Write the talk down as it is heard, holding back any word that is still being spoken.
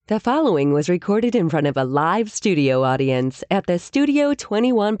The following was recorded in front of a live studio audience at the Studio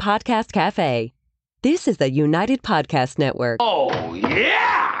 21 Podcast Cafe. This is the United Podcast Network. Oh,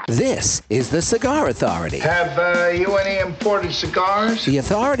 yeah! This is the Cigar Authority. Have you any imported cigars? The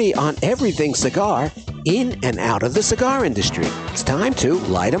authority on everything cigar in and out of the cigar industry. It's time to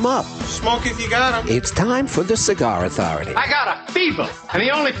light 'em up. Smoke if you got 'em. It's time for the Cigar Authority. I got a fever, and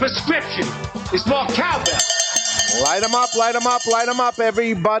the only prescription is more cowbell. Light 'em up, light 'em up, light 'em up,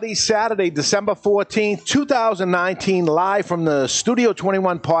 everybody. Saturday, December 14th, 2019, live from the Studio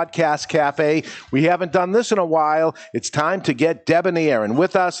 21 Podcast Cafe. We haven't done this in a while. It's time to get Debonaire. And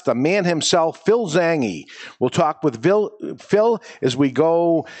with us, the man himself, Phil Zanghi. We'll talk with Phil as we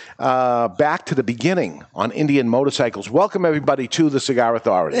go back to the beginning on Indian motorcycles. Welcome, everybody, to the Cigar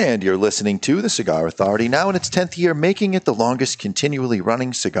Authority. And you're listening to the Cigar Authority, now in its 10th year, making it the longest continually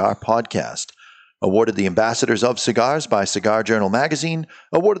running cigar podcast. Awarded the Ambassadors of Cigars by Cigar Journal Magazine.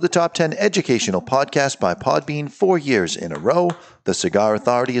 Awarded the Top 10 Educational Podcast by Podbean 4 years in a row. The Cigar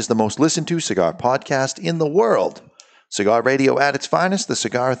Authority is the most listened to cigar podcast in the world. Cigar radio at its finest, the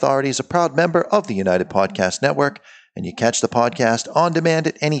Cigar Authority is a proud member of the United Podcast Network, and you catch the podcast on demand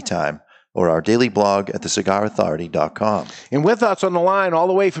at any time or our daily blog at thecigarauthority.com. And with us on the line, all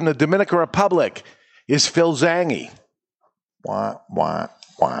the way from the Dominican Republic, is Phil Zanghi. Wah, wah,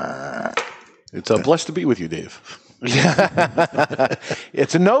 wah. It's a blessed to be with you, Dave.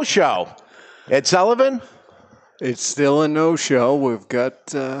 It's a no-show. Ed Sullivan? It's still a no-show. We've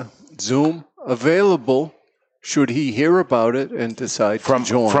got Zoom available should he hear about it and decide to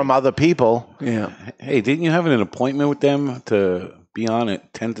join. From other people. Yeah. Hey, didn't you have an appointment with them to be on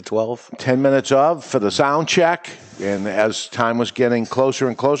at 10 to 12? 10 minutes for the sound check. And as time was getting closer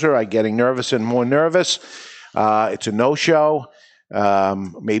and closer, I'm getting nervous and more nervous. It's a no-show.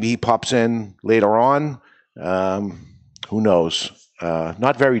 Maybe he pops in later on. Who knows?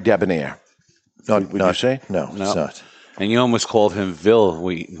 Not very debonair. Would you say? No, it's not. And you almost called him Vil.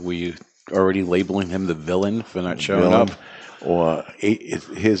 Were you already labeling him the villain for not showing up? Or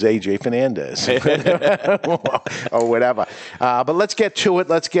his AJ Fernandez. or whatever. But let's get to it.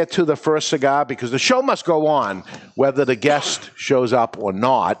 Let's get to the first cigar because the show must go on whether the guest shows up or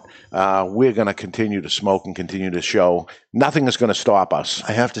not. We're going to continue to smoke and continue to show. Nothing is going to stop us.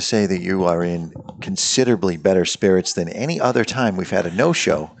 I have to say that you are in considerably better spirits than any other time we've had a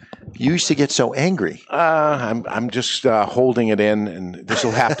no-show. You used to get so angry. I'm just holding it in, and this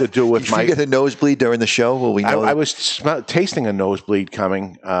will have to do with you get a nosebleed during the show? Will we know? I was tasting a nosebleed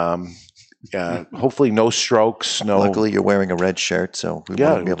coming. Hopefully no strokes. No. Luckily, you're wearing a red shirt, so we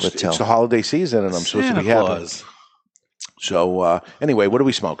won't be able to tell. It's the holiday season, and I'm supposed to be happy. So anyway, what are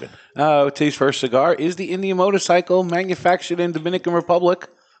we smoking? Today's first cigar is the Indian motorcycle manufactured in Dominican Republic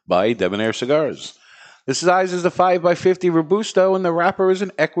by Debonaire Cigars. The size is the 5x50 Robusto, and the wrapper is an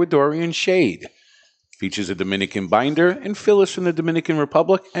Ecuadorian shade. Features a Dominican binder and fillers from the Dominican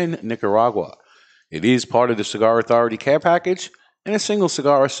Republic and Nicaragua. It is part of the Cigar Authority care package, and a single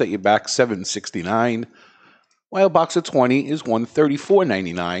cigar set you back $7.69, while a box of 20 is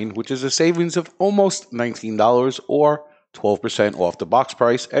 $134.99, which is a savings of almost $19 or 12% off the box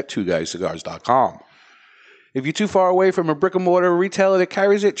price at twoguyscigars.com. If you're too far away from a brick-and-mortar retailer that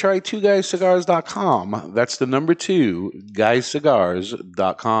carries it, try twoguyscigars.com. That's the number 2,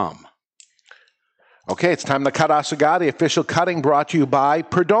 guyscigars.com. Okay, it's time to cut our cigar. The official cutting brought to you by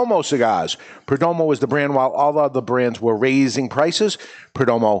Perdomo Cigars. Perdomo is the brand while all other brands were raising prices.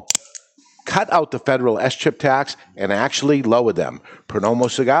 Perdomo cut out the federal S-chip tax and actually lowered them.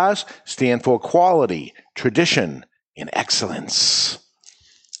 Perdomo Cigars stand for quality, tradition, and excellence.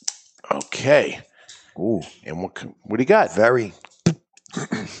 Okay. Ooh. And what do you got? Very,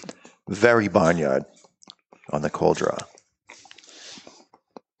 very barnyard on the cold draw.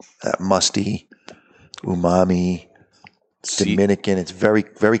 That musty, umami, Dominican. It's very,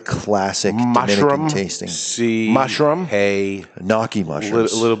 very classic Dominican tasting. Mushroom. Hay. Gnocchi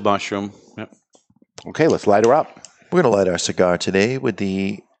mushrooms. A little mushroom. Yep. Okay, let's light her up. We're going to light our cigar today with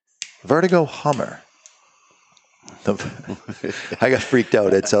the Vertigo Hummer. I got freaked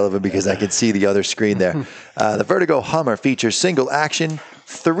out, Ed Sullivan, because I could see the other screen there. The Vertigo Hummer features single action,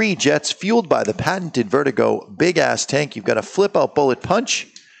 3 jets fueled by the patented Vertigo big-ass tank. You've got a flip-out bullet punch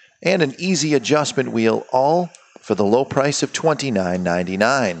and an easy adjustment wheel, all for the low price of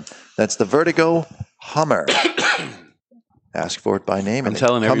 $29.99. That's the Vertigo Hummer. Ask for it by name. I'm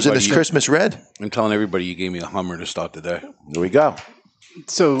telling comes in this Christmas red. I'm telling everybody you gave me a Hummer to start the day. Here we go.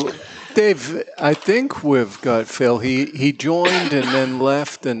 So, Dave, I think we've got Phil. He joined and then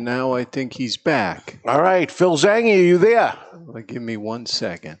left, and now I think he's back. All right, Phil Zanghi, are you there? Give me 1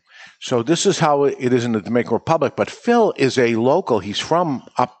 second. So this is how it is in the Dominican Republic. But Phil is a local. He's from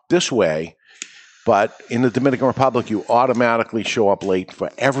up this way. But in the Dominican Republic, you automatically show up late for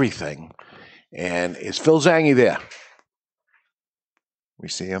everything. And is Phil Zanghi there? We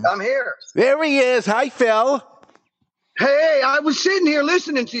see him. I'm here. There he is. Hi, Phil. Hey, I was sitting here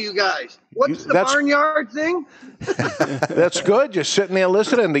listening to you guys. What's the barnyard thing? That's good. Just sitting there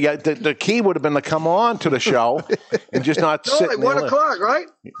listening. The key would have been to come on to the show and just not sit like there. 1 o'clock, right?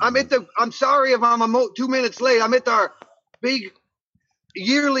 I'm sorry if I'm 2 minutes late. I'm at our big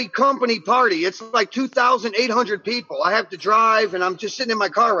yearly company party. It's like 2,800 people. I have to drive, and I'm just sitting in my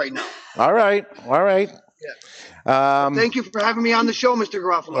car right now. All right. Yeah. Thank you for having me on the show, Mr.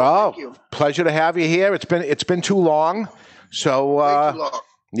 Garofalo. Thank you. Pleasure to have you here. It's been too long. So Way too long.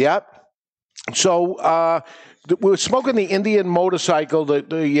 Yep. So we were smoking the Indian motorcycle.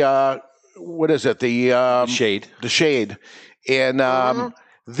 The what is it? The Shade. The Shade. And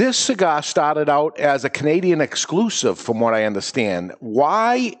this cigar started out as a Canadian exclusive, from what I understand.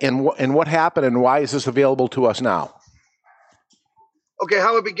 Why and what happened, and why is this available to us now? Okay,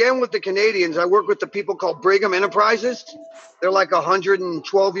 how it began with the Canadians, I work with the people called Brigham Enterprises. They're like a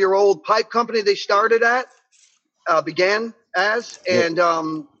 112-year-old pipe company they started at, began as. And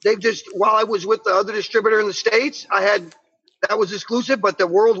they've just, while I was with the other distributor in the States, that was exclusive, but the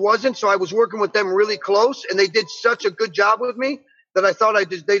world wasn't. So I was working with them really close, and they did such a good job with me that I thought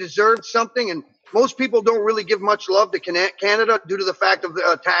they deserved something. And most people don't really give much love to Canada due to the fact of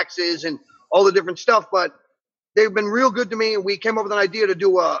the taxes and all the different stuff. But they've been real good to me, and we came up with an idea to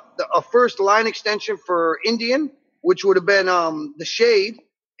do a first line extension for Indian, which would have been the Shade.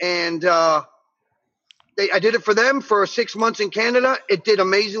 And I did it for them for 6 months in Canada. It did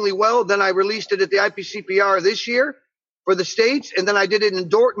amazingly well. Then I released it at the IPCPR this year for the States, and then I did it in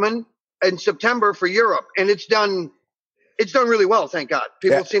Dortmund in September for Europe. And it's done really well, thank God.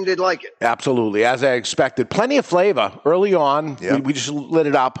 People seem to like it. Absolutely, as I expected. Plenty of flavor early on. Yep. We just lit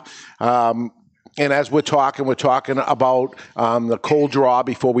it up. And as we're talking about the cold draw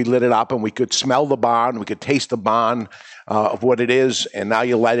before we lit it up, and we could smell the barn, we could taste the barn of what it is, and now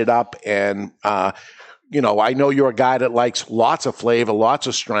you light it up. And, I know you're a guy that likes lots of flavor, lots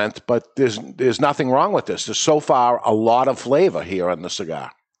of strength, but there's nothing wrong with this. There's so far a lot of flavor here on the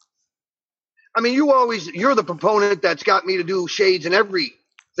cigar. I mean, you're the proponent that's got me to do shades in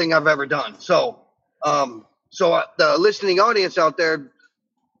everything I've ever done. So the listening audience out there,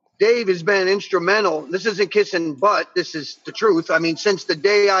 Dave has been instrumental. This isn't kissing butt. This is the truth. I mean, since the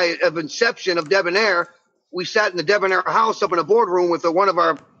day of inception of Debonaire, we sat in the Debonaire house up in a boardroom with one of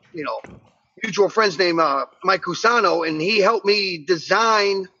our, mutual friends named Mike Cusano, and he helped me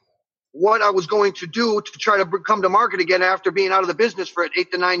design what I was going to do to try to come to market again after being out of the business for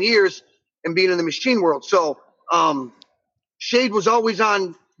 8 to 9 years and being in the machine world. So Shade was always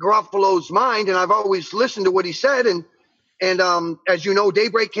on Garofalo's mind, and I've always listened to what he said. And as you know,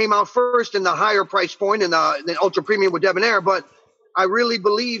 Daybreak came out first in the higher price point and the ultra premium with Debonaire. But I really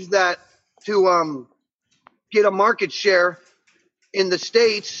believe that to get a market share in the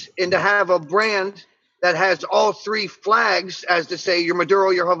States and to have a brand that has all three flags, as to say your Maduro,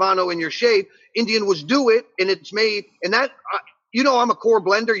 your Havano, and your Shade, Indian was do it, and it's made. And that, I'm a core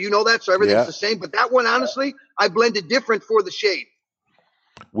blender, that, so everything's the same. But that one, honestly, I blended different for the Shade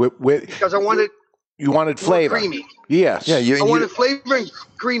because I wanted. You wanted flavor, creamy. Yes. Yeah, I wanted flavor and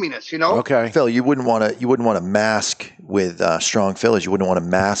creaminess. Okay, Phil, you wouldn't want to mask with strong fillers. You wouldn't want to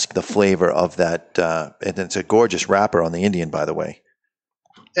mask the flavor of that. And it's a gorgeous wrapper on the Indian, by the way.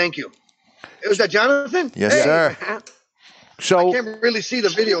 Thank you. Was that Jonathan? Yes, sir. So I can't really see the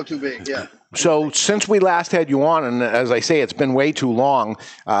video too big. Yeah. So since we last had you on, and as I say, it's been way too long,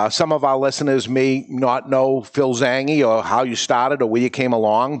 some of our listeners may not know Phil Zanghi or how you started or where you came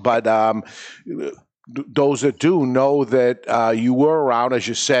along, but those that do know that you were around, as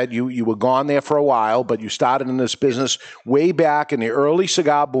you said, you were gone there for a while, but you started in this business way back in the early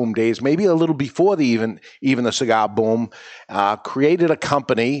cigar boom days, maybe a little before even the cigar boom, created a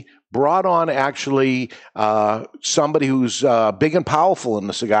company, brought on actually somebody who's big and powerful in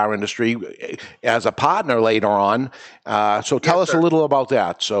the cigar industry as a partner later on. So tell us a little about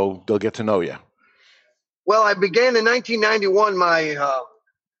that so they'll get to know you. Well, I began in 1991 my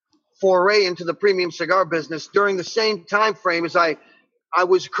foray into the premium cigar business during the same time frame as I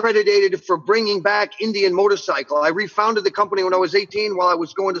was credited for bringing back Indian Motorcycle. I refounded the company when I was 18 while I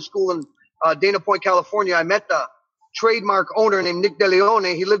was going to school in Dana Point, California. I met the trademark owner named Nick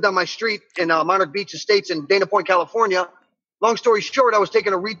DeLeone. He lived on my street in Monarch Beach Estates in Dana Point, California. Long story short, I was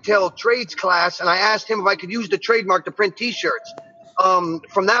taking a retail trades class, and I asked him if I could use the trademark to print T-shirts.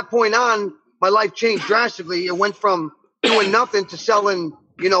 From that point on, my life changed drastically. It went from doing nothing to selling,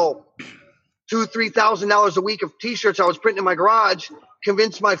 $2,000-$3,000 a week of T-shirts I was printing in my garage.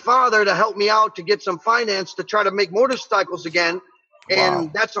 Convinced my father to help me out to get some finance to try to make motorcycles again.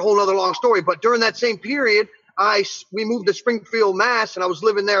 And that's a whole other long story. But during that same period, we moved to Springfield, Mass, and I was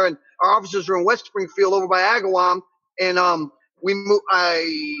living there, and our offices were in West Springfield over by Agawam. And I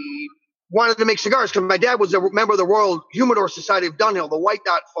wanted to make cigars because my dad was a member of the Royal Humidor Society of Dunhill, the White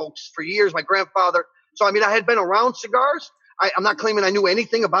Dot folks, for years, my grandfather. So, I mean, I had been around cigars. I'm not claiming I knew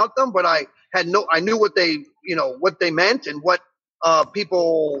anything about them, but I knew what they meant and what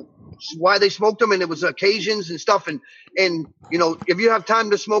why they smoked them, and it was occasions and stuff. And if you have time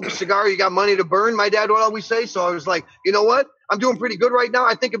to smoke a cigar, you got money to burn, my dad would always say. So I was like, you know what? I'm doing pretty good right now.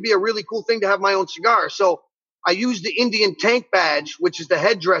 I think it'd be a really cool thing to have my own cigar. So I used the Indian tank badge, which is the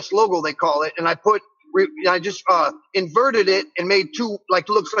headdress logo, they call it. And I just inverted it and made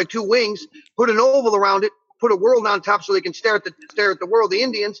looks like two wings, put an oval around it, put a world on top so they can stare at the world, the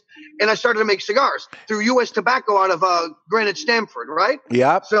Indians. And I started to make cigars through U.S. Tobacco out of Greenwich, Stamford, right?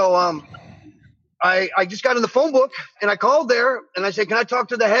 Yeah. So I just got in the phone book and I called there and I said, can I talk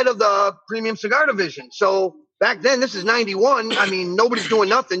to the head of the premium cigar division? So back then, this is 91. I mean, nobody's doing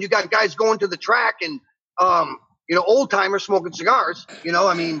nothing. You got guys going to the track and, old timers smoking cigars.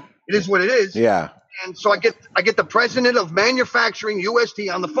 I mean, it is what it is. Yeah. And so I get the president of manufacturing UST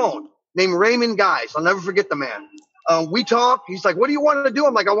on the phone, named Raymond Guys. I'll never forget the man. We talk. He's like, what do you want to do?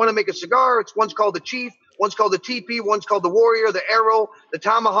 I'm like, I want to make a cigar. One's called the Chief. One's called the TP. One's called the Warrior, the Arrow, the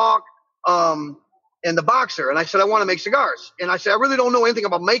Tomahawk, and the Boxer. And I said, I want to make cigars. And I said, I really don't know anything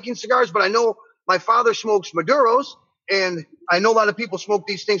about making cigars, but I know my father smokes Maduros. And I know a lot of people smoke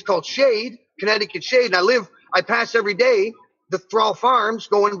these things called Shade, Connecticut Shade. And I pass every day the Thrall Farms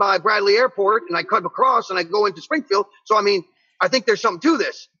going by Bradley Airport, and I cut across and I go into Springfield. So, I mean, I think there's something to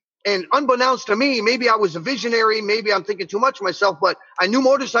this. And unbeknownst to me, maybe I was a visionary, maybe I'm thinking too much of myself, but I knew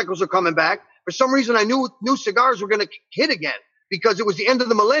motorcycles were coming back. For some reason, I knew new cigars were going to hit again because it was the end of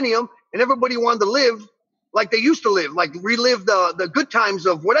the millennium and everybody wanted to live like they used to live, like relive the good times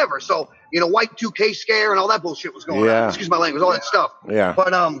of whatever. So, Y2K scare and all that bullshit was going on. Excuse my language, all that stuff. Yeah.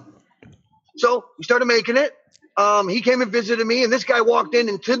 But so we started making it. He came and visited me, and this guy walked in,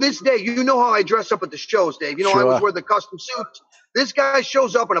 and to this day, you know how I dress up at the shows, Dave. I always wear the custom suits. This guy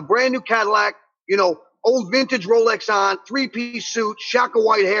shows up in a brand new Cadillac, old vintage Rolex on, 3-piece suit, shock of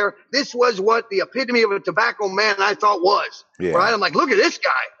white hair. This was what the epitome of a tobacco man I thought was. Yeah. Right? I'm like, look at this guy,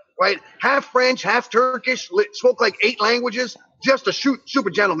 right? Half French, half Turkish, spoke like 8 languages, just a super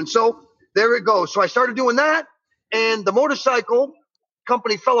gentleman. So there it goes. So I started doing that, and the motorcycle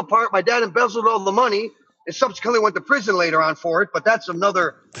company fell apart. My dad embezzled all the money and subsequently went to prison later on for it, but that's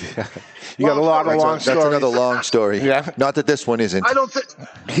another. You got a lot of long stories. That's another long story. Yeah. Not that this one isn't. I don't think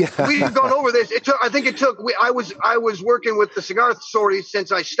we've gone over this. I was working with the Cigar Authority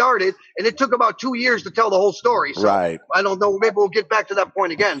since I started, and it took about 2 years to tell the whole story. So right. I don't know. Maybe we'll get back to that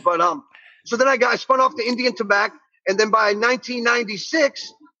point again. But so then I spun off to Indian tobacco, and then by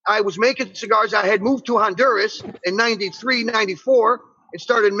 1996, I was making cigars. I had moved to Honduras in 93, 94, and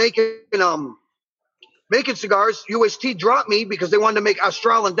started making cigars. UST dropped me because they wanted to make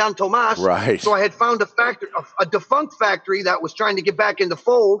Austral and Don Tomas. Right. So I had found a defunct factory that was trying to get back in the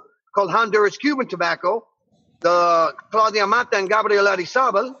fold called Honduras Cuban Tobacco. The Claudia Mata and Gabriel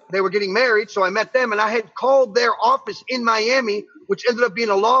Arizabal, they were getting married, so I met them, and I had called their office in Miami, which ended up being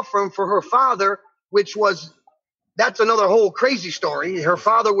a law firm for her father, that's another whole crazy story. Her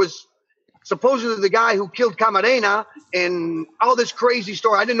father was supposedly the guy who killed Camarena and all this crazy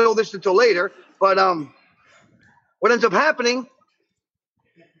story. I didn't know this until later, but what ends up happening,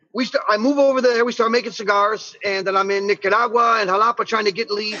 I move over there, we start making cigars, and then I'm in Nicaragua and Jalapa trying to get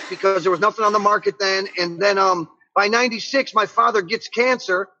leaf because there was nothing on the market then. And then by 96, my father gets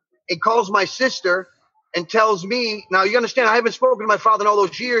cancer and calls my sister and tells me, now you understand, I haven't spoken to my father in all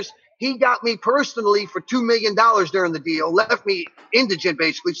those years. He got me personally for $2 million during the deal, left me indigent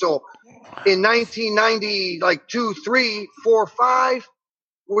basically. So in 1990, like 2, 3, 4, 5,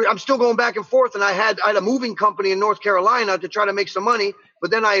 I'm still going back and forth, and I had a moving company in North Carolina to try to make some money.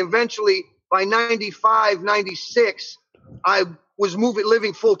 But then I eventually, by 95, 96, I was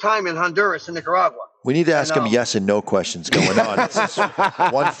living full time in Honduras and Nicaragua. We need to ask him yes and no questions going on. This is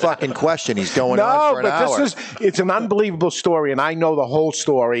one fucking question. He's going on for an hour. It's an unbelievable story, and I know the whole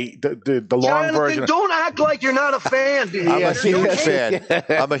story, the long Jonathan, version. Don't act like you're not a fan, dude. I'm a huge fan.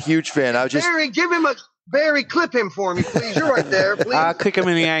 I'm a huge fan. Barry, clip him for me, please. You're right there, please. Kick him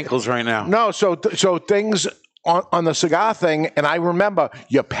in the ankles right now. No, so things on the cigar thing, and I remember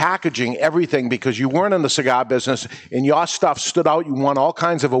your packaging, everything, because you weren't in the cigar business, and your stuff stood out. You won all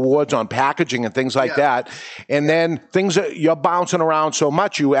kinds of awards on packaging and things like that. And then you're bouncing around so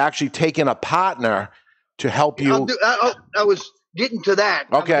much, you actually taking a partner to help you. I was getting to that.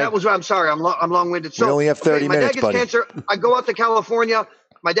 Okay. I'm sorry, I'm long-winded. So, we only have 30 my minutes, dad gets buddy. cancer. I go out to California.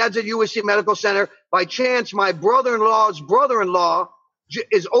 My dad's at USC Medical Center. By chance, my brother-in-law's brother-in-law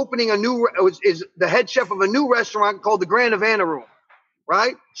is opening is the head chef of a new restaurant called the Grand Havana Room,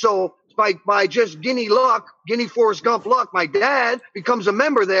 right? So by just Guinea Forrest Gump luck, my dad becomes a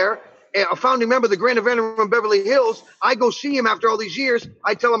member there, a founding member of the Grand Havana Room in Beverly Hills. I go see him after all these years.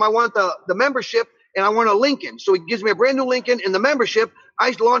 I tell him I want the membership and I want a Lincoln. So he gives me a brand new Lincoln and the membership.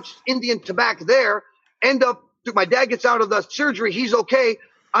 I launched Indian Tobacco there. My dad gets out of the surgery. He's okay.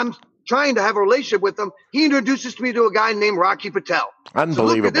 I'm trying to have a relationship with him. He introduces me to a guy named Rocky Patel. Unbelievable.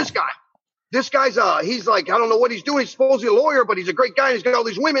 So look at this guy. This guy's he's like, I don't know what he's doing. He's supposedly a lawyer, but he's a great guy. He's got all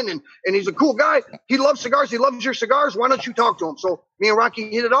these women and he's a cool guy. He loves cigars. He loves your cigars. Why don't you talk to him? So me and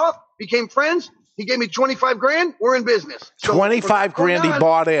Rocky hit it off, became friends. He gave me 25 grand. We're in business. So 25 grand he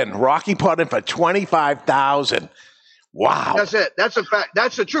bought in. Rocky bought in for 25,000. Wow. That's it. That's a fact.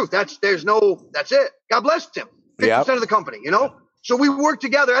 That's the truth. That's it. God bless him. 50% of the company, So we worked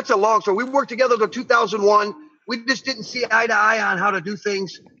together. That's a long story. We worked together till 2001. We just didn't see eye to eye on how to do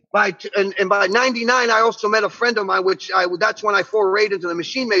things. And by 99, I also met a friend of mine, that's when I forayed into the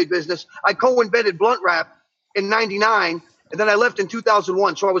machine-made business. I co-invented blunt wrap in 99, and then I left in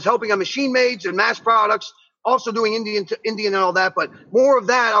 2001. So I was helping on machine-mades and mass products, also doing Indian and all that. But more of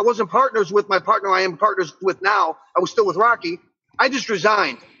that, I wasn't partners with my partner I am partners with now. I was still with Rocky. I just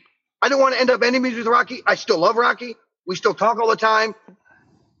resigned. I didn't want to end up enemies with Rocky. I still love Rocky. We still talk all the time.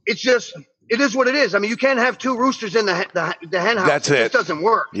 It's just, it is what it is. I mean, you can't have two roosters in the hen house. That's it. It just doesn't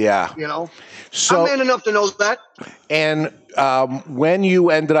work. Yeah. So, I'm man enough to know that. And when you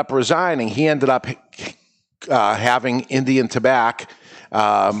ended up resigning, he ended up having Indian Tobacco.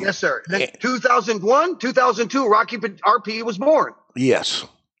 Yes, sir. Then 2001, 2002, Rocky RP was born. Yes.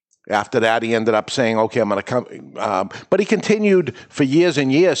 After that, he ended up saying, okay, I'm going to come. But he continued for years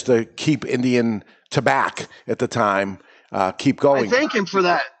and years to keep Indian Tobacco at the time, keep going. I thank him for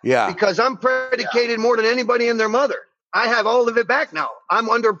that. Yeah. Because I'm predicated more than anybody and their mother. I have all of it back now. I'm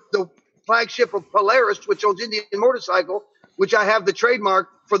under the flagship of Polaris, which owns Indian Motorcycle, which I have the trademark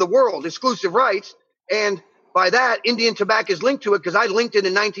for the world, exclusive rights. And by that, Indian Tobacco is linked to it because I linked it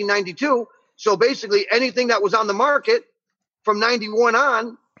in 1992. So basically anything that was on the market from 91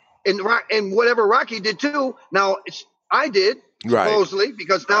 on, and whatever Rocky did too, now I did, supposedly,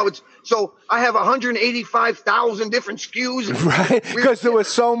 because now so I have 185,000 different SKUs. Right, because there were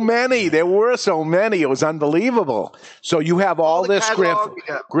so many. There were so many. It was unbelievable. So you have all this catalog,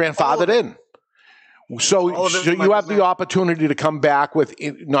 grandfathered in. So you have the opportunity to come back with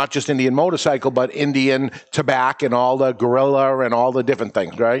not just Indian Motorcycle, but Indian Tobacco and all the Gorilla and all the different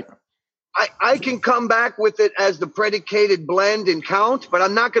things, right? I can come back with it as the predicated blend and count, but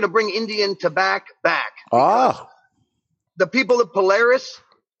I'm not going to bring Indian Tobacco back. The people at Polaris,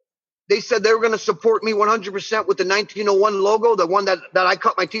 they said they were going to support me 100% with the 1901 logo, the one that I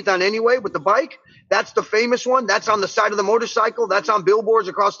cut my teeth on anyway with the bike. That's the famous one. That's on the side of the motorcycle. That's on billboards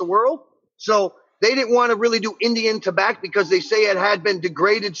across the world. So they didn't want to really do Indian Tobacco because they say it had been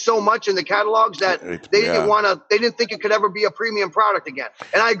degraded so much in the catalogs that they didn't think it could ever be a premium product again.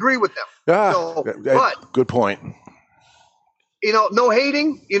 And I agree with them. But good point. No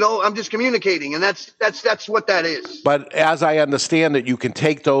hating, I'm just communicating, and that's what that is. But as I understand it, you can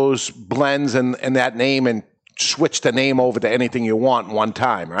take those blends and that name and switch the name over to anything you want one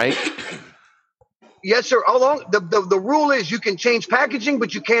time, right? Yes, sir. The rule is you can change packaging,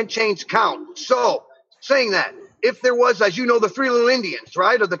 but you can't change count. So saying that, if there was, as you know, the 3 Little Indians,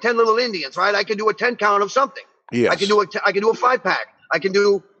 right? Or the 10 Little Indians, right? I can do a 10 count of something. Yes. I can do a 5-pack. I can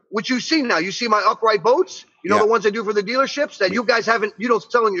do what you see now. You see my upright boats, the ones I do for the dealerships that you guys you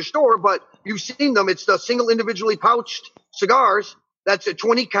don't sell in your store, but you've seen them. It's the single individually pouched cigars. That's a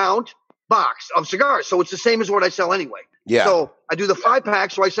 20 count box of cigars. So it's the same as what I sell anyway. Yeah. So I do the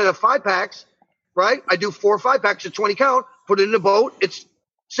 5-packs. So I set up 5-packs. Right? I do 4 or 5-packs at 20 count, put it in a boat. It's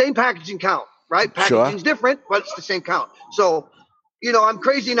same packaging count, right? Packaging's different, but it's the same count. So, I'm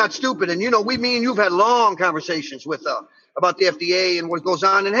crazy, not stupid. And, me and you've had long conversations with about the FDA and what goes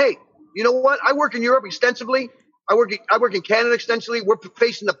on. And hey, you know what? I work in Europe extensively. I work in Canada extensively. We're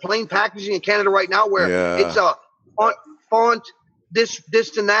facing the plain packaging in Canada right now where it's a font, this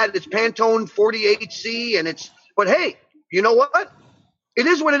and that. It's Pantone 48C and but hey, you know what? It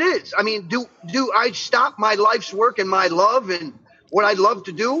is what it is. I mean, do I stop my life's work and my love and what I love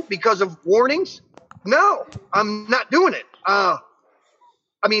to do because of warnings? No, I'm not doing it. I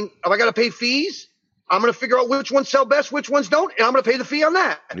mean, if I got to pay fees, I'm going to figure out which ones sell best, which ones don't, and I'm going to pay the fee on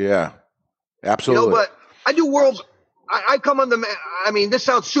that. Yeah, absolutely. But I do I come on I mean, this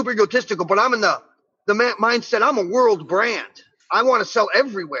sounds super egotistical, but I'm in the mindset. I'm a world brand. I want to sell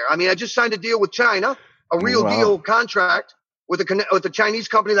everywhere. I mean, I just signed a deal with China, a real deal contract with a Chinese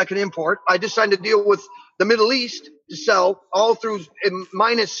company that can import. I just signed a deal with the Middle East to sell all through,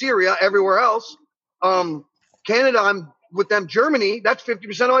 minus Syria, everywhere else. Canada, I'm with them. Germany, that's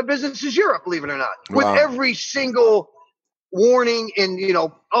 50% of my business is Europe, believe it or not. With every single warning and,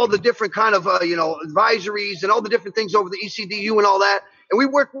 all the different kind of, advisories and all the different things over the ECDU and all that. And we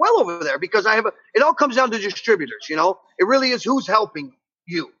work well over there because it all comes down to distributors, It really is who's helping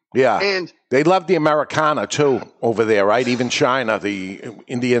you. Yeah. And they love the Americana, too, over there, right? Even China, the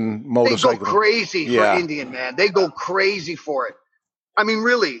Indian motorcycle. They go crazy for Indian, man. They go crazy for it. I mean,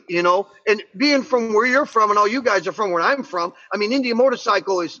 really, and being from where you're from and all you guys are from where I'm from, I mean, Indian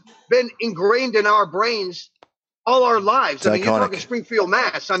motorcycle has been ingrained in our brains all our lives. You're talking Springfield,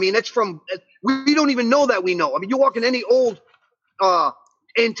 Mass. I mean, we don't even know that we know. I mean, you walk in any old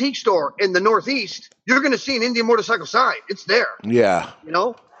antique store in the Northeast, you're going to see an Indian motorcycle sign. It's there. Yeah.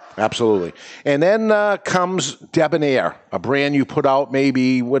 Absolutely. And then comes Debonaire, a brand you put out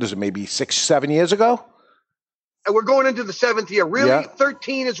maybe 6, 7 years ago? And we're going into the 7th year. Really,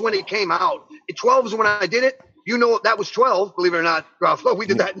 13 is when it came out. 12 is when I did it. That was 12, believe it or not, Ruffalo. We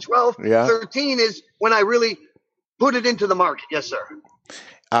did that in 12. Yeah. 13 is when I really put it into the market. Yes, sir.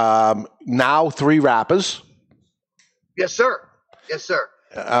 Now 3 rappers. Yes, sir. Yes, sir.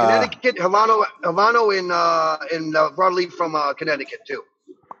 Connecticut, Havana, and Broadleaf from Connecticut, too.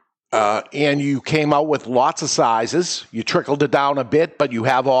 And you came out with lots of sizes. You trickled it down a bit, but you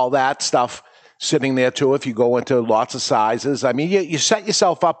have all that stuff sitting there, too, if you go into lots of sizes. I mean, you set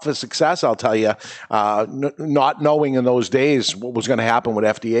yourself up for success, I'll tell you, not knowing in those days what was going to happen with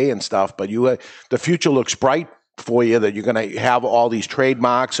FDA and stuff. But the future looks bright for you, that you're going to have all these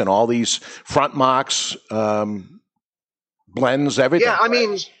trademarks and all these front marks, blends, everything. Yeah, I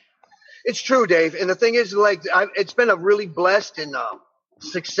mean, it's true, Dave. And the thing is, it's been a really blessed and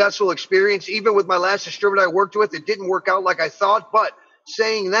successful experience. Even with my last distributor I worked with, it didn't work out like I thought. But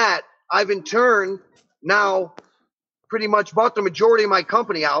saying that, I've in turn now pretty much bought the majority of my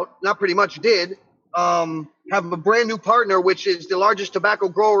company out. Not pretty much, did. Have a brand new partner, which is the largest tobacco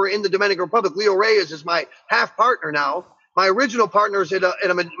grower in the Dominican Republic. Leo Reyes is my half partner now. My original partner is at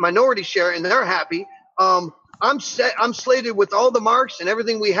a minority share, and they're happy. I'm slated with all the marks and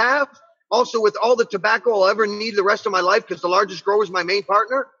everything we have. Also with all the tobacco I'll ever need the rest of my life, because the largest grower is my main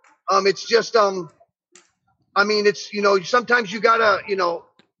partner. It's just, I mean, it's, sometimes you gotta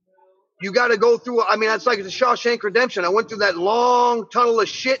go through. I mean, it's like the Shawshank Redemption. I went through that long tunnel of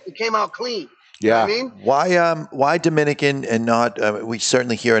shit and came out clean. Yeah. You know what I mean? Why Dominican and not? We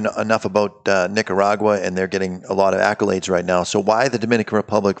certainly hear enough about Nicaragua, and they're getting a lot of accolades right now. So why the Dominican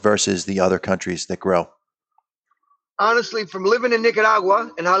Republic versus the other countries that grow? Honestly, from living in Nicaragua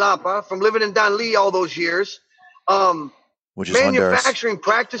and Jalapa, from living in Danlí all those years, which is manufacturing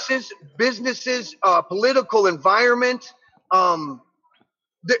practices, businesses, political environment,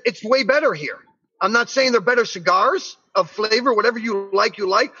 it's way better here. I'm not saying they're better cigars of flavor, whatever you like,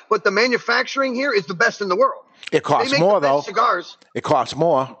 but the manufacturing here is the best in the world. It costs more, though. Cigars. It costs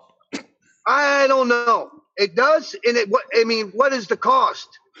more. I don't know. It does. And what is the cost?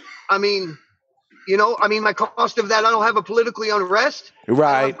 I mean, my cost of that, I don't have a politically unrest.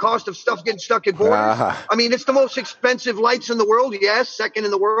 Right. Cost of stuff getting stuck at borders. I mean, it's the most expensive lights in the world. Yes. Second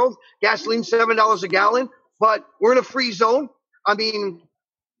in the world. Gasoline, $7 a gallon. But we're in a free zone. I mean,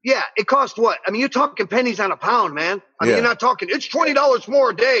 yeah, it costs what? I mean, you're talking pennies on a pound, man. I mean, you're not talking, it's $20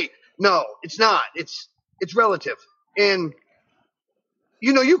 more a day. No, it's not. It's relative. And,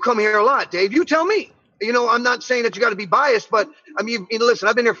 you come here a lot, Dave. You tell me. I'm not saying that you got to be biased, but I mean, listen,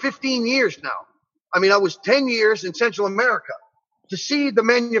 I've been here 15 years now. I mean, I was 10 years in Central America. To see the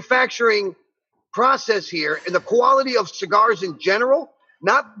manufacturing process here and the quality of cigars in general,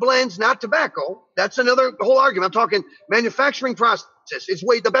 not blends, not tobacco. That's another whole argument. I'm talking manufacturing process. It's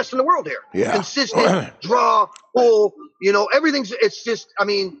the best in the world here. Yeah. Consistent, draw, pull, everything's, it's just, I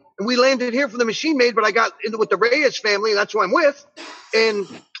mean, we landed here for the machine made, but I got into with the Reyes family, and that's who I'm with. And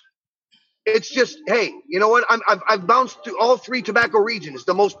it's just, hey, you know what? I've bounced to all 3 tobacco regions,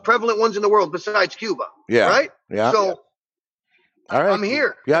 the most prevalent ones in the world besides Cuba. Yeah. Right? Yeah. So all right. I'm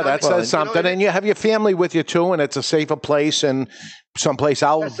here. Yeah, that says something. And you have your family with you, too, and it's a safer place and someplace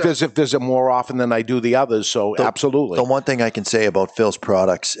I'll visit more often than I do the others. So absolutely. The one thing I can say about Phil's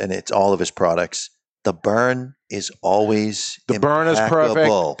products, and it's all of his products, the burn is always the burn is perfect.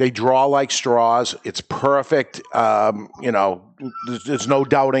 impeccable. They draw like straws. It's perfect. There's no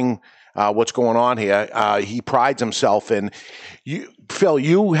doubting what's going on here. He prides himself in. Phil,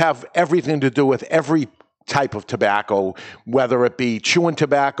 you have everything to do with every type of tobacco, whether it be chewing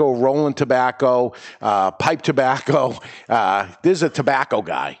tobacco, rolling tobacco, pipe tobacco. There's a tobacco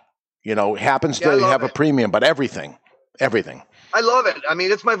guy. Happens to have a premium, but everything. I love it. I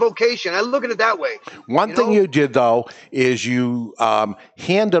mean, it's my vocation. I look at it that way. One thing you did, though, is you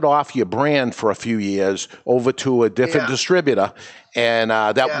handed off your brand for a few years over to a different distributor, and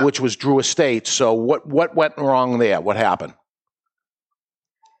which was Drew Estates. So what went wrong there? What happened?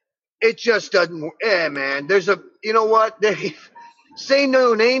 It just doesn't. Man. You know what? They say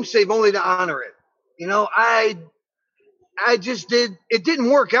no name, save only to honor it. I just did. It didn't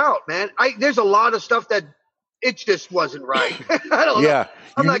work out, man. There's a lot of stuff that. It just wasn't right. I don't know.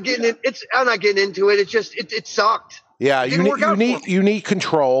 I'm not getting into it. It's just it sucked. Yeah, you need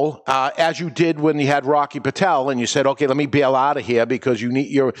control, as you did when you had Rocky Patel, and you said, "Okay, let me bail out of here because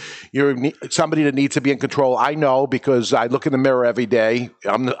you're somebody that needs to be in control." I know because I look in the mirror every day.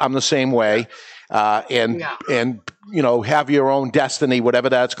 I'm the same way, and have your own destiny, whatever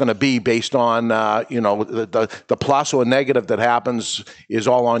that's going to be, based on the plus or negative that happens is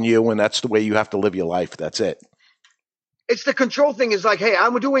all on you, and that's the way you have to live your life. That's it. It's the control thing. Is like, hey, I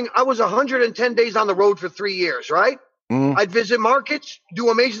was 110 days on the road for 3 years, right? Mm. I'd visit markets, do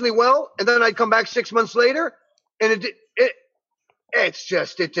amazingly well, and then I'd come back 6 months later, and it's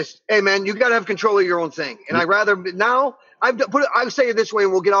just, hey man, you got to have control of your own thing. And I rather now I say it this way,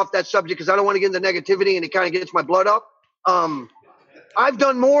 and we'll get off that subject because I don't want to get into negativity, and it kind of gets my blood up. I've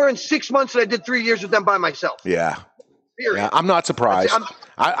done more in 6 months than I did 3 years with them by myself. Yeah. Yeah, I'm not surprised.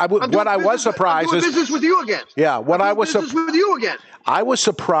 I was surprised is business with you again. Yeah, with you again. I was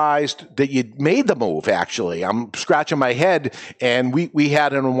surprised that you made the move. Actually, I'm scratching my head, and we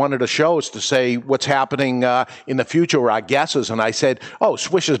had in one of the shows to say what's happening in the future, or our guesses, and I said, "Oh,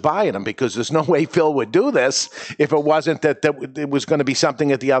 Swish is buying them because there's no way Phil would do this if it wasn't that it was going to be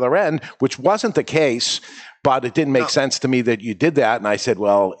something at the other end," which wasn't the case. But it didn't make sense to me that you did that, and I said,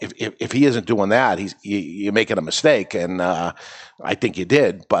 "Well, if he isn't doing that, you're making a mistake." And I think you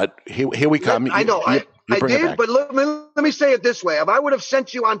did. But here we come. I know I did, but let me say it this way: if I would have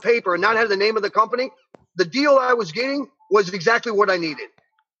sent you on paper and not had the name of the company, the deal I was getting was exactly what I needed.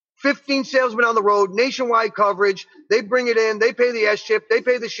 15 salesmen on the road, nationwide coverage. They bring it in, they pay the S-chip, they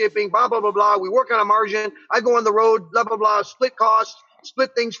pay the shipping, blah blah blah blah. We work on a margin. I go on the road, blah blah blah. Split costs.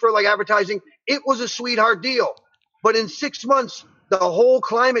 Split things for like advertising. It was a sweetheart deal. But in 6 months, the whole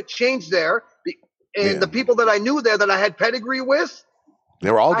climate changed there. And the people that I knew there that I had pedigree with,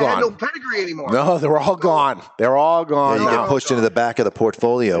 they're all gone. I had no pedigree anymore. No, they're all gone. They're all gone. Yeah, you get pushed into the back of the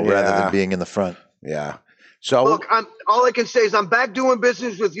portfolio rather than being in the front. Yeah. So look, all I can say is I'm back doing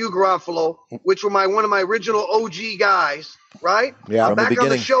business with you, Garofalo, which were one of my original OG guys, right? Yeah. I'm back on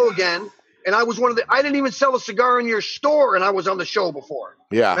the show again. And I was I didn't even sell a cigar in your store, and I was on the show before.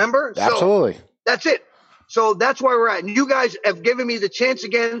 Yeah. Remember? Absolutely. So that's it. So that's where we're at. And you guys have given me the chance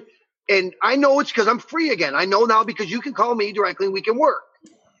again. And I know it's because I'm free again. I know now because you can call me directly and we can work.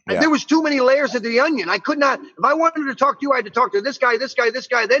 Yeah. And there was too many layers of the onion. I could not, if I wanted to talk to you, I had to talk to this guy,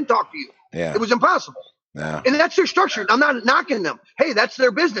 then talk to you. Yeah. It was impossible. Yeah. And that's their structure. I'm not knocking them. Hey, that's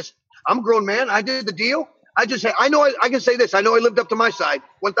their business. I'm a grown man. I did the deal. I can say this. I know I lived up to my side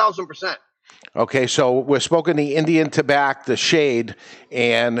 1,000%. Okay, so we're smoking the Indian tobacco, the shade,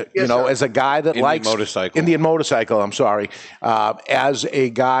 and as a guy that likes Indian motorcycle, I'm sorry, as a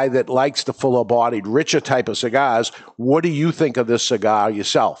guy that likes the fuller-bodied, richer type of cigars, what do you think of this cigar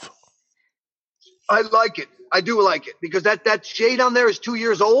yourself? I like it. I do like it because that shade on there is 2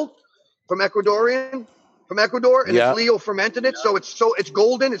 years old from Ecuador, and it's Leo fermented it, so it's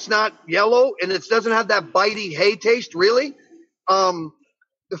golden. It's not yellow, and it doesn't have that bitey hay taste really.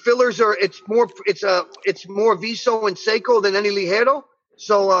 The fillers it's more Viso and Seco than any Ligero.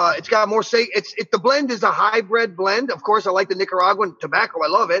 So it's got more the blend is a hybrid blend. Of course, I like the Nicaraguan tobacco. I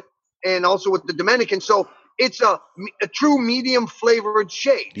love it. And also with the Dominican. So it's a true medium flavored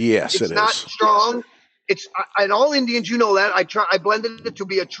shade. Yes, it's not strong. And all Indians, you know that. I blended it to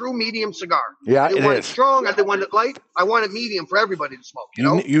be a true medium cigar. Yeah, I didn't want it strong. I didn't want it light. I want it medium for everybody to smoke.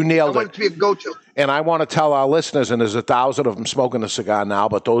 You nailed it. I want it to be a go-to. And I want to tell our listeners, and there's 1,000 of them smoking a cigar now,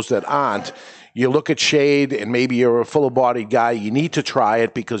 but those that aren't, you look at shade, and maybe you're a fuller-bodied guy, you need to try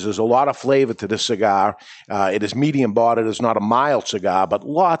it because there's a lot of flavor to this cigar. It is medium-bodied. It's not a mild cigar, but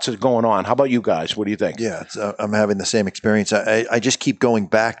lots is going on. How about you guys? What do you think? Yeah, I'm having the same experience. I just keep going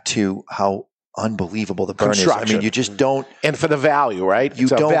back to how unbelievable the burn is. I Construction. mean, you just don't. And for the value, right? You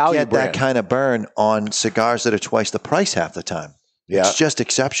It's a don't value get brand. that kind of burn on cigars that are twice the price half the time. Yeah. It's just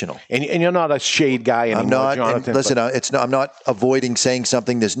exceptional. And you're not a shade guy anymore, I'm not. Jonathan. And listen, I'm not avoiding saying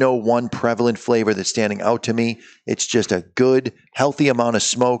something. There's no one prevalent flavor that's standing out to me. It's just a good, healthy amount of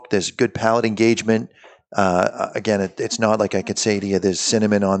smoke. There's good palate engagement. Again, it's not like I could say to you, there's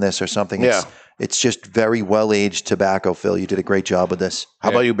cinnamon on this or something. Yeah. It's just very well-aged tobacco, Phil. You did a great job with this.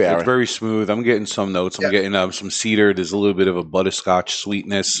 How about you, Barry? It's very smooth. I'm getting some notes. I'm getting some cedar. There's a little bit of a butterscotch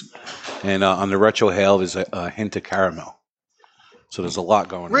sweetness. And on the retro hail, there's a hint of caramel. So there's a lot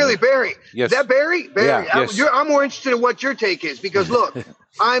going on. Really, Barry? Yes. Is that Barry? Barry. Yeah, yes. I'm more interested in what your take is because look,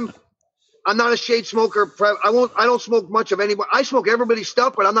 I'm not a shade smoker. I don't smoke much of anyone. I smoke everybody's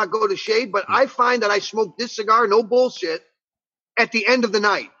stuff, but I'm not going to shade. But I find that I smoke this cigar, no bullshit, at the end of the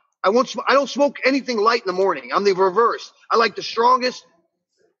night. I don't smoke anything light in the morning. I'm the reverse. I like the strongest,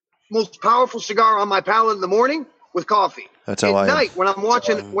 most powerful cigar on my palate in the morning with coffee. That's how at I night am. when I'm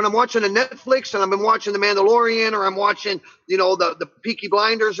watching a Netflix and I've been watching The Mandalorian or I'm watching the Peaky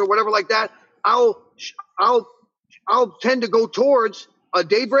Blinders or whatever like that, I'll tend to go towards a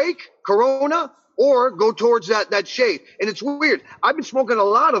Daybreak, Corona, or go towards that shade. And it's weird. I've been smoking a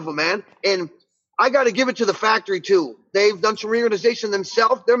lot of them, man, and I got to give it to the factory too. They've done some reorganization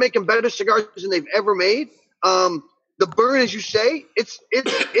themselves. They're making better cigars than they've ever made. The burn, as you say,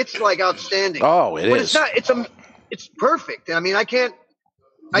 it's like outstanding. Oh, it is. It's not. It's perfect. I mean, I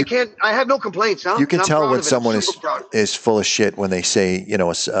have no complaints. Huh? You can And I'm tell proud when of it. someone I'm super proud. is full of shit when they say,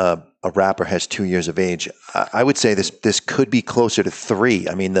 a wrapper has 2 years of age. I would say this could be closer to 3.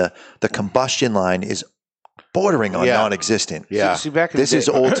 I mean, the combustion line is bordering on non-existent. Yeah. See, back in This the day, is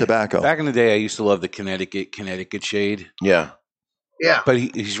old tobacco. Back in the day, I used to love the Connecticut shade. Yeah. Yeah. But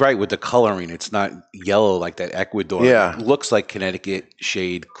he's right with the coloring. It's not yellow like that Ecuador. Yeah. It looks like Connecticut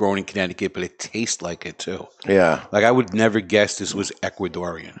shade, grown in Connecticut, but it tastes like it too. Yeah. Like I would never guess this was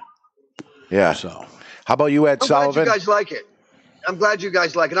Ecuadorian. Yeah. So how about you, Ed I'm Sullivan? glad you guys like it. I'm glad you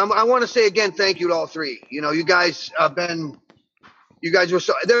guys like it. I want to say again, thank you to all three. You guys were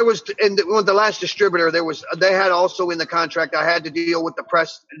so. There was in the last distributor. They had also in the contract. I had to deal with the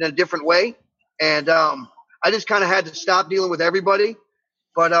press in a different way, and I just kind of had to stop dealing with everybody,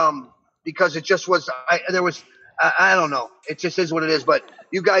 but because it just was. I don't know. It just is what it is. But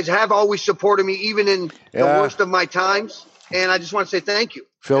you guys have always supported me, even in the worst of my times, and I just want to say thank you.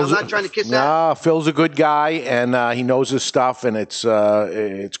 I'm not trying to kiss that. Phil's a good guy, and he knows his stuff, and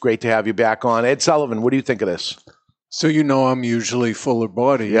it's great to have you back on. Ed Sullivan, what do you think of this? So I'm usually fuller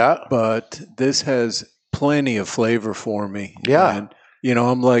body, yeah, but this has plenty of flavor for me. Yeah. And,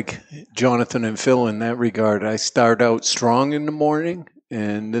 I'm like Jonathan and Phil in that regard. I start out strong in the morning,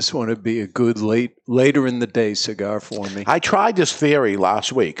 and this one would be a good later in the day cigar for me. I tried this theory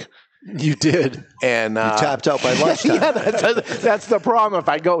last week. You did. And you tapped out by lunchtime. Yeah, that's the problem. If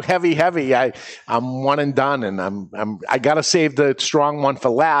I go heavy, I'm one and done, and I got to save the strong one for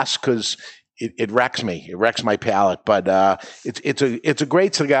last because it wrecks me. It wrecks my palate. But it's a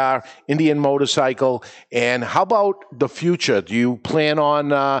great cigar, Indian motorcycle. And how about the future? Do you plan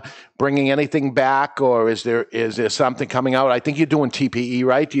on bringing anything back, or is there something coming out? I think you're doing TPE,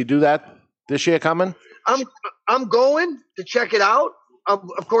 right? Do you do that this year coming? I'm going to check it out.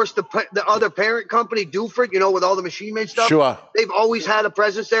 Of course, the other parent company, Duford, with all the machine-made stuff. Sure. They've always had a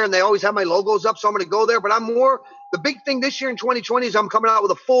presence there, and they always have my logos up, so I'm going to go there. But the big thing this year in 2020 is I'm coming out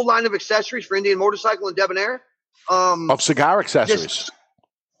with a full line of accessories for Indian Motorcycle and Debonaire. Of cigar accessories.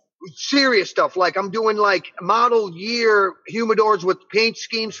 Serious stuff. Like I'm doing model year humidors with paint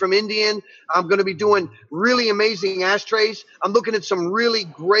schemes from Indian. I'm going to be doing really amazing ashtrays. I'm looking at some really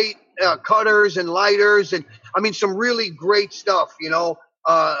great cutters and lighters, and some really great stuff, to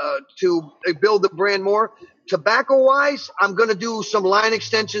build the brand more. Tobacco wise, I'm going to do some line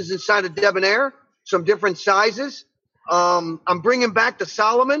extensions inside of Debonaire, some different sizes. I'm bringing back the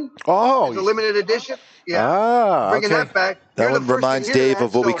Solomon. Oh, as a limited edition. Yeah, bringing that back. That one reminds Dave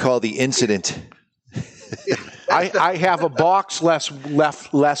of what we call the incident. I have a box less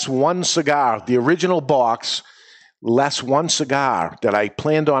one cigar, the original box, less one cigar that I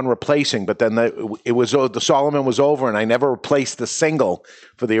planned on replacing, but then the Solomon was over, and I never replaced the single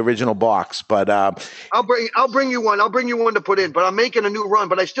for the original box. But I'll bring you one. I'll bring you one to put in. But I'm making a new run.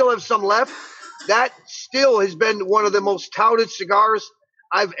 But I still have some left. That still has been one of the most touted cigars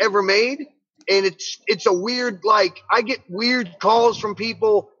I've ever made. And it's a weird, I get weird calls from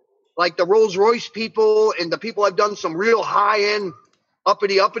people like the Rolls Royce people and the people I've done some real high end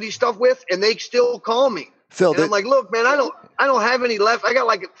uppity stuff with, and they still call me. Phil, and I'm like, look, man, I don't have any left. I got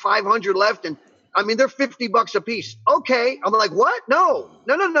 500 left, and they're $50 a piece. Okay. I'm like, what? No.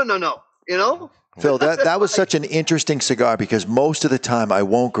 you know? Phil, that was such an interesting cigar because most of the time I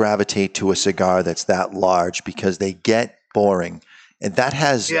won't gravitate to a cigar that's that large because they get boring. And that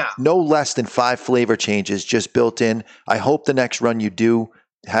has no less than 5 flavor changes just built in. I hope the next run you do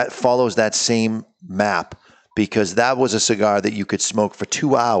follows that same map because that was a cigar that you could smoke for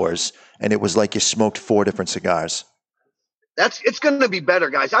 2 hours and it was like you smoked 4 different cigars. It's going to be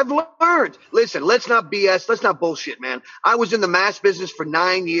better, guys. I've learned. Listen, let's not BS. Let's not bullshit, man. I was in the mass business for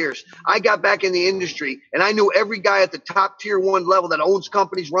 9 years. I got back in the industry, and I knew every guy at the top tier 1 level that owns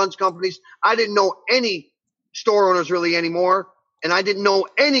companies, runs companies. I didn't know any store owners really anymore, and I didn't know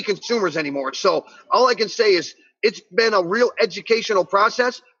any consumers anymore. So all I can say is it's been a real educational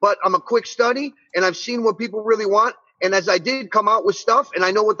process, but I'm a quick study, and I've seen what people really want. And as I did come out with stuff, and I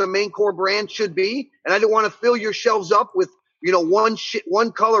know what the main core brand should be, and I didn't want to fill your shelves up with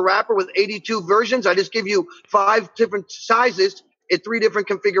one color wrapper with 82 versions. I just give you 5 different sizes at 3 different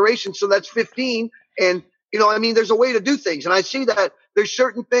configurations. So that's 15. And, there's a way to do things. And I see that there's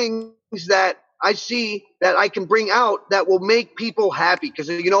certain things that I see that I can bring out that will make people happy. Because,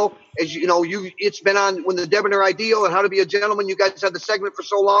 it's been on when the Debonaire Ideal and How to Be a Gentleman. You guys had the segment for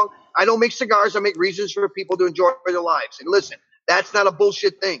so long. I don't make cigars. I make reasons for people to enjoy their lives. And listen, that's not a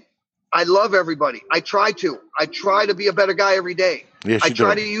bullshit thing. I love everybody. I try to be a better guy every day. Yes, I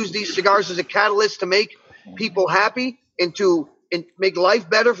try to use these cigars as a catalyst to make people happy and make life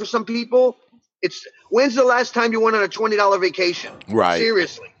better for some people. When's the last time you went on a $20 vacation? Right.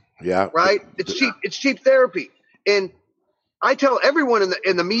 Seriously. Yeah. Right. It's cheap. It's cheap therapy. And I tell everyone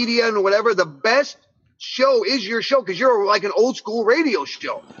in the media and whatever, the best show is your show because you're like an old school radio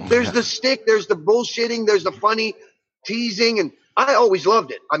show. There's the stick, there's the bullshitting, there's the funny teasing, and I always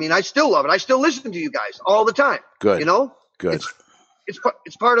loved it. I still love it. I still listen to you guys all the time. Good. Good.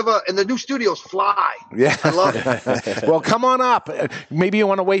 It's part of and the new studios fly. Yeah. I love it. Well, come on up. Maybe you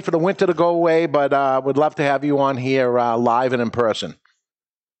want to wait for the winter to go away, but would love to have you on here live and in person.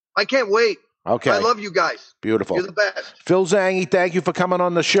 I can't wait. Okay. I love you guys. Beautiful. You're the best. Phil Zanghi, thank you for coming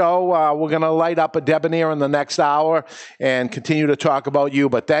on the show. We're going to light up a Debonaire in the next hour and continue to talk about you.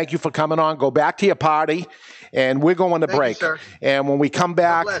 But thank you for coming on. Go back to your party, and we're going to break. You, and when we come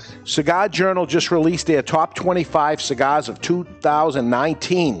back, Cigar Journal just released their top 25 cigars of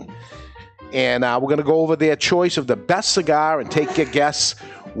 2019. And we're going to go over their choice of the best cigar and take your guess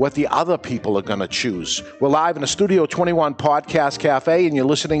what the other people are going to choose. We're live in the Studio 21 Podcast Cafe, and you're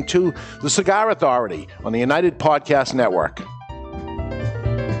listening to The Cigar Authority on the United Podcast Network.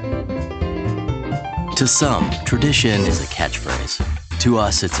 To some, tradition is a catchphrase. To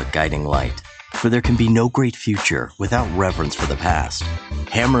us, it's a guiding light. For there can be no great future without reverence for the past.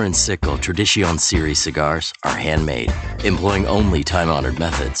 Hammer and Sickle Tradition Series cigars are handmade, employing only time-honored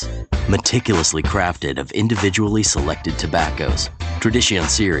methods. Meticulously crafted of individually selected tobaccos, Tradition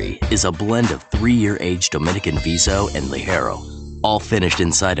Series is a blend of 3-year aged Dominican Viso and Ligero, all finished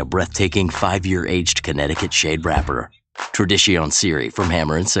inside a breathtaking 5-year aged Connecticut shade wrapper. Tradition Series from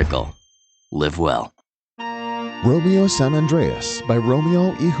Hammer and Sickle. Live well. Romeo San Andreas by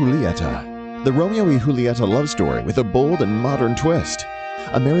Romeo y Julieta. The Romeo y Julieta love story with a bold and modern twist.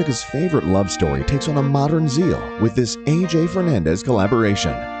 America's favorite love story takes on a modern zeal with this A.J. Fernandez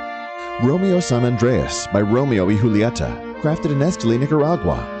collaboration. Romeo San Andreas by Romeo y Julieta, crafted in Esteli,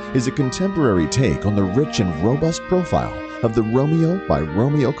 Nicaragua, is a contemporary take on the rich and robust profile of the Romeo by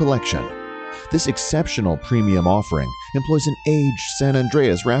Romeo collection. This exceptional premium offering employs an aged San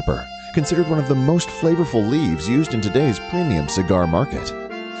Andreas wrapper, considered one of the most flavorful leaves used in today's premium cigar market.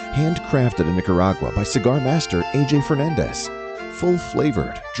 Handcrafted in Nicaragua by cigar master A.J. Fernandez.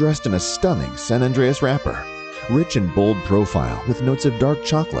 Full-flavored, dressed in a stunning San Andreas wrapper. Rich and bold profile with notes of dark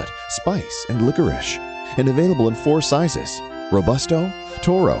chocolate, spice, and licorice. And available in 4 sizes: Robusto,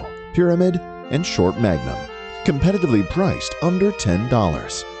 Toro, Pyramid, and Short Magnum. Competitively priced under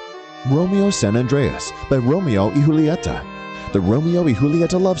 $10. Romeo San Andreas by Romeo y Julieta. The Romeo y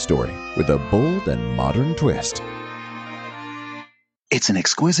Julieta love story with a bold and modern twist. It's an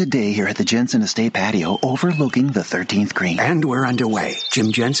exquisite day here at the Jensen Estate patio overlooking the 13th green. And we're underway.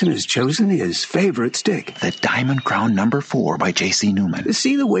 Jim Jensen has chosen his favorite stick. The Diamond Crown No. 4 by J.C. Newman.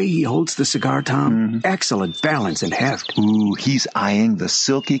 See the way he holds the cigar, Tom? Mm-hmm. Excellent balance and heft. Ooh, he's eyeing the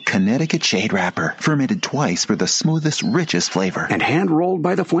silky Connecticut shade wrapper, fermented twice for the smoothest, richest flavor. And hand-rolled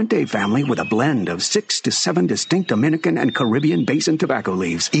by the Fuente family with a blend of 6 to 7 distinct Dominican and Caribbean basin tobacco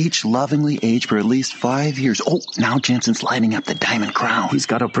leaves. Each lovingly aged for at least 5 years. Oh, now Jensen's lighting up the Diamond Crown. Crown. He's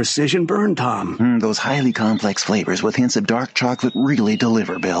got a precision burn, Tom. Those highly complex flavors with hints of dark chocolate really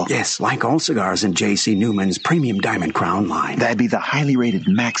deliver, Bill. Yes, like all cigars in J.C. Newman's premium Diamond Crown line. That'd be the highly rated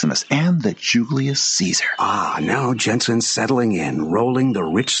Maximus and the Julius Caesar. Ah, now Jensen's settling in, rolling the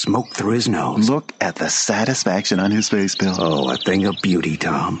rich smoke through his nose. Look at the satisfaction on his face, Bill. Oh, a thing of beauty,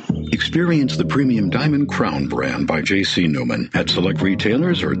 Tom. Experience the premium Diamond Crown brand by J.C. Newman at select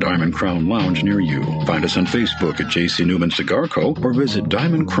retailers or Diamond Crown Lounge near you. Find us on Facebook at J.C. Newman Cigar Co. or visit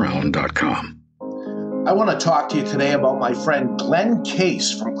diamondcrown.com. I want to talk to you today about my friend Glenn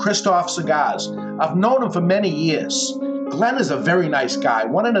Case from Christoph Cigars. I've known him for many years. Glenn is a very nice guy,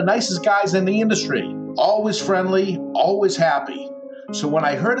 one of the nicest guys in the industry. Always friendly, always happy. So when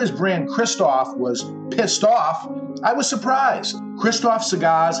I heard his brand Christoph was pissed off, I was surprised. Christoph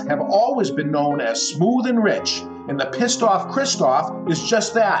Cigars have always been known as smooth and rich, and the pissed off Christoph is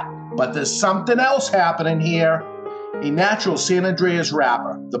just that. But there's something else happening here. A natural San Andreas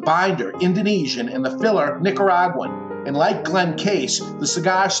wrapper, the binder Indonesian, and the filler Nicaraguan. And like Glenn Case, the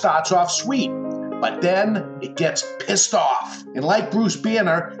cigar starts off sweet, but then it gets pissed off. And like Bruce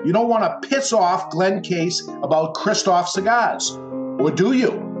Banner, you don't want to piss off Glenn Case about Christoph Cigars. Or do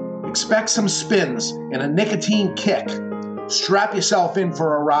you? Expect some spins and a nicotine kick. Strap yourself in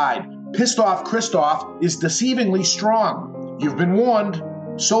for a ride. Pissed off Christoph is deceivingly strong. You've been warned.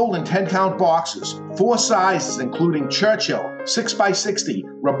 Sold in 10-count boxes, 4 sizes including Churchill, 6x60,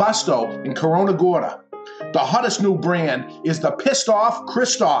 Robusto, and Corona Gorda. The hottest new brand is the Pissed Off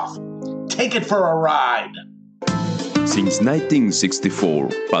Christoph. Take it for a ride. Since 1964,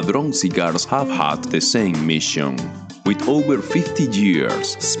 Padron Cigars have had the same mission. With over 50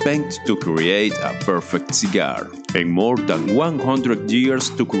 years spent to create a perfect cigar, and more than 100 years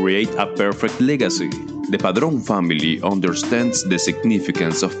to create a perfect legacy, the Padron family understands the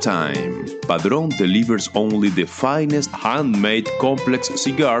significance of time. Padron delivers only the finest handmade complex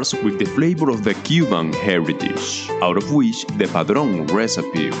cigars with the flavor of the Cuban heritage, out of which the Padron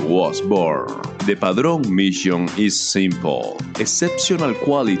recipe was born. The Padron mission is simple: exceptional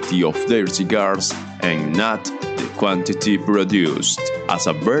quality of their cigars and not the quantity produced. As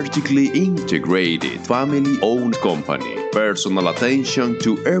a vertically integrated, family-owned company, personal attention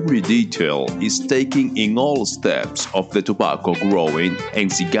to every detail is taken in all steps of the tobacco growing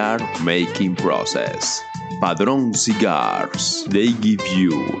and cigar making process. Padron Cigars. They give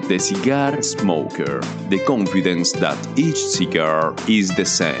you, the cigar smoker, the confidence that each cigar is the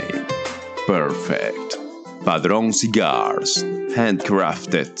same. Perfect. Padron Cigars.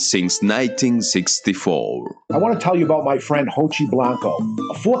 Handcrafted since 1964. I want to tell you about my friend Hochi Blanco,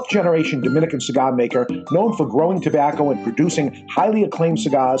 a 4th-generation Dominican cigar maker known for growing tobacco and producing highly acclaimed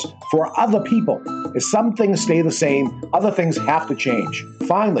cigars for other people. As some things stay the same, other things have to change.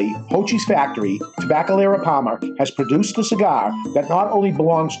 Finally, Hochi's factory, Tabacalera Palma, has produced a cigar that not only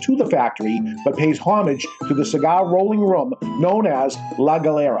belongs to the factory, but pays homage to the cigar rolling room known as La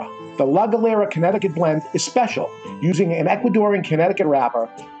Galera. The La Galera Connecticut blend is special, using an Ecuadorian Connecticut wrapper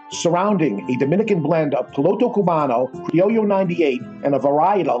surrounding a Dominican blend of Piloto Cubano, Criollo 98, and a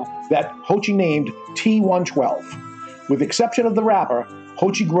varietal that Hochi named T112. With the exception of the wrapper,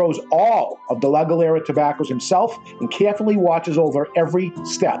 Hochi grows all of the La Galera tobaccos himself and carefully watches over every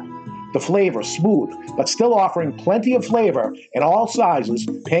step. The flavor smooth, but still offering plenty of flavor in all sizes,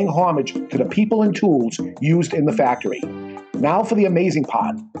 paying homage to the people and tools used in the factory. Now for the amazing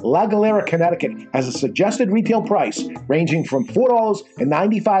part. La Galera, Connecticut has a suggested retail price ranging from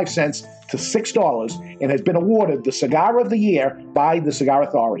 $4.95 to $6 and has been awarded the Cigar of the Year by the Cigar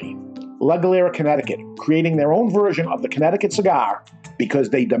Authority. La Galera, Connecticut, creating their own version of the Connecticut cigar because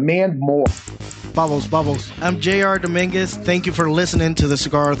they demand more. Bubbles. I'm J.R. Dominguez. Thank you for listening to the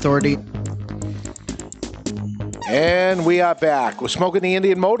Cigar Authority. And we are back. We're smoking the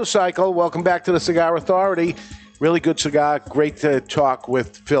Indian Motorcycle. Welcome back to the Cigar Authority. Really good cigar. Great to talk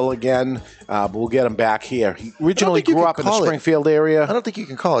with Phil again. We'll get him back here. He originally grew up in the Springfield area. I don't think you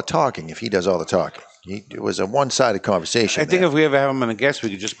can call it talking if he does all the talking. It was a one-sided conversation. I think if we ever have him on a guest, we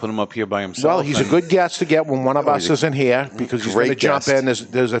could just put him up here by himself. Well, he's a good guest to get when one of us isn't here because he's going to jump in.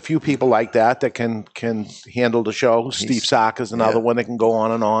 There's a few people like that can handle the show. Steve Saka's another one that can go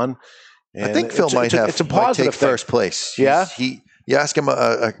on and on. And I think Phil might take first place. Yeah? You ask him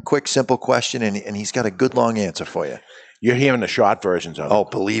a quick, simple question, and he's got a good long answer for you. You're hearing the short versions of it. Oh,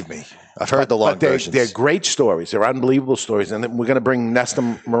 believe me. I've heard the long versions. They're great stories. They're unbelievable stories. And we're going to bring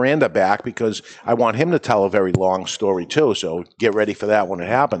Nestor Miranda back because I want him to tell a very long story, too. So get ready for that when it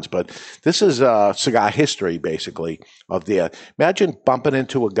happens. But this is cigar history, basically, of imagine bumping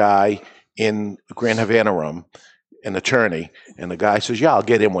into a guy in Grand Havana Room, an attorney, and the guy says, "Yeah, I'll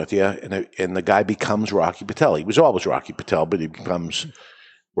get in with you," and the guy becomes Rocky Patel. He was always Rocky Patel, but he becomes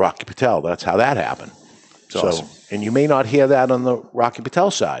Rocky Patel. That's how that happened. So, awesome. and you may not hear that on the Rocky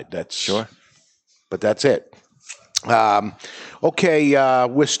Patel side. That's sure, but that's it. Okay,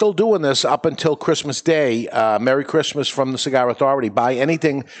 we're still doing this up until Christmas Day. Merry Christmas from the Cigar Authority. Buy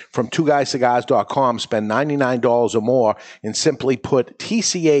anything from twoguyscigars.com. Spend $99 or more and simply put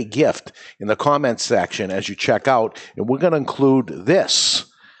TCA gift in the comments section as you check out. And we're going to include this,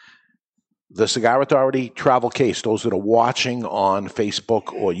 the Cigar Authority travel case. Those that are watching on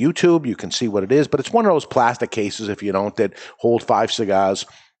Facebook or YouTube, you can see what it is. But it's one of those plastic cases, if you don't, that hold 5 cigars.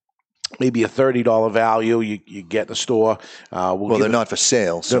 Maybe a $30 value you get in the store. Well, they're not for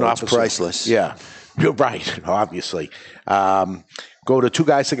sale, so it's priceless. Yeah, you're right, obviously. Go to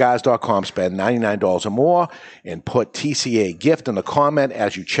twoguyscigars.com, spend $99 or more, and put TCA gift in the comment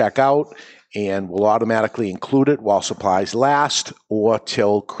as you check out, and we'll automatically include it while supplies last or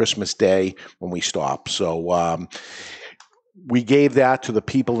till Christmas Day when we stop. So we gave that to the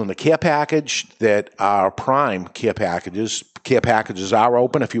people in the care package that are prime care packages. Care packages are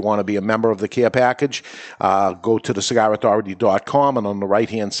open. If you want to be a member of the care package, go to thecigarauthority.com, and on the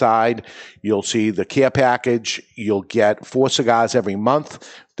right-hand side, you'll see the care package. You'll get 4 cigars every month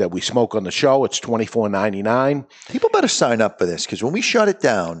that we smoke on the show. It's $24.99. People better sign up for this, because when we shut it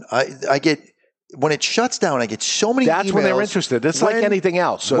down, I get... When it shuts down, I get so many emails. That's when they're interested. It's like anything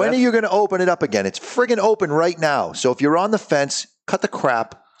else. So when are you going to open it up again? It's friggin' open right now. So if you're on the fence, cut the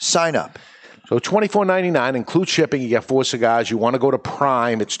crap, sign up. So $24.99 includes shipping. You get 4 cigars. You want to go to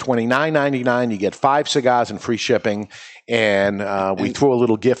Prime, it's $29.99. You get 5 cigars and free shipping. And we threw a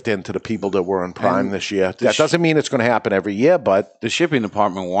little gift in to the people that were on Prime this year. That doesn't mean it's going to happen every year, but the shipping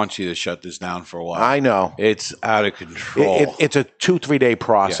department wants you to shut this down for a while. I know. It's out of control. It's a 2-3 day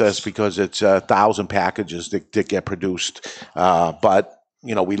process because it's 1,000 packages that get produced. But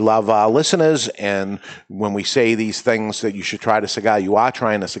you know, we love our listeners, and when we say these things that you should try the cigar, you are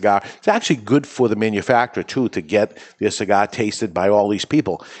trying a cigar. It's actually good for the manufacturer, too, to get their cigar tasted by all these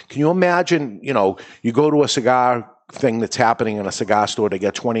people. Can you imagine, you know, you go to a cigar thing that's happening in a cigar store, they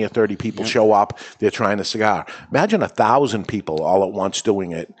get 20 or 30 people show up, they're trying a cigar. Imagine 1,000 people all at once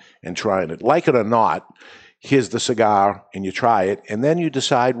doing it and trying it. Like it or not, here's the cigar, and you try it, and then you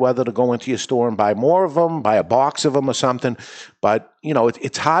decide whether to go into your store and buy more of them, buy a box of them or something. But, you know,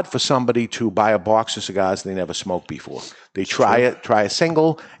 it's hard for somebody to buy a box of cigars they never smoked before. They try a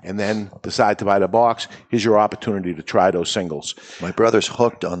single, and then decide to buy the box. Here's your opportunity to try those singles. My brother's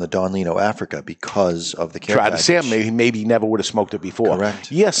hooked on the Don Lino Africa because of the care package. Try the Sam, maybe he never would have smoked it before.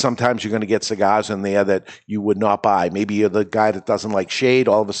 Correct. Yes, sometimes you're going to get cigars in there that you would not buy. Maybe you're the guy that doesn't like shade.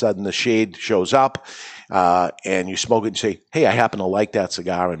 All of a sudden, the shade shows up. And you smoke it and say, hey, I happen to like that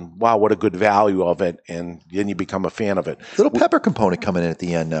cigar, and wow, what a good value of it, and then you become a fan of it. Little pepper component coming in at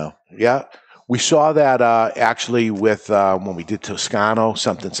the end now. Yeah. We saw that actually with when we did Toscano,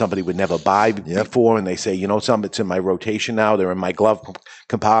 something somebody would never buy before, and they say, you know something, it's in my rotation now, they're in my glove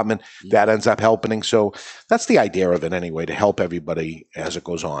compartment. That ends up helping. So that's the idea of it anyway, to help everybody as it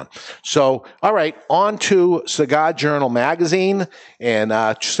goes on. So, all right, on to Cigar Journal magazine, and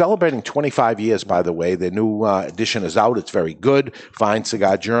celebrating 25 years, by the way. The new edition is out. It's very good. Find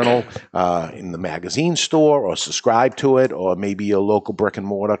Cigar Journal in the magazine store, or subscribe to it, or maybe your local brick and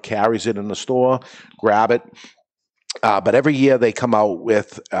mortar carries it in the store. Grab it. But every year they come out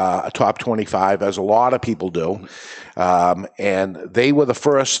with a top 25, as a lot of people do. And they were the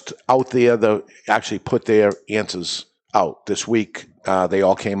first out there that actually put their answers out this week. They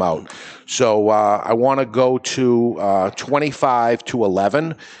all came out. So I want to go to 25 to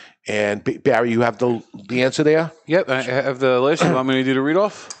 11. And Barry, you have the answer there? Yep, I have the list. You want me to do the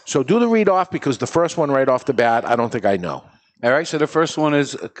read-off? So do the read-off, because the first one right off the bat, I don't think I know. All right, so the first one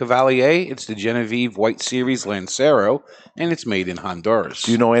is Cavalier. It's the Genevieve White Series Lancero, and it's made in Honduras.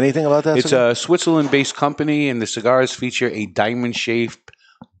 Do you know anything about that? It's a Switzerland-based company, and the cigars feature a diamond-shaped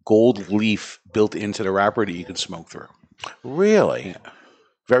gold leaf built into the wrapper that you can smoke through. Really? Yeah.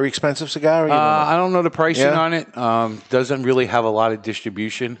 Very expensive cigar? I don't know the pricing on it. Doesn't really have a lot of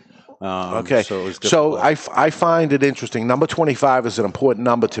distribution. Okay, so I find it interesting. Number 25 is an important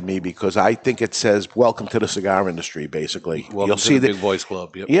number to me, because I think it says "Welcome to the cigar industry." Basically, you'll see the Big Boys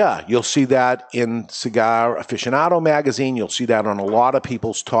Club. Yep. Yeah, you'll see that in Cigar Aficionado magazine. You'll see that on a lot of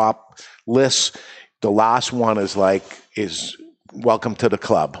people's top lists. The last one is "Welcome to the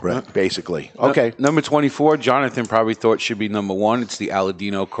club," right? Basically. Okay. Number 24, Jonathan probably thought should be number 1. It's the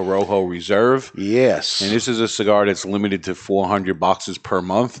Aladino Corojo Reserve. Yes. And this is a cigar that's limited to 400 boxes per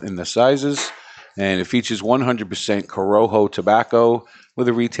month in the sizes. And it features 100% Corojo tobacco with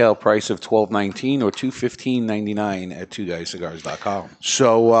a retail price of $12.19 or $215.99 at twoguyscigars.com.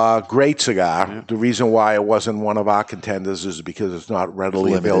 So, great cigar. Yeah. The reason why it wasn't one of our contenders is because it's not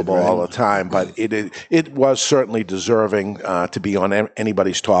readily available all the time, but it was certainly deserving to be on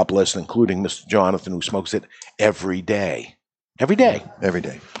anybody's top list, including Mr. Jonathan, who smokes it every day. Every day? Every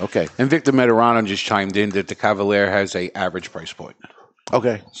day. Okay. And Victor Medrano just chimed in that the Cavalier has a average price point.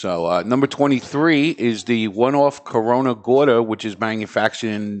 Okay. So number 23 is the one-off Corona Gorda, which is manufactured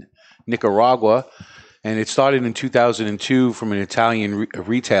in Nicaragua. And it started in 2002 from an Italian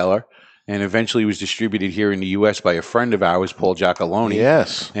retailer and eventually was distributed here in the U.S. by a friend of ours, Paul Giacalone.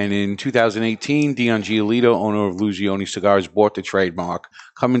 Yes. And in 2018, Dion Giolito, owner of Lugioni Cigars, bought the trademark.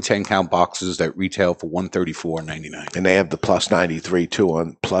 Come in 10-count boxes that retail for $134.99. And they have the plus 93, too,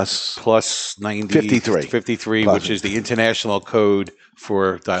 on plus 90, 53. 53, which is the international code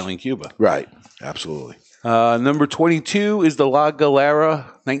for dialing Cuba. Right. Absolutely. Number 22 is the La Galera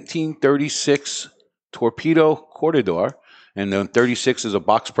 1936 Torpedo Cortador. And the 36 is a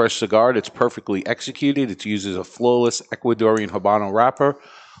box press cigar that's perfectly executed. It uses a flawless Ecuadorian Habano wrapper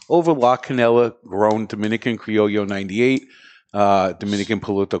over La Canela grown Dominican Criollo 98. Dominican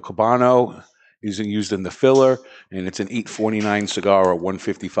Piloto Cabano is used in the filler, and it's an $8.49 cigar or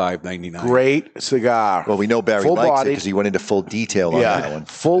 $155.99. Great cigar. Well, we know Barry likes it because he went into full detail on that one.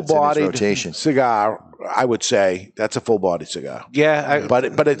 Full-bodied cigar, I would say. That's a full-bodied cigar. Yeah.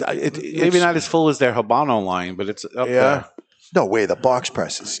 But maybe not as full as their Habano line, but it's up there. No way, the box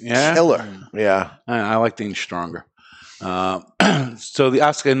press is killer. Yeah. I like things stronger. So the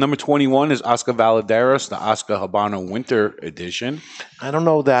Oscar number 21 is Oscar Valaderos, the Oscar Habano Winter Edition. I don't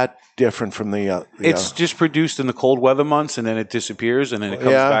know that different from the it's just produced in the cold weather months, and then it disappears, and then it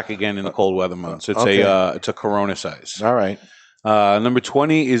comes back again in the cold weather months. It's it's a Corona size. All right. Number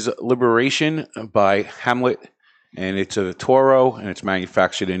 20 is Liberation by Hamlet, and it's a Toro, and it's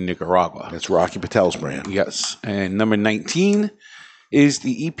manufactured in Nicaragua. That's Rocky Patel's brand. Yes. And number 19 is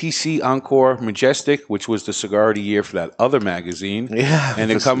the EPC Encore Majestic, which was the cigar of the year for that other magazine. Yeah.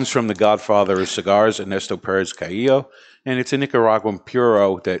 And it comes from the godfather of cigars, Ernesto Perez Caillo. And it's a Nicaraguan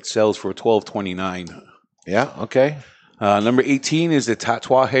Puro that sells for $12.29. Yeah, okay. Number 18 is the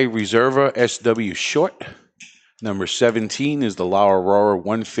Tatuaje Reserva SW Short. Number 17 is the La Aurora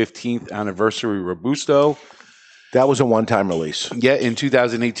 115th Anniversary Robusto. That was a one-time release. Yeah, in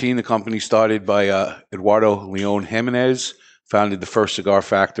 2018, the company started by Eduardo Leon Jimenez, founded the first cigar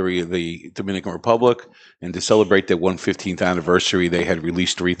factory in the Dominican Republic, and to celebrate their 115th anniversary, they had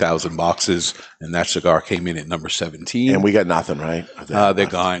released 3,000 boxes, and that cigar came in at number 17. And we got nothing, right? They're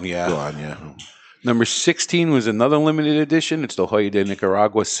gone, yeah. Gone, yeah. Number 16 was another limited edition. It's the Joya de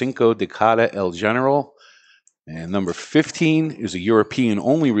Nicaragua Cinco de Cada El General. And number 15 is a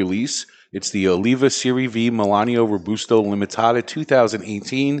European-only release. It's the Oliva Serie V Milanio Robusto Limitada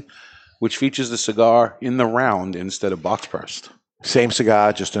 2018, which features the cigar in the round instead of box pressed. Same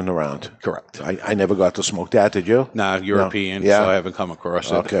cigar, just in the round. Correct. I never got to smoke that, did you? Nah, European, no. Yeah. so I haven't come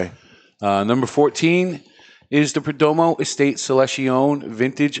across it. Okay. Number 14 is the Perdomo Estate Selection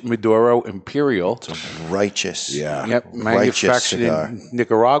Vintage Maduro Imperial. It's a righteous, Yep, manufactured in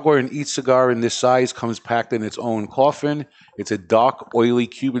Nicaragua, and each cigar in this size comes packed in its own coffin. It's a dark, oily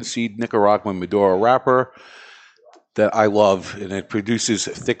Cuban seed Nicaraguan Maduro wrapper that I love, and it produces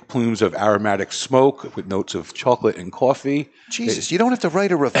thick plumes of aromatic smoke with notes of chocolate and coffee. Jesus, you don't have to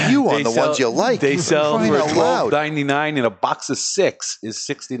write a review on the ones you like. They sell for $12.99, and a box of 6 is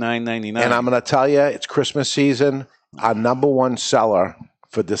 $69.99. And I'm going to tell you, it's Christmas season. Our number one seller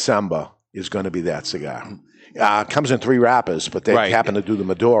for December is going to be that cigar. It comes in 3 wrappers, but they happen to do the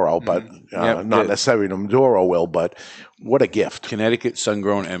Maduro, but not necessarily the Maduro will, but what a gift. Connecticut,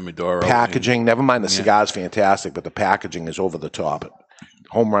 sun-grown, and Maduro. Packaging, never mind the cigar's fantastic, but the packaging is over the top.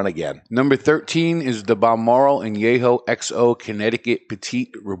 Home run again. Number 13 is the Balmoral and Yeho XO Connecticut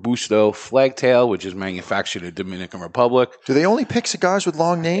Petite Robusto Flagtail, which is manufactured in the Dominican Republic. Do they only pick cigars with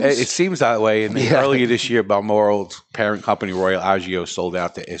long names? It seems that way. And earlier this year, Balmoral's parent company, Royal Agio, sold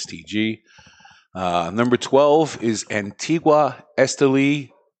out to STG. Number 12 is Antigua Esteli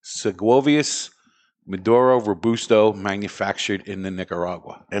Segovias Maduro Robusto, manufactured in the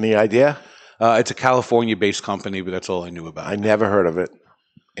Nicaragua. Any idea? It's a California-based company, but that's all I knew about. I never heard of it.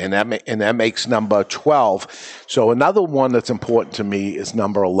 And that makes number 12. So another one that's important to me is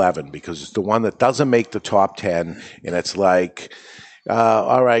number 11, because it's the one that doesn't make the top 10, and it's like,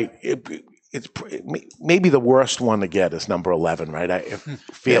 all right, it's maybe the worst one to get is number 11, right? I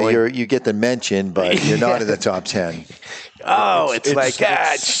feel you get the mention, but you're not in the top 10. It's like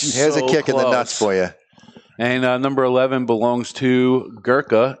here's a kick in the nuts for you. And number 11 belongs to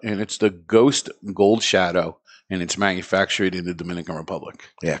Gurkha, and it's the Ghost Gold Shadow, and it's manufactured in the Dominican Republic.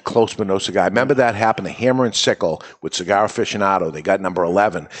 Yeah, close but no cigar. I remember that happened to Hammer and Sickle with Cigar Aficionado. They got number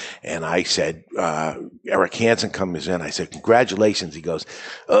 11. And I said, Eric Hansen comes in. I said, congratulations. He goes,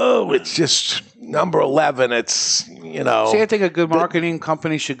 oh, it's just number 11. It's, you know. See, I think a good marketing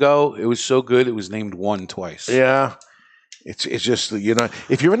company should go. It was so good, it was named 1 twice. Yeah. It's just, you know,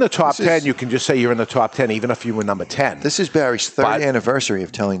 if you're in the top 10, you can just say you're in the top 10, even if you were number 10. This is Barry's third anniversary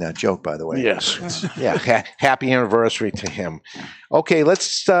of telling that joke, by the way. Yes. Yeah. Happy anniversary to him. Okay,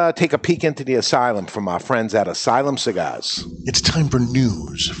 let's take a peek into the asylum from our friends at Asylum Cigars. It's time for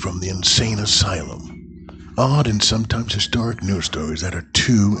news from the insane asylum. Odd and sometimes historic news stories that are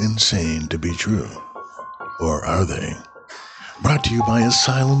too insane to be true. Or are they? Brought to you by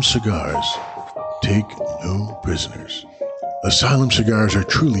Asylum Cigars. Take no prisoners. Asylum cigars are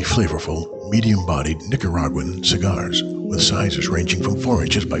truly flavorful, medium-bodied Nicaraguan cigars with sizes ranging from 4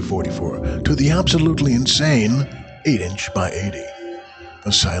 inches by 44 to the absolutely insane 8 inch by 80.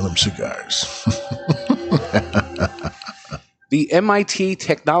 Asylum Cigars. The MIT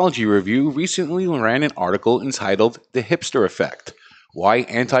Technology Review recently ran an article entitled The Hipster Effect: Why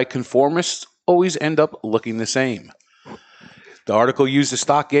Anti-Conformists Always End Up Looking the Same. The article used a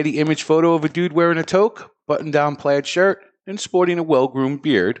stock Getty image photo of a dude wearing a toque, button-down plaid shirt, and sporting a well-groomed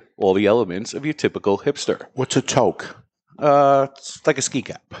beard, all the elements of your typical hipster. What's a toque? It's like a ski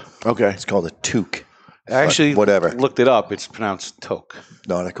cap. Okay. It's called a toque. I actually whatever. Looked it up. It's pronounced toque.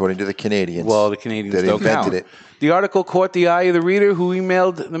 Not according to the Canadians. Well, the Canadians that don't invented count. it. The article caught the eye of the reader, who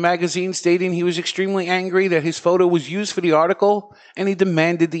emailed the magazine stating he was extremely angry that his photo was used for the article, and he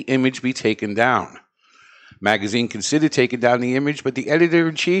demanded the image be taken down. Magazine considered taking down the image, but the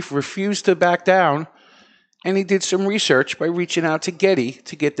editor-in-chief refused to back down, and he did some research by reaching out to Getty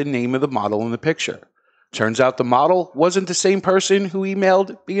to get the name of the model in the picture. Turns out the model wasn't the same person who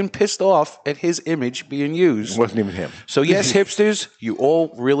emailed being pissed off at his image being used. It wasn't even him. So yes, hipsters, you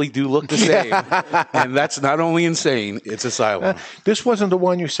all really do look the same. And that's not only insane, it's asylum. This wasn't the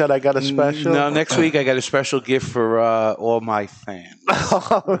one you said I got a special? No, next week I got a special gift for all my fans.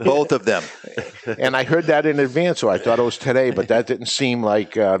 Both of them. And I heard that in advance, so I thought it was today, but that didn't seem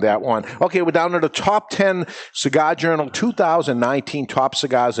like that one. Okay, we're down to the top 10 Cigar Journal 2019 top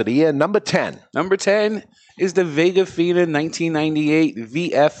cigars of the year. Number 10. Number 10 is the Vega Fina 1998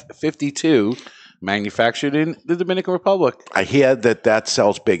 VF52, manufactured in the Dominican Republic. I hear that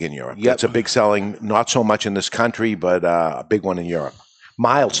sells big in Europe. Yep. It's a big selling, not so much in this country, but a big one in Europe.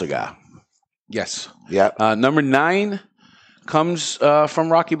 Mild cigar. Yes. Yeah. Number 9 comes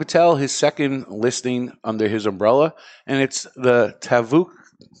from Rocky Patel, his second listing under his umbrella, and it's the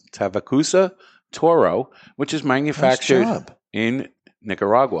Tavacusa Toro, which is manufactured in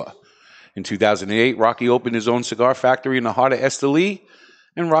Nicaragua. In 2008, Rocky opened his own cigar factory in the heart of Esteli,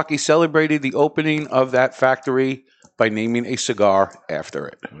 and Rocky celebrated the opening of that factory by naming a cigar after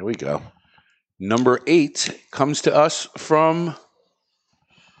it. There we go. Number 8 comes to us from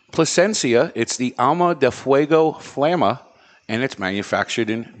Plasencia. It's the Alma de Fuego Flama, and it's manufactured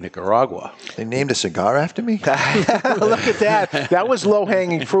in Nicaragua. They named a cigar after me? Look at that. That was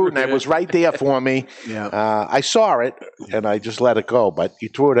low-hanging fruit, and it was right there for me. Yeah. I saw it, and I just let it go, but you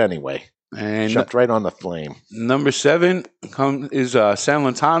threw it anyway. And jumped right on the flame. Number 7 is San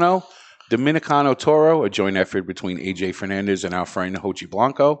Lantano Dominicano Toro, a joint effort between AJ Fernandez and our friend Hochi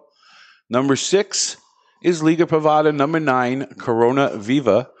Blanco. Number 6 is Liga Privada. Number 9, Corona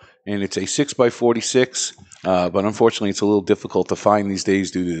Viva, and it's a 6x46, but unfortunately it's a little difficult to find these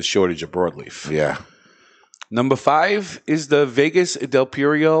days due to the shortage of broadleaf. Yeah. Number 5 is the Vegas del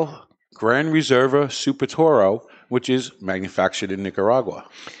Purio Gran Reserva Super Toro, which is manufactured in Nicaragua.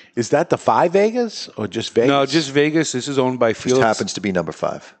 Is that the 5 Vegas or just Vegas? No, just Vegas. This is owned by Felix. Just happens to be number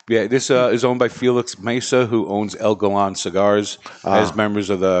 5. Yeah, this is owned by Felix Mesa, who owns El Galan Cigars. As members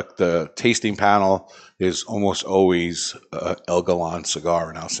of the tasting panel, there's almost always El Galan cigar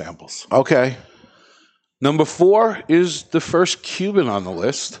in our samples. Okay. Number 4 is the first Cuban on the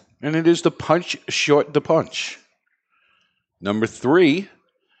list, and it is the Punch Short de Punch. Number 3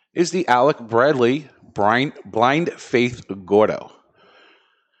 is the Alec Bradley Blind Faith Gordo.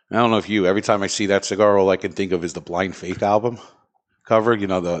 I don't know if every time I see that cigar, all I can think of is the Blind Faith album cover. You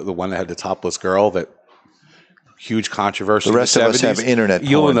know, the one that had the topless girl, that huge controversy. The rest of us have internet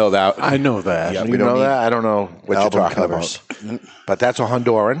porn. You'll know that. I know that. Yeah, you know that? I don't know what you're talking about. But that's a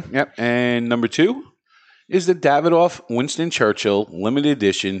Honduran. Yep. And number 2 is the Davidoff Winston Churchill Limited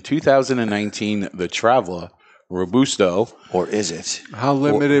Edition 2019 The Traveler Robusto. Or is it? How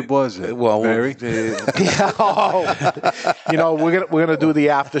limited was it? Well, Barry? We're gonna do the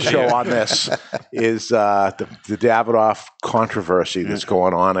after show on this. Is the Davidoff controversy that's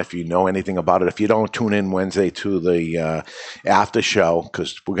going on? If you know anything about it, if you don't, tune in Wednesday to the after show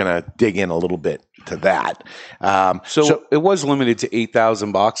because we're gonna dig in a little bit to that. So it was limited to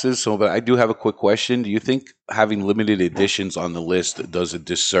 8,000 boxes. But I do have a quick question. Do you think having limited editions on the list does a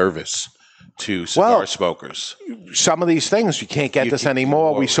disservice to cigar smokers? Some of these things you can't get this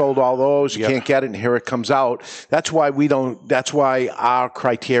anymore. We sold all those. You can't get it, and here it comes out. That's why we don't. That's why our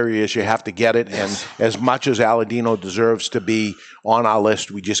criteria is you have to get it. And as much as Aladino deserves to be on our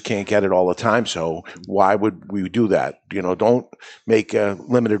list, we just can't get it all the time. So why would we do that? Don't make a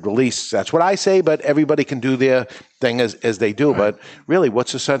limited release. That's what I say. But everybody can do their thing as they do. Right. But really,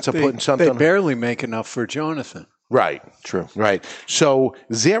 what's the sense of putting something? They barely make enough for Jonathan. Right. True. Right. So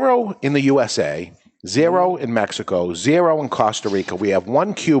 0 in the USA, 0 in Mexico, 0 in Costa Rica. We have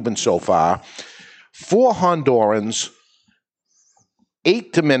 1 Cuban so far, 4 Hondurans,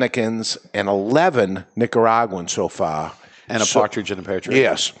 8 Dominicans, and 11 Nicaraguans so far. And a partridge and a pear tree.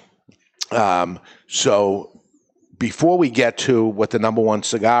 Yes. So before we get to what the number one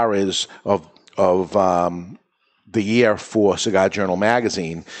cigar is of the year for Cigar Journal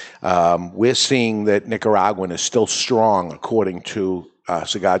magazine, we're seeing that Nicaraguan is still strong according to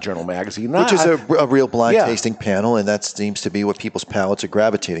Cigar Journal magazine. Which is a real blind tasting panel, and that seems to be what people's palates are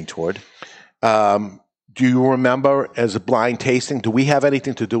gravitating toward. Do you remember as a blind tasting, do we have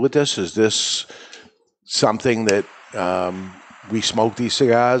anything to do with this? Is this something that we smoke these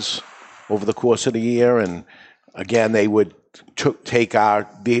cigars over the course of the year? And again, they would take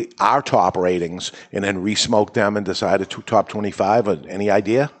our top ratings and then re-smoke them and decide a top 25. Any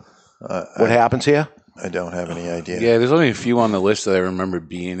idea what happens here? I don't have any idea. Yeah, there's only a few on the list that I remember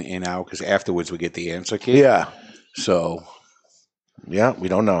being in out because afterwards we get the answer key. Yeah. So. Yeah, we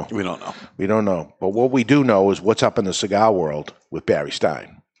don't know. We don't know. We don't know. But what we do know is what's up in the cigar world with Barry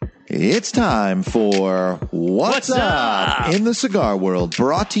Stein. It's time for What's Up in the Cigar World,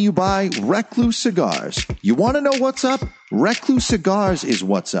 brought to you by Recluse Cigars. You want to know what's up? Recluse Cigars is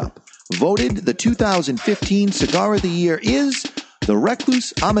what's up. Voted the 2015 Cigar of the Year is the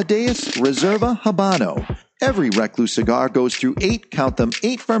Recluse Amadeus Reserva Habano. Every Recluse cigar goes through 8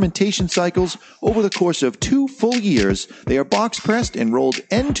 fermentation cycles over the course of 2 full years. They are box pressed and rolled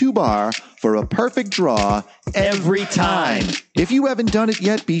end to bar for a perfect draw every time. If you haven't done it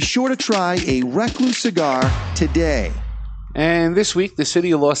yet, be sure to try a Recluse cigar today. And this week, the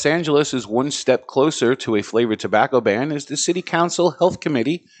city of Los Angeles is one step closer to a flavored tobacco ban as the City Council Health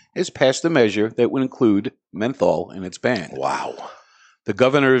Committee has passed a measure that would include menthol in its ban. Wow. The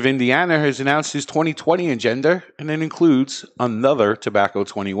governor of Indiana has announced his 2020 agenda, and it includes another Tobacco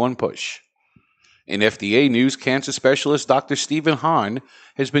 21 push. In FDA news, cancer specialist Dr. Stephen Hahn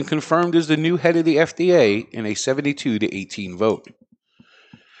has been confirmed as the new head of the FDA in a 72-18 vote.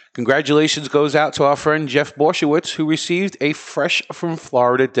 Congratulations goes out to our friend Jeff Borshowitz, who received a Fresh from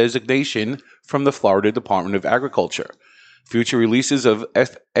Florida designation from the Florida Department of Agriculture. Future releases of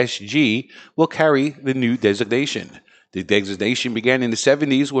FSG will carry the new designation. The designation began in the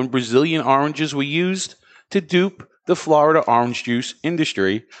 70s when Brazilian oranges were used to dupe the Florida orange juice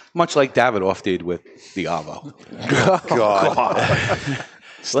industry, much like Davidoff did with the Avo. God.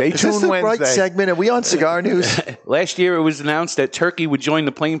 Stay tuned. Is this the Wednesday. right segment? Are we on Cigar News? Last year, it was announced that Turkey would join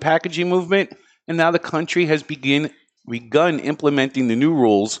the plain packaging movement, and now the country has begun implementing the new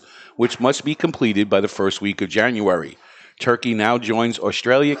rules, which must be completed by the first week of January. Turkey now joins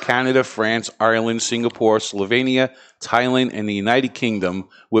Australia, Canada, France, Ireland, Singapore, Slovenia, Thailand, and the United Kingdom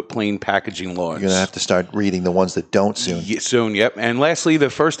with plain packaging laws. You're going to have to start reading the ones that don't soon. Soon, yep. And lastly, the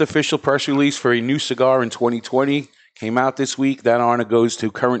first official press release for a new cigar in 2020 came out this week. That honor goes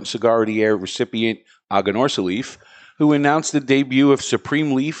to current Cigar of the Year recipient Aganorsa Leaf, who announced the debut of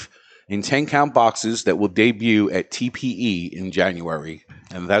Supreme Leaf in 10-count boxes that will debut at TPE in January.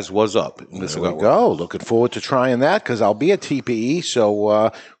 And that's what's up in the cigar world. Go. Looking forward to trying that because I'll be at TPE,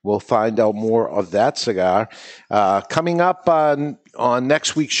 so we'll find out more of that cigar. Coming up on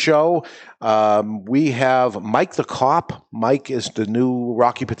next week's show, we have Mike the Cop. Mike is the new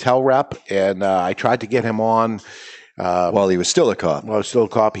Rocky Patel rep, and I tried to get him on. While he was still a cop. While he was still a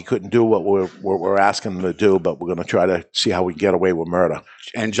cop, he couldn't do what we're asking him to do, but we're going to try to see how we get away with murder.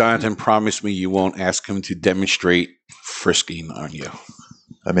 And Jonathan promised me you won't ask him to demonstrate frisking on you.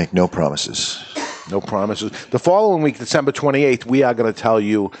 I make no promises. No promises. The following week, December 28th, we are going to tell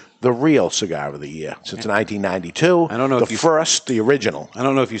you the real cigar of the year since 1992. I don't know the original. I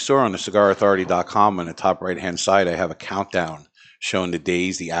don't know if you saw on the cigarauthority.com on the top right-hand side, I have a countdown showing the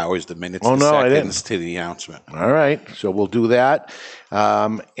days, the hours, the minutes, Oh, the no, I didn't. seconds to the announcement. All right, so we'll do that.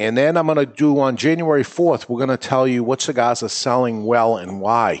 And then I'm going to do on January 4th, we're going to tell you what cigars are selling well and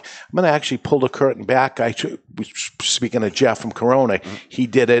why. I'm going to actually pull the curtain back. Speaking of Jeff from Corona, he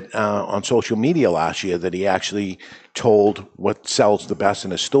did it on social media last year that he actually told what sells the best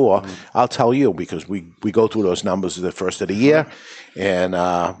in his store. I'll tell you because we go through those numbers at the first of the year, and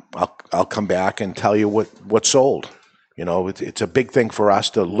I'll come back and tell you what sold. You know, it's a big thing for us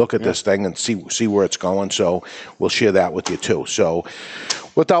to look at this thing and see where it's going. So we'll share that with you too. So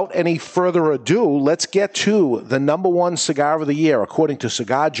without any further ado, let's get to the number one cigar of the year. According to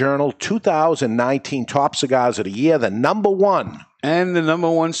Cigar Journal, 2019 top cigars of the year, the number one. And the number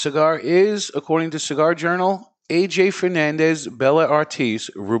one cigar is, according to Cigar Journal, AJ Fernandez Bella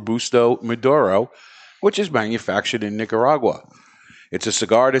Artis Robusto Maduro, which is manufactured in Nicaragua. It's a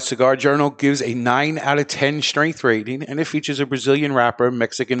cigar that Cigar Journal gives a 9 out of 10 strength rating, and it features a Brazilian wrapper,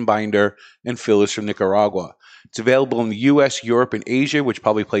 Mexican binder, and fillers from Nicaragua. It's available in the U.S., Europe, and Asia, which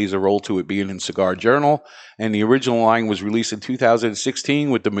probably plays a role to it being in Cigar Journal. And the original line was released in 2016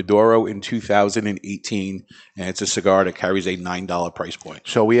 with the Maduro in 2018. And it's a cigar that carries a $9 price point.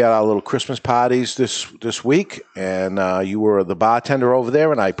 So we had our little Christmas parties this week, and you were the bartender over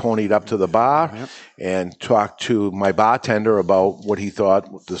there, and I ponied up to the bar and talked to my bartender about what he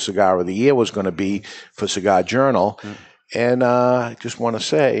thought the cigar of the year was going to be for Cigar Journal. And I just want to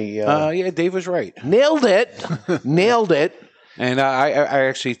say... yeah, Dave was right. Nailed it. Nailed it. And I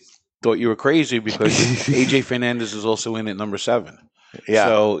actually thought you were crazy because AJ Fernandez is also in at number 7. Yeah,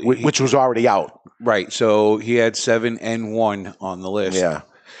 so which was already out. Right. So he had 7 and 1 on the list. Yeah.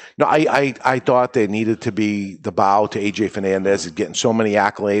 No, I thought there needed to be the bow to AJ Fernandez. He's getting so many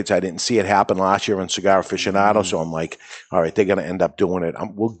accolades. I didn't see it happen last year in Cigar Aficionado, so I'm like, all right, they're going to end up doing it.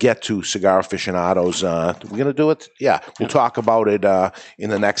 We'll get to Cigar Aficionados. We're going to do it? Yeah, we'll talk about it in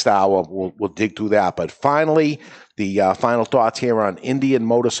the next hour. We'll dig through that. But finally, the final thoughts here on Indian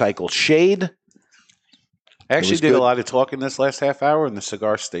Motorcycle Shade. I actually did a lot of talking this last half hour, and the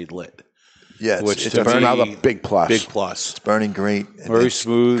cigar stayed lit. Yeah, it's another big plus. Big plus. It's burning great. Very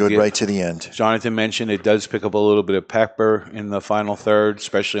smooth. Good right to the end. Jonathan mentioned it does pick up a little bit of pepper in the final third,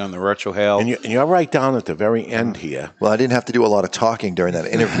 especially on the retrohale. And you're right down at the very end here. Well, I didn't have to do a lot of talking during that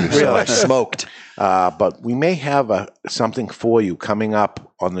interview, so I smoked. But we may have something for you coming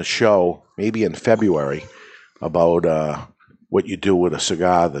up on the show, maybe in February, about what you do with a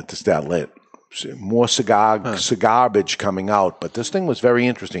cigar that's that lit. More garbage coming out, but this thing was very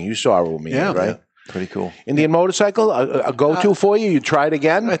interesting. You saw it with me, right? Yeah. Pretty cool. Indian Motorcycle, a go-to for you? You try it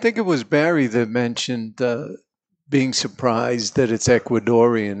again? I think it was Barry that mentioned being surprised that it's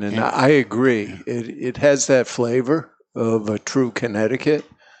Ecuadorian, and I agree. It has that flavor of a true Connecticut,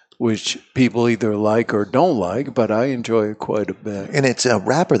 which people either like or don't like, but I enjoy it quite a bit. And it's a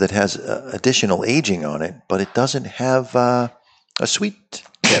wrapper that has additional aging on it, but it doesn't have a sweet...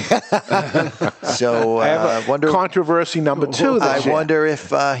 So I wonder controversy number 2. I wonder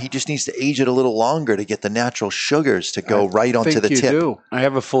if he just needs to age it a little longer to get the natural sugars to go right onto the tip. I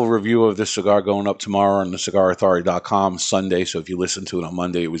have a full review of this cigar going up tomorrow on the cigarauthority.com Sunday. So if you listen to it on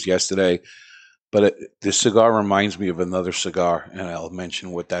Monday, it was yesterday. But this cigar reminds me of another cigar, and I'll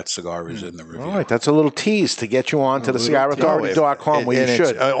mention what that cigar is in the review. All right, that's a little tease to get you on to the cigarauthority.com where you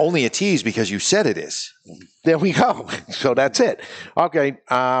should. Only a tease because you said it is. There we go. So that's it. Okay,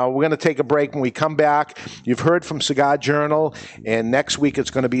 we're going to take a break. When we come back, you've heard from Cigar Journal, and next week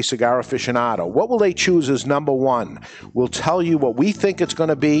it's going to be Cigar Aficionado. What will they choose as number one? We'll tell you what we think it's going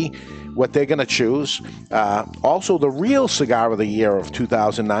to be, what they're going to choose. Also, the real cigar of the year of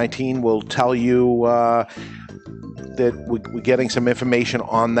 2019 will tell you that we're getting some information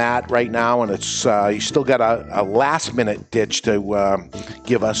on that right now, and it's you still got a last-minute ditch to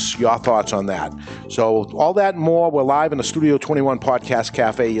give us your thoughts on that. So all that and more, we're live in the Studio 21 Podcast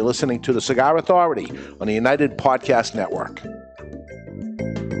Cafe. You're listening to the Cigar Authority on the United Podcast Network.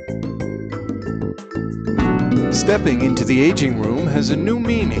 Stepping into the aging room has a new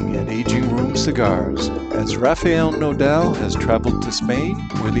meaning at Aging Room Cigars, as Rafael Nodal has traveled to Spain,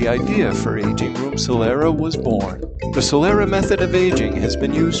 where the idea for Aging Room Solera was born. The Solera method of aging has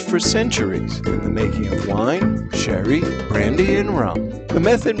been used for centuries in the making of wine, sherry, brandy, and rum. The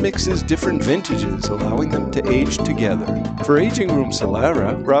method mixes different vintages, allowing them to age together. For Aging Room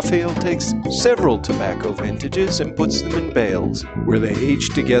Solera, Rafael takes several tobacco vintages and puts them in bales, where they age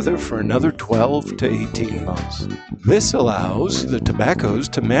together for another 12 to 18 months. This allows the tobaccos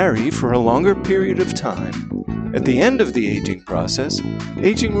to marry for a longer period of time. At the end of the aging process,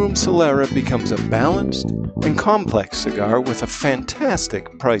 Aging Room Solera becomes a balanced and complex cigar with a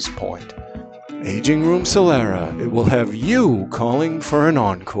fantastic price point. Aging Room Solera, it will have you calling for an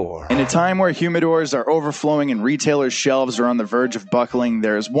encore. In a time where humidors are overflowing and retailers' shelves are on the verge of buckling,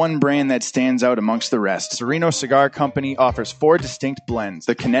 there is one brand that stands out amongst the rest. Sereno Cigar Company offers 4 distinct blends: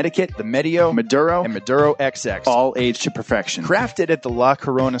 the Connecticut, the Medio, Maduro, and Maduro XX, all aged to perfection. Crafted at the La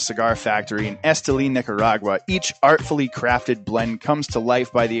Corona Cigar Factory in Esteli, Nicaragua, each artfully crafted blend comes to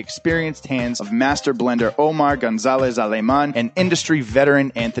life by the experienced hands of master blender Omar Gonzalez Aleman and industry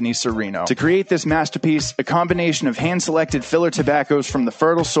veteran Anthony Sereno. To create this masterpiece, a combination of hand-selected filler tobaccos from the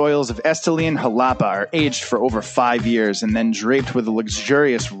fertile soils of Esteli and Jalapa are aged for over 5 years and then draped with a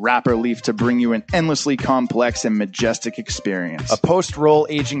luxurious wrapper leaf to bring you an endlessly complex and majestic experience. A post-roll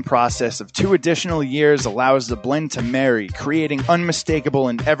aging process of 2 additional years allows the blend to marry, creating unmistakable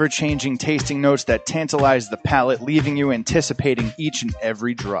and ever-changing tasting notes that tantalize the palate, leaving you anticipating each and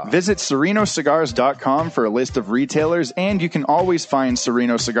every drop. Visit SerenoCigars.com for a list of retailers, and you can always find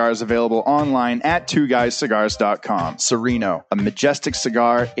Sereno Cigars available online at twoguyscigars.com. Sereno, a majestic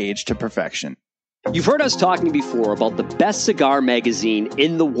cigar aged to perfection. You've heard us talking before about the best cigar magazine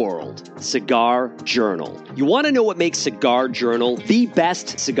in the world, Cigar Journal. You want to know what makes Cigar Journal the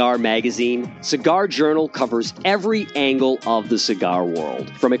best cigar magazine? Cigar Journal covers every angle of the cigar world.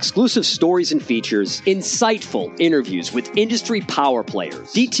 From exclusive stories and features, insightful interviews with industry power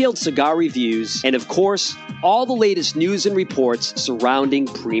players, detailed cigar reviews, and of course, all the latest news and reports surrounding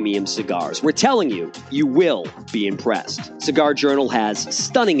premium cigars. We're telling you, you will be impressed. Cigar Journal has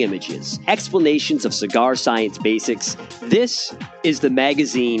stunning images, explanations of cigar science basics. This is the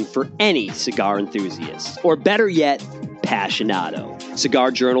magazine for any cigar enthusiast, or better yet, passionado.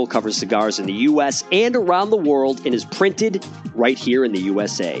 Cigar Journal covers cigars in the U.S. and around the world and is printed right here in the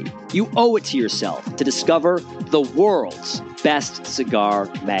USA. You owe it to yourself to discover the world's best cigar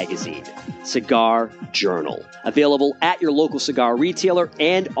magazine, Cigar Journal. Available at your local cigar retailer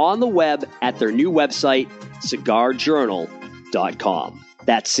and on the web at their new website, cigarjournal.com.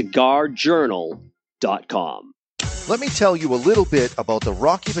 That's cigarjournal.com. Let me tell you a little bit about the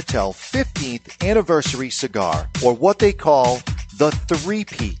Rocky Patel 15th anniversary cigar, or what they call the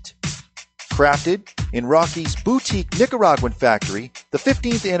Three-Peat. Crafted in Rocky's boutique Nicaraguan factory, the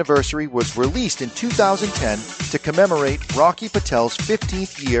 15th anniversary was released in 2010 to commemorate Rocky Patel's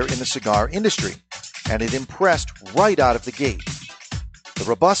 15th year in the cigar industry, and it impressed right out of the gate. The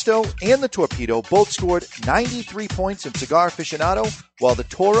Robusto and the Torpedo both scored 93 points in Cigar Aficionado, while the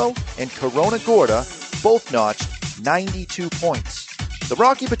Toro and Corona Gorda both notched 92 points. The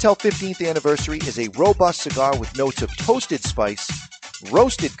Rocky Patel 15th anniversary is a robust cigar with notes of toasted spice,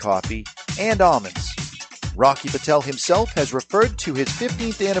 roasted coffee, and almonds. Rocky Patel himself has referred to his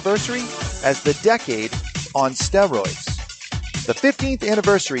 15th anniversary as the decade on steroids. The 15th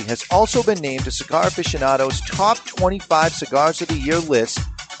anniversary has also been named to Cigar Aficionado's top 25 cigars of the year list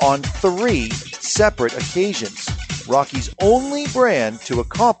on 3 separate occasions. Rocky's only brand to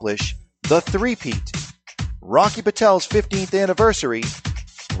accomplish the Three-Peat. Rocky Patel's 15th anniversary,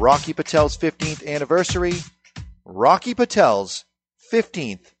 Rocky Patel's 15th anniversary, Rocky Patel's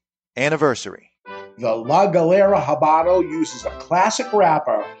 15th anniversary. The La Galera Habano uses a classic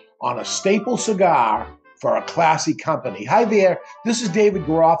wrapper on a staple cigar for a classy company. Hi there, this is David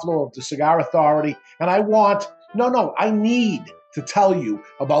Garofalo of the Cigar Authority, and I need to tell you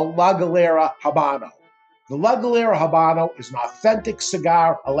about La Galera Habano. The La Galera Habano is an authentic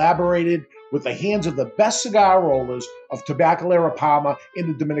cigar elaborated with the hands of the best cigar rollers of Tabacalera Palma in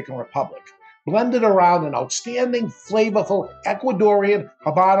the Dominican Republic. Blended around an outstanding, flavorful Ecuadorian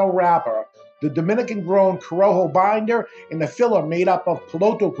Habano wrapper, the Dominican-grown Corojo binder, and the filler made up of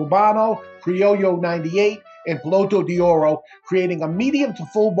Piloto Cubano, Criollo 98, and Piloto de Oro, creating a medium to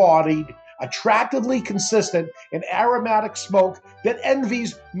full-bodied, attractively consistent, and aromatic smoke that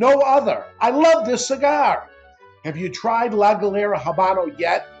envies no other. I love this cigar. Have you tried La Galera Habano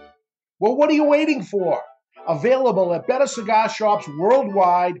yet? Well, what are you waiting for? Available at better cigar shops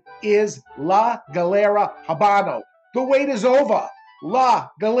worldwide is La Galera Habano. The wait is over. La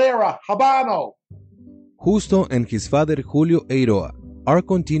Galera Habano. Justo and his father Julio Eiroa are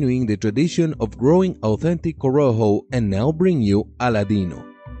continuing the tradition of growing authentic Corojo and now bring you Aladino.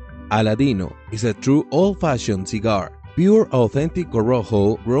 Aladino is a true old-fashioned cigar, pure authentic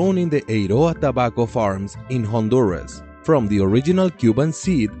Corojo grown in the Eiroa tobacco farms in Honduras, from the original Cuban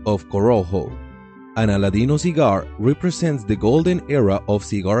seed of Corojo. An Aladino cigar represents the golden era of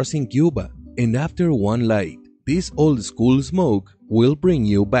cigars in Cuba, and after one light, this old-school smoke will bring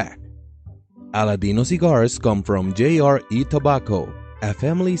you back. Aladino cigars come from JRE Tobacco, a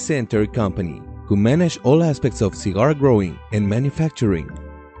family-centered company who manage all aspects of cigar growing and manufacturing.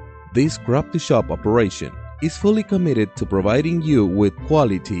 This crop-to-shop operation is fully committed to providing you with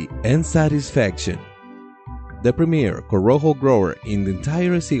quality and satisfaction. The premier Corojo grower in the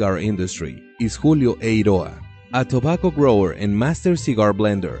entire cigar industry is Julio Eiroa, a tobacco grower and master cigar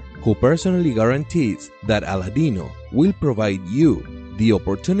blender who personally guarantees that Aladino will provide you the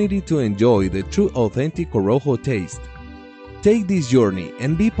opportunity to enjoy the true authentic Corojo taste. Take this journey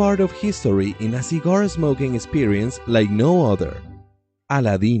and be part of history in a cigar smoking experience like no other.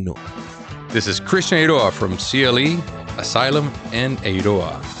 Aladino. This is Christian Eiroa from CLE, Asylum, and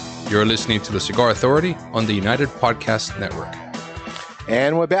Eiroa. You're listening to the Cigar Authority on the United Podcast Network.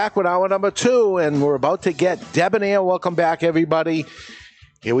 And we're back with hour number 2, and we're about to get Debonaire. Welcome back, everybody.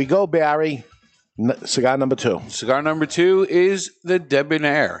 Here we go, Barry. Cigar number 2. Cigar number 2 is the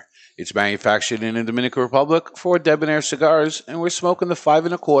Debonaire. It's manufactured in the Dominican Republic for Debonaire cigars, and we're smoking the 5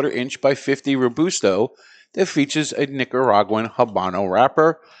 1/4 inch by 50 Robusto that features a Nicaraguan Habano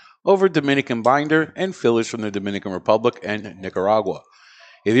wrapper over Dominican binder and fillers from the Dominican Republic and Nicaragua.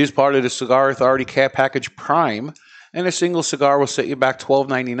 It is part of the Cigar Authority Care Package Prime, and a single cigar will set you back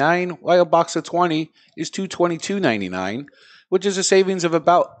 $12.99, while a box of 20 is $222.99, which is a savings of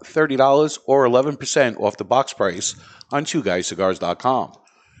about $30 or 11% off the box price on twoguyscigars.com.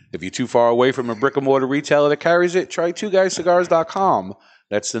 If you're too far away from a brick-and-mortar retailer that carries it, try twoguyscigars.com.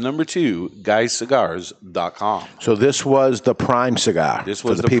 That's the number 2, guyscigars.com. So this was the prime cigar. This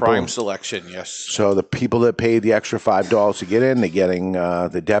was the prime selection, yes. So the people that paid the extra $5 to get in, they're getting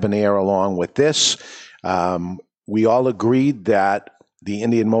the Debonaire along with this. We all agreed that the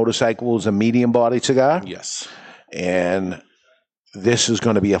Indian Motorcycle is a medium-bodied cigar. Yes. And this is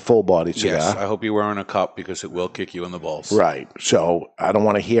going to be a full-bodied cigar. Yes, I hope you're wearing a cup because it will kick you in the balls. Right. So I don't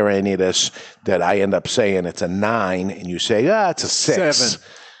want to hear any of this that I end up saying it's a 9 and you say, it's a 6. 7.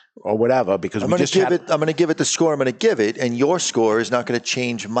 Or whatever, because I'm going to give it the score I'm going to give it, and your score is not going to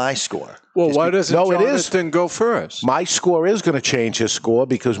change my score. Well, why doesn't Jonathan go first? My score is going to change his score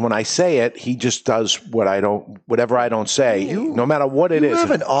because when I say it, he just does whatever I don't say, no matter what it is. You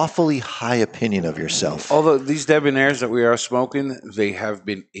have an awfully high opinion of yourself. Although these Debonaires that we are smoking, they have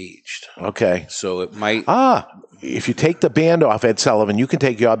been aged. Okay. So it might... If you take the band off, Ed Sullivan, you can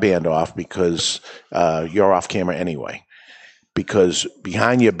take your band off because you're off camera anyway. Because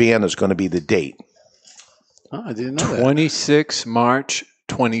behind your band is going to be the date. Oh, I didn't know that. 26 March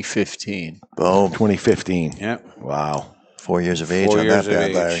 2015. Boom. 2015. Yep. Wow. 4 years of age on that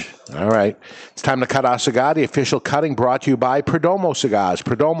bad, Larry. All right. It's time to cut our cigar. The official cutting brought to you by Perdomo Cigars.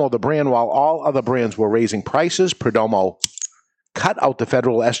 Perdomo, the brand, while all other brands were raising prices, Perdomo cut out the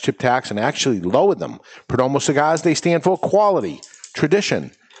federal S-chip tax and actually lowered them. Perdomo Cigars, they stand for quality,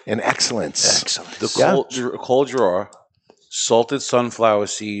 tradition, and excellence. Excellent. The cold drawer, salted sunflower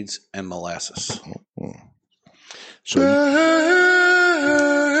seeds, and molasses. So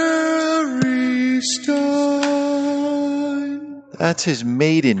that's his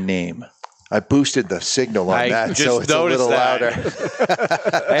maiden name. I boosted the signal on that, so it's a little louder.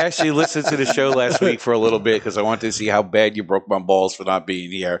 I actually listened to the show last week for a little bit because I wanted to see how bad you broke my balls for not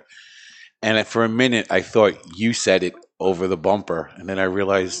being here. And for a minute, I thought you said it over the bumper, and then I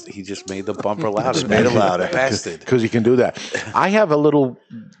realized he just made the bumper louder. Just made it louder. Bastard. Because you can do that. I have a little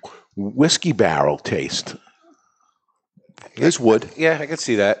whiskey barrel taste. This wood. Yeah, I can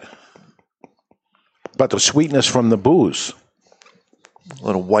see that. But the sweetness from the booze. A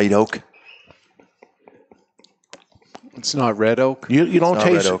little white oak. It's not red oak. You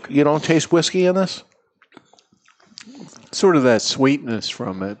don't taste whiskey in this? Sort of that sweetness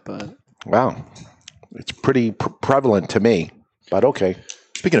from it, but wow. It's pretty prevalent to me, but okay.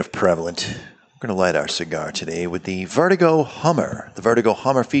 Speaking of prevalent, we're going to light our cigar today with the Vertigo Hummer. The Vertigo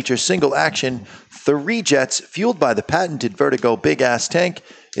Hummer features single action 3 jets fueled by the patented Vertigo Big Ass Tank.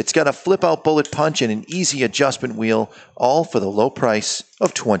 It's got a flip-out bullet punch and an easy adjustment wheel, all for the low price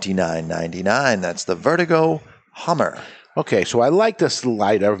of $29.99. That's the Vertigo Hummer. Okay, so I like this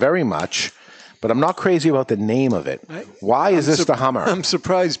lighter very much, but I'm not crazy about the name of it. Why is this the Hummer? I'm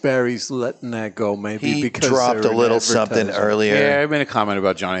surprised Barry's letting that go. Maybe he because dropped a little something earlier. Yeah, I made a comment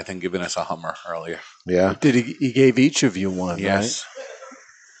about Jonathan giving us a Hummer earlier. Yeah. Did he gave each of you one, yes.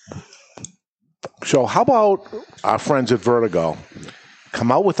 Right? So how about our friends at Vertigo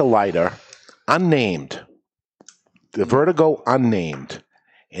come out with a lighter, unnamed, the Vertigo unnamed,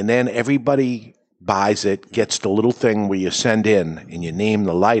 and then everybody buys it, gets the little thing where you send in and you name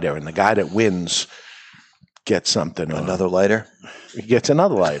the lighter, and the guy that wins gets something. Another lighter? He gets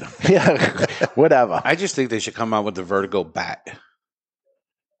another lighter. Yeah, whatever. I just think they should come out with the Vertigo Bat.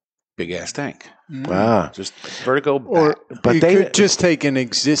 Big ass tank. Wow. Just Vertigo Bat. Or but you could just take an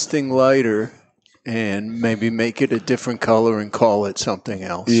existing lighter and maybe make it a different color and call it something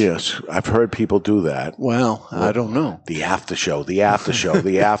else. Yes, I've heard people do that. Well, I don't know. The after show, the after show,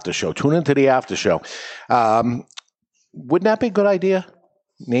 the after show. Tune into the after show. Wouldn't that be a good idea?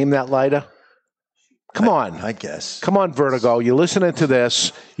 Name that lighter. Come on. I guess. Come on, Vertigo. You're listening to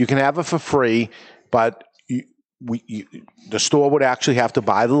this. You can have it for free, but the store would actually have to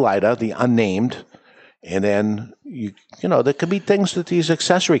buy the lighter, the unnamed, and then, there could be things that these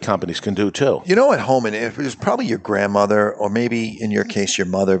accessory companies can do, too. At home, and it was probably your grandmother, or maybe in your case, your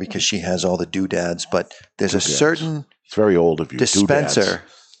mother, because she has all the doodads, but there's a certain it's very old of you. dispenser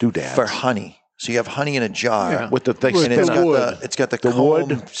Doodads. for honey. So you have honey in a jar. With the thick and it's got the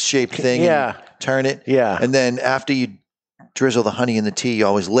comb-shaped thing. Yeah. And turn it. Yeah. And then after you drizzle the honey in the tea, you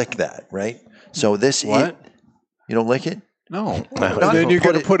always lick that, right? So this... What? You don't lick it? No. And then you're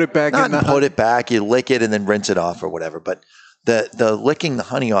going to put it back in the put it back. You lick it and then rinse it off or whatever. But the licking the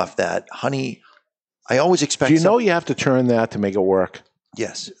honey off that, honey, I always expect... Do you know you have to turn that to make it work?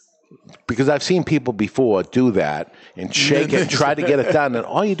 Yes. Because I've seen people before do that and shake it, try to get it done, and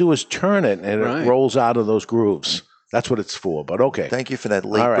all you do is turn it, and it rolls out of those grooves. That's what it's for, but okay. Thank you for that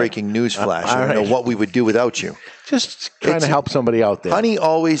late-breaking news flash. I don't know what we would do without you. Just trying to help somebody out there. Honey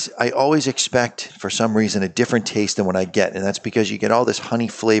I always expect, for some reason, a different taste than what I get, and that's because you get all this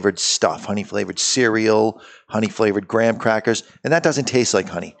honey-flavored stuff, honey-flavored cereal, honey-flavored graham crackers, and that doesn't taste like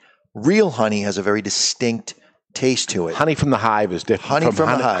honey. Real honey has a very distinct taste to it. Honey from the hive is different. Honey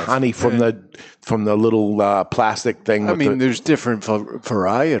from the hive. Honey from the little plastic thing. I mean, there's different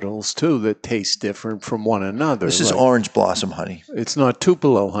varietals, too, that taste different from one another. This is orange blossom honey. It's not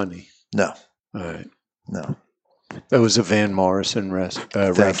Tupelo honey. No. All right. No. That was a Van Morrison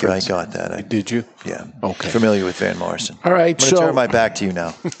reference. Thank you. I got that. Did you? Yeah. Okay. Familiar with Van Morrison. All right. I'm going to turn my back to you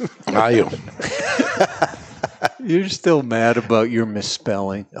now. Are you? You're still mad about your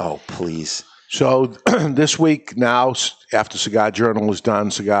misspelling. Oh, please. So this week now, after Cigar Journal is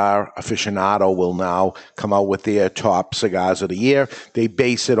done, Cigar Aficionado will now come out with their top cigars of the year. They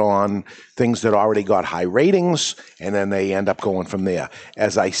base it on things that already got high ratings, and then they end up going from there.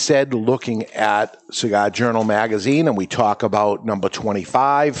 As I said, looking at Cigar Journal magazine, and we talk about number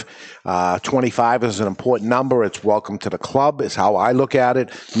 25. 25 is an important number. It's welcome to the club, is how I look at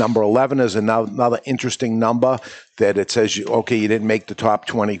it. Number 11 is another interesting number that it says, you didn't make the top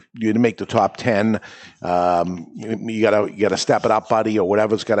 20, you didn't make the top 10. You gotta step it up, buddy, or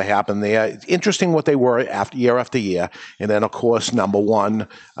whatever's got to happen there. It's interesting what they were after year. And then, of course, number 1,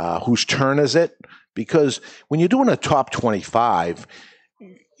 whose turn is it? Because when you're doing a top 25,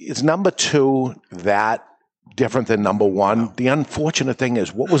 is number 2 that different than number 1? The unfortunate thing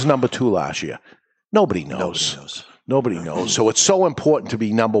is, what was number 2 last year? Nobody knows. Nobody knows. So it's so important to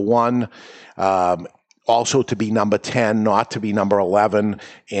be number 1. Also to be number 10, not to be number 11,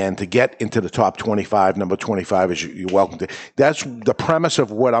 and to get into the top 25. Number 25 is you're welcome to. That's the premise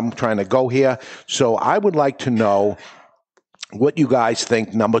of what I'm trying to go here. So I would like to know what you guys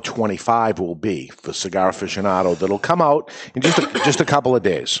think number 25 will be for Cigar Aficionado that'll come out in just a couple of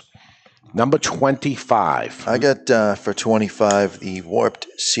days. Number 25. I got for 25 the Warped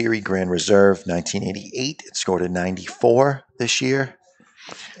Siri Grand Reserve 1988. It scored a 94 this year.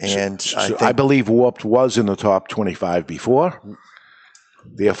 And I believe Warped was in the top 25 before.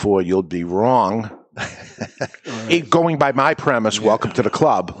 Therefore, you'll be wrong. Going by my premise, welcome to the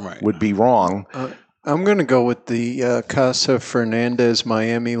club, would be wrong. I'm going to go with the Casa Fernandez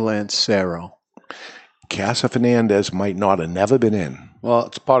Miami Lancero. Casa Fernandez might not have never been in. Well,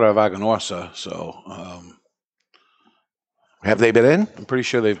 it's part of Aganorsa, so... have they been in? I'm pretty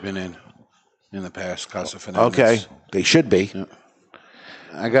sure they've been in the past, Casa Fernandez. Okay, they should be. Yeah.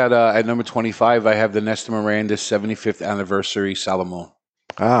 I got, at number 25, I have the Néstor Miranda 75th Anniversary Salomon.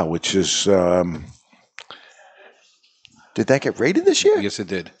 Which is... Did that get rated this year? Yes, it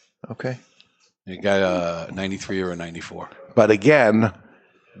did. Okay. It got a 93 or a 94. But again,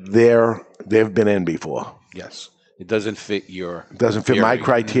 they've been in before. Yes. It doesn't fit your... It doesn't fit my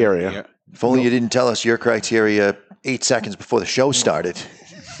criteria. Yeah. If only you didn't tell us your criteria 8 seconds before the show started.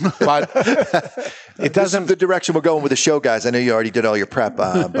 But it doesn't... the direction we're going with the show, guys. I know you already did all your prep,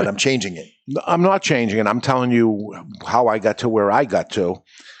 but I'm changing it. I'm not changing it. I'm telling you how I got to where I got to.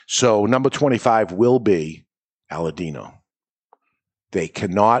 So number 25 will be Aladino. They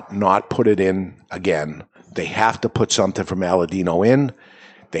cannot not put it in again. They have to put something from Aladino in.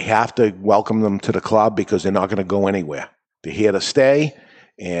 They have to welcome them to the club because they're not going to go anywhere. They're here to stay,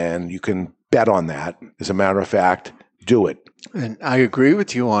 and you can bet on that. As a matter of fact, do it. And I agree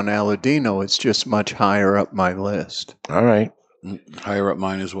with you on Aladino. It's just much higher up my list. All right. Higher up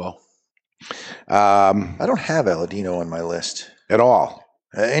mine as well. I don't have Aladino on my list. At all.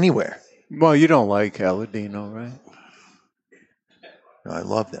 Anywhere. Well, you don't like Aladino, right? No, I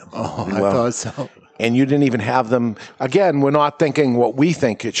love them. Oh, I thought so. And you didn't even have them. Again, we're not thinking what we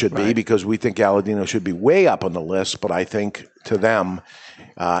think it should be because we think Aladino should be way up on the list. But I think to them,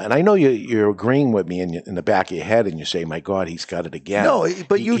 and I know you're agreeing with me in the back of your head, and you say, "My God, he's got it again." No,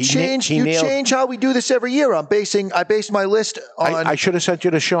 but you change how we do this every year. I based my list on. I should have sent you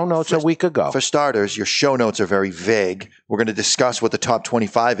the show notes a week ago. For starters, your show notes are very vague. We're going to discuss what the top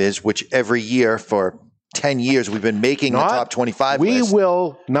 25 is, which every year for 10 years we've been making the top 25 list.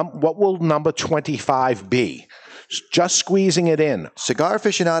 What will number 25 be? Just squeezing it in. Cigar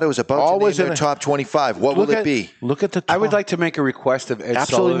Aficionado is about to name their top 25. What will it be? Look at the top. I would like to make a request of Ed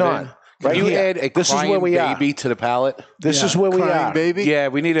Absolutely Sullivan. not. Can Right you here. add a This is crying where we are. baby to the palette? This is where we are. Baby? Yeah,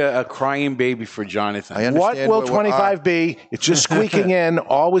 we need a crying baby for Jonathan. What will 25 be? It's just squeaking in.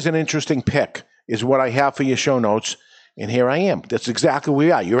 Always an interesting pick is what I have for your show notes. And here I am. That's exactly where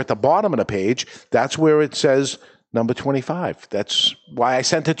we are. You're at the bottom of the page. That's where it says number 25. That's why I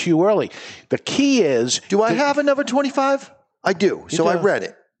sent it to you early. The key is... Do I have a number 25? I do. So I read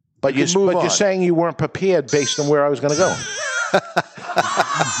it. But you're saying you weren't prepared based on where I was going to go.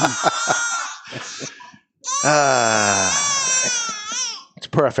 It's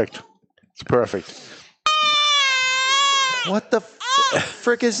perfect. It's perfect. What the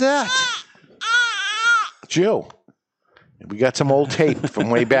frick is that? It's you. We got some old tape from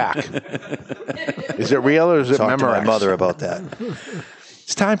way back. Is it real or is it Talk to memorized? my mother about that.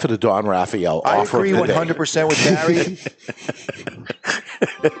 It's time for the Don Raphael I offer agree of the day. 100% with Barry.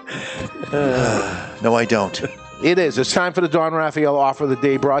 No, I don't. It is. It's time for the Don Raphael offer of the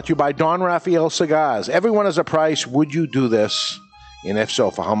day, brought to you by Don Raphael Cigars. Everyone has a price. Would you do this? And if so,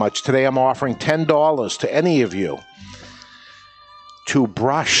 for how much? Today I'm offering $10 to any of you to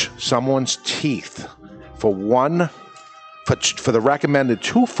brush someone's teeth for the recommended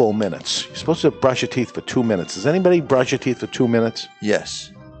 2 full minutes. You're supposed to brush your teeth for 2 minutes. Does anybody brush your teeth for 2 minutes?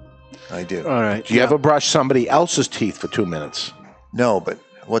 Yes, I do. All right. Do you ever brush somebody else's teeth for 2 minutes? No, but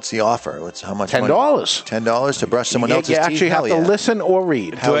what's the offer? How much? $10. $10 to brush someone else's teeth? You actually have to listen or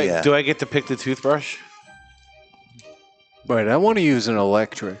read. Do I get to pick the toothbrush? Right, I want to use an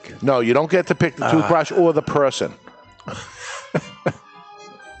electric. No, you don't get to pick the toothbrush or the person.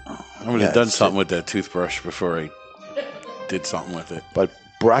 I would have done something with that toothbrush before I did something with it. But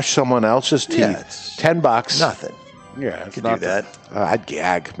brush someone else's teeth, $10. Nothing. Yeah, it's Could not do that. I'd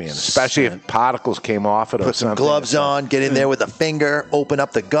gag, man, especially if particles came off it or Put some something. gloves on, get in there with a finger, open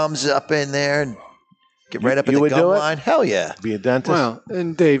up the gums up in there, and get right up in the gum line. Hell yeah. Be a dentist. Well,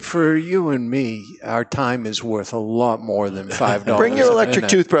 and Dave, for you and me, our time is worth a lot more than $5. Bring your a electric minute.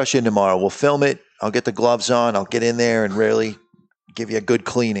 toothbrush in tomorrow. We'll film it. I'll get the gloves on. I'll get in there and really give you a good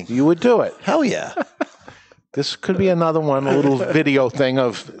cleaning. You would do it. Hell yeah. This could be another one, a little video thing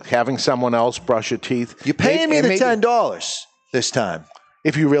of having someone else brush your teeth. You're paying me the $10 this time.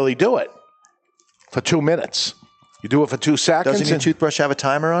 If you really do it for 2 minutes. You do it for 2 seconds. Doesn't your toothbrush have a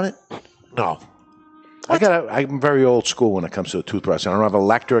timer on it? No. I'm very old school when it comes to a toothbrush. I don't have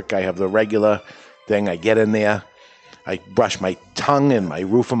electric. I have the regular thing. I get in there. I brush my tongue and my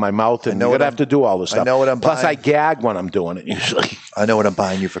roof of my mouth, and you're going to have to do all this stuff. I know what I'm Plus, buying. I gag when I'm doing it, usually. I know what I'm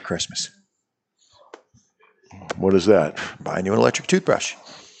buying you for Christmas. What is that? Buying you an electric toothbrush.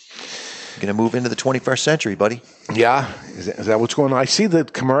 You're going to move into the 21st century, buddy. Yeah? Is that what's going on? I see the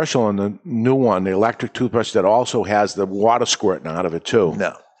commercial on the new one, the electric toothbrush that also has the water squirting out of it, too.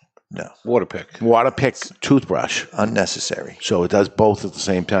 No. Water pick toothbrush. Unnecessary. So it does both at the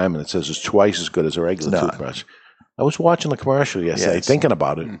same time, and it says it's twice as good as a regular toothbrush. I was watching the commercial yesterday, thinking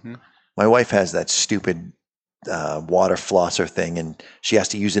about it. Mm-hmm. My wife has that stupid water flosser thing, and she has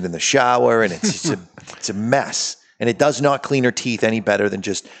to use it in the shower, and it's a mess. And it does not clean her teeth any better than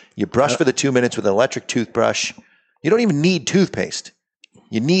just you brush for the 2 minutes with an electric toothbrush. You don't even need toothpaste.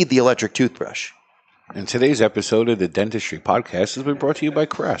 You need the electric toothbrush. And today's episode of the Dentistry Podcast has been brought to you by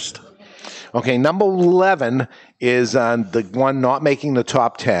Crest. Okay, number 11 is the one not making the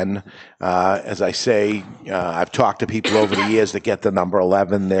top 10. As I say, I've talked to people over the years that get the number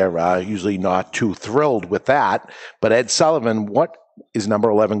 11. They're usually not too thrilled with that. But Ed Sullivan, what is number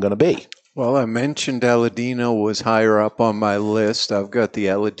 11 going to be? Well, I mentioned Aladino was higher up on my list. I've got the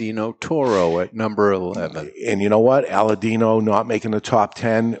Aladino Toro at number 11. And you know what? Aladino not making the top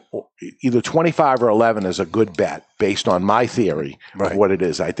 10, either 25 or 11 is a good bet based on my theory of what it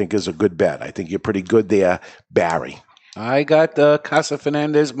is. I think is a good bet. I think you're pretty good there, Barry. I got the Casa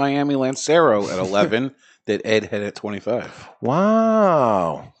Fernandez Miami Lancero at 11 that Ed had at 25.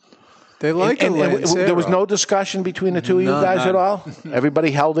 Wow. They like and there was no discussion between the two of you guys at all? Everybody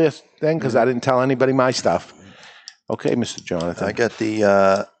held their thing because I didn't tell anybody my stuff. Okay, Mr. Jonathan. I got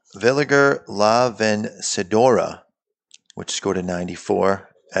the Villiger La Vencedora, which scored a 94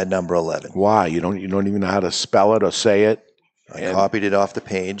 at number 11. Why? You don't even know how to spell it or say it? I copied it off the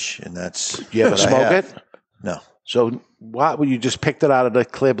page, and that's. You ever smoke it? No. So why would you just picked it out of the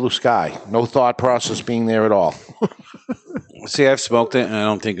clear blue sky? No thought process being there at all. See, I've smoked it, and I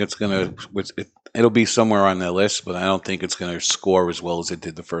don't think it's going to. It'll be somewhere on their list, but I don't think it's going to score as well as it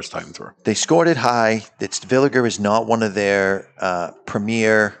did the first time through. They scored it high. Villiger is not one of their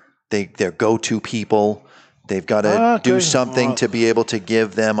premier, their go-to people. They've got to do something to be able to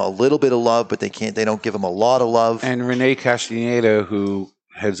give them a little bit of love, but they don't give them a lot of love. And Renee Castaneda, who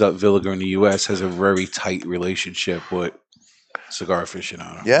heads up Villiger in the U.S., has a very tight relationship with Cigar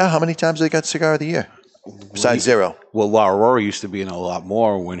Aficionado. Yeah, how many times they got Cigar of the Year? Besides zero. Well, La Aurora used to be in a lot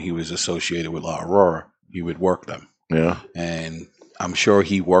more when he was associated with La Aurora. He would work them. Yeah. And I'm sure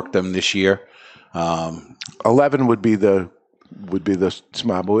he worked them this year. 11 would be the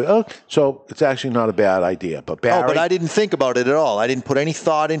smart boy. Oh, so it's actually not a bad idea. But Barry, but I didn't think about it at all. I didn't put any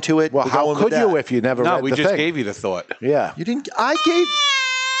thought into it. Well, how could you if you never read the thing? No, we just gave you the thought. Yeah. You didn't. I gave.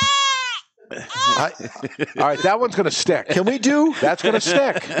 All right, that one's going to stick. Can we do? That's going to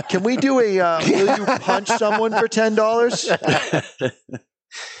stick. Can we do a? Will you punch someone for $10?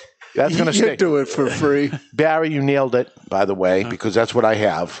 That's going to stick. You do it for free, Barry. You nailed it, by the way, because that's what I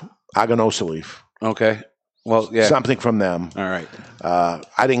have. Aganosa leaf. Okay. Well, yeah. Something from them. All right.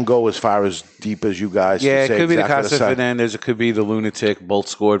 I didn't go as far as deep as you guys. Yeah, to it say could be the exactly Casa side. Fernandez. It could be the Lunatic. Both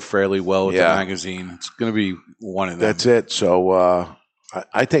scored fairly well with the magazine. It's going to be one of them. That's it. So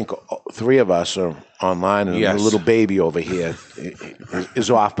I think three of us are online, and Yes. the little baby over here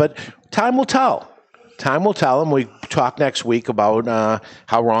is off. But time will tell. Time will tell, and we talk next week about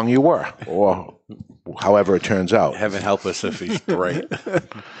how wrong you were, or however it turns out. Heaven help us if he's right.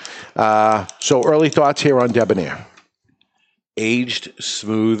 So early thoughts here on Debonaire. Aged,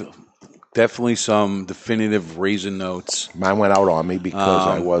 smooth, definitely some definitive raisin notes. Mine went out on me because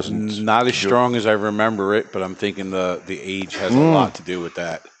I wasn't not as strong as I remember it, but I'm thinking the age has a lot to do with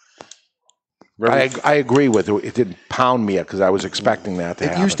that. I agree with it. It didn't pound me because I was expecting that to It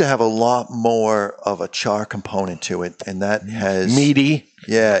happen. used to have a lot more of a char component to it, and that has meaty.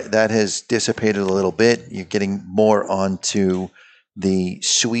 Yeah, that has dissipated a little bit. You're getting more onto the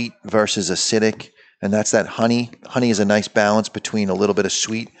sweet versus acidic, and that's that honey. Honey is a nice balance between a little bit of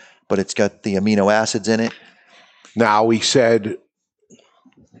sweet, but it's got the amino acids in it. Now, we said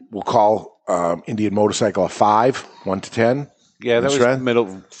we'll call Indian Motorcycle a 5, 1 to 10. Yeah, that was strength.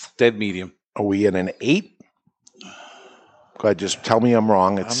 middle, dead medium. Are we in an 8? Go ahead, just tell me I'm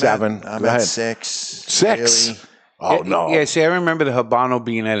wrong. It's 7. I'm Go at ahead. 6. 6? Really. Oh, no. Yeah, see, I remember the Habano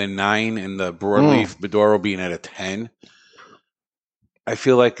being at a 9 and the Broadleaf Badoro being at a 10. I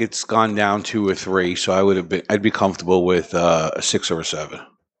feel like it's gone down 2 or 3, so I'd be comfortable with a 6 or a 7.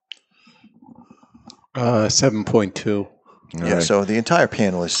 7.2. Yeah, right. so the entire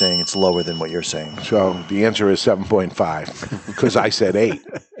panel is saying it's lower than what you're saying. So the answer is 7.5 because I said 8.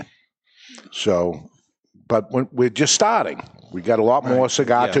 So, but we're just starting. We got a lot more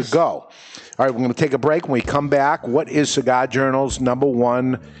cigar to go. All right, we're going to take a break. When we come back, what is Cigar Journal's number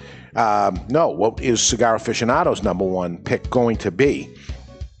one? What is Cigar Aficionado's number one pick going to be?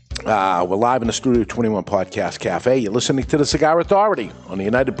 We're live in the Studio 21 Podcast Cafe. You're listening to the Cigar Authority on the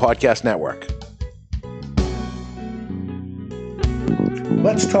United Podcast Network.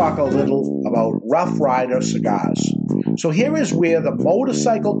 Let's talk a little about Rough Rider cigars. So here is where the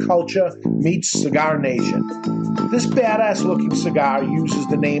motorcycle culture meets Cigar Nation. This badass-looking cigar uses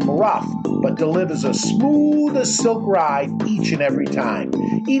the name Rough, but delivers a smooth as silk ride each and every time.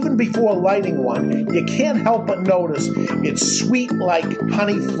 Even before lighting one, you can't help but notice its sweet like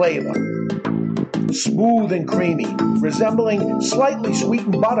honey flavor. Smooth and creamy, resembling slightly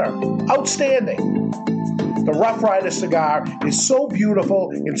sweetened butter. Outstanding! The Rough Rider cigar is so beautiful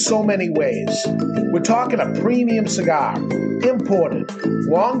in so many ways. We're talking a premium cigar, imported,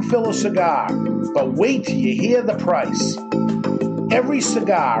 long filler cigar, but wait till you hear the price. Every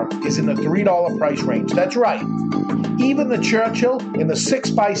cigar is in the $3 price range. That's right. Even the Churchill in the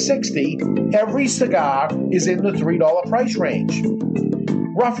 6x60, every cigar is in the $3 price range.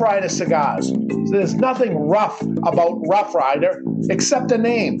 Rough Rider cigars. There's nothing rough about Rough Rider except the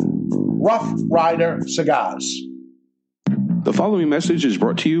name. Rough Rider Cigars. The following message is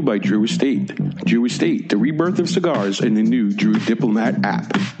brought to you by Drew Estate. Drew Estate, the rebirth of cigars in the new Drew Diplomat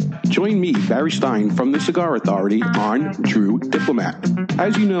app. Join me, Barry Stein, from the Cigar Authority on Drew Diplomat.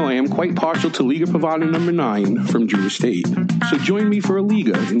 As you know, I am quite partial to Liga Privada number 9 from Drew Estate. So join me for a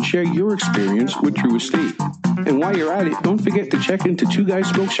Liga and share your experience with Drew Estate. And while you're at it, don't forget to check into Two Guys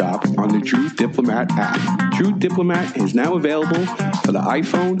Smoke Shop on the Drew Diplomat app. Drew Diplomat is now available for the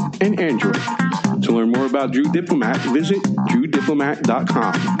iPhone and Android. To learn more about Drew Diplomat, visit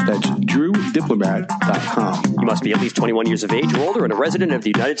drewdiplomat.com. That's drewdiplomat.com. You must be at least 21 years of age or older and a resident of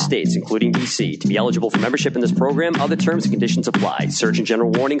the United States, including D.C. To be eligible for membership in this program, other terms and conditions apply. Surgeon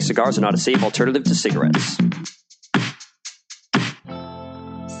General warning, cigars are not a safe alternative to cigarettes.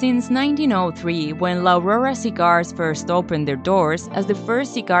 Since 1903, when La Aurora Cigars first opened their doors as the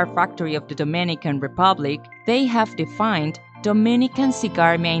first cigar factory of the Dominican Republic, they have defined Dominican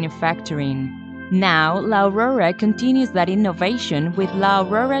cigar manufacturing. Now, La Aurora continues that innovation with La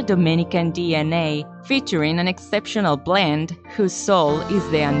Aurora Dominican DNA, featuring an exceptional blend whose soul is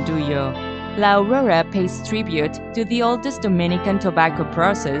the Andullo. La Aurora pays tribute to the oldest Dominican tobacco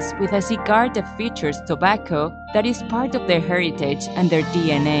process with a cigar that features tobacco that is part of their heritage and their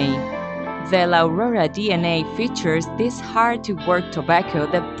DNA. The La Aurora DNA features this hard-to-work tobacco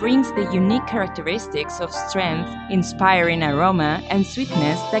that brings the unique characteristics of strength, inspiring aroma, and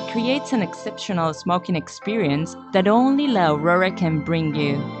sweetness that creates an exceptional smoking experience that only La Aurora can bring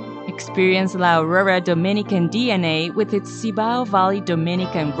you. Experience La Aurora Dominican DNA with its Cibao Valley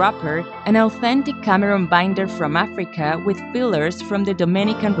Dominican wrapper, an authentic Cameron binder from Africa with fillers from the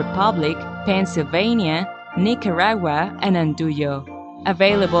Dominican Republic, Pennsylvania, Nicaragua, and Andullo.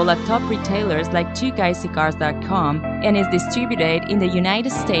 Available at top retailers like twoguyscigars.com and is distributed in the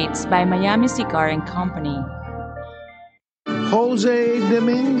United States by Miami Cigar and Company. Jose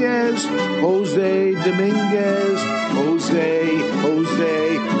Dominguez, Jose Dominguez, Jose Dominguez.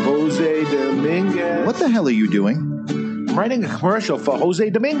 What the hell are you doing? I'm writing a commercial for Jose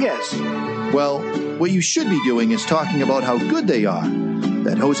Dominguez. Well, what you should be doing is talking about how good they are.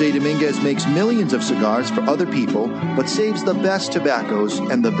 That Jose Dominguez makes millions of cigars for other people, but saves the best tobaccos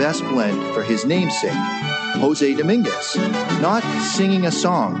and the best blend for his namesake, Jose Dominguez. Not singing a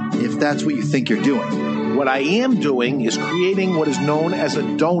song, if that's what you think you're doing. What I am doing is creating what is known as a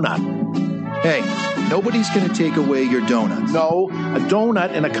donut. Hey, nobody's going to take away your donut. No, a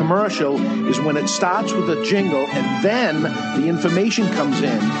donut in a commercial is when it starts with a jingle and then the information comes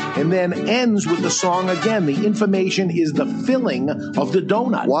in and then ends with the song again. The information is the filling of the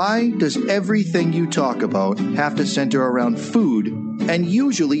donut. Why does everything you talk about have to center around food and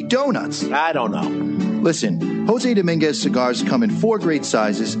usually donuts? I don't know. Listen, Jose Dominguez cigars come in 4 great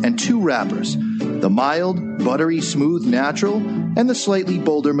sizes and 2 wrappers. The mild, buttery, smooth, natural, and the slightly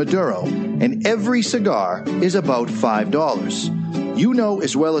bolder Maduro. And every cigar is about $5. You know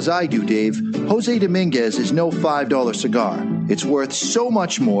as well as I do, Dave, Jose Dominguez is no $5 cigar. It's worth so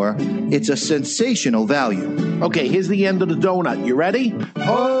much more. It's a sensational value. Okay, here's the end of the donut. You ready?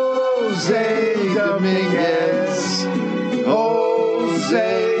 Jose Dominguez.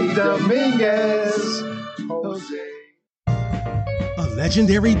 Jose Dominguez. Jose. A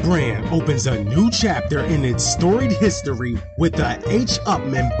legendary brand opens a new chapter in its storied history with the H.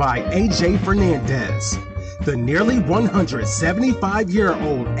 Upman by A.J. Fernandez. The nearly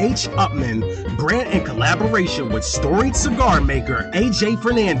 175-year-old H. Upman brand, in collaboration with storied cigar maker A.J.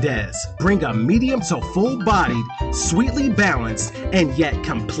 Fernandez, bring a medium to full-bodied, sweetly balanced, and yet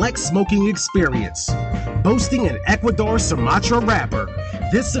complex smoking experience. Boasting an Ecuador Sumatra wrapper,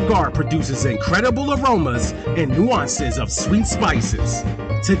 this cigar produces incredible aromas and nuances of sweet spices.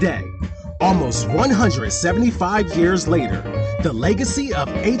 Today, almost 175 years later, the legacy of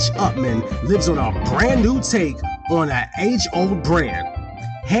H. Upman lives on a brand new take on an age-old brand.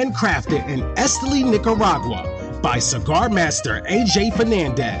 Handcrafted in Esteli, Nicaragua by cigar master A.J.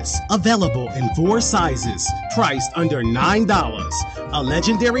 Fernandez. Available in 4 sizes, priced under $9. A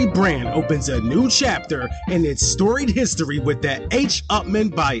legendary brand opens a new chapter in its storied history with the H.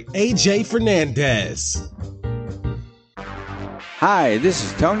 Upman by A.J. Fernandez. Hi, this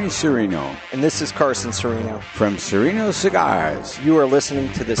is Tony Serino. And this is Carson Serino. From Serino Cigars. You are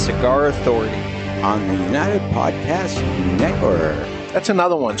listening to the Cigar Authority on the United Podcast Network. That's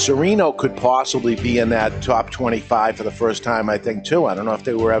another one. Serino could possibly be in that top 25 for the first time, I think, too. I don't know if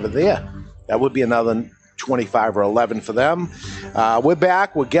they were ever there. That would be another 25 or 11 for them. We're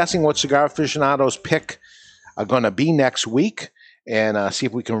back. We're guessing what Cigar Aficionados' pick are going to be next week. And see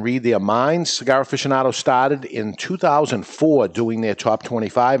if we can read their minds. Cigar Aficionado started in 2004 doing their top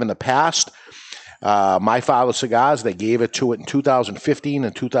 25. In the past, My Father Cigars, they gave it to it in 2015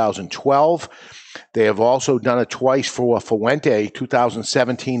 and 2012. They have also done it twice for Fuente,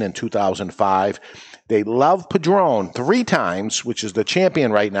 2017 and 2005. They love Padron 3 times, which is the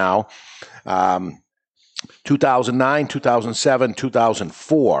champion right now. 2009, 2007,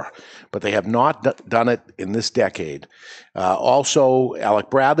 2004, but they have not done it in this decade. Also, Alec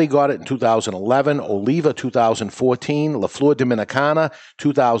Bradley got it in 2011, Oliva 2014, La Flor Dominicana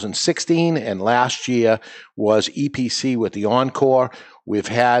 2016, and last year was EPC with the Encore. We've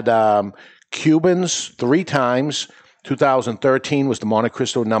had Cubans 3 times. 2013 was the Monte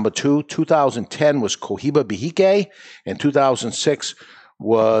Cristo number 2. 2010 was Cohiba Bihique, and 2006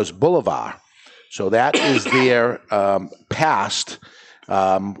 was Boulevard. So that is their past.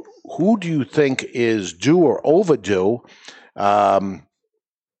 Who do you think is due or overdue?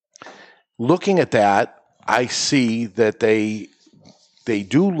 Looking at that, I see that they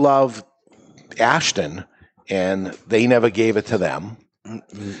do love Ashton, and they never gave it to them.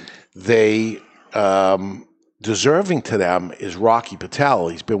 They deserving to them is Rocky Patel.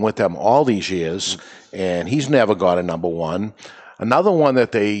 He's been with them all these years, and he's never got a number 1. Another one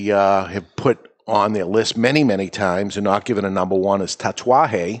that they have put on their list many, many times and not given a number 1 is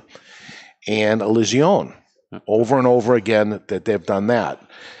Tatuaje and Elysion. Over and over again that they've done that.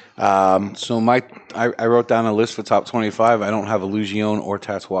 So I wrote down a list for top 25. I don't have Elysion or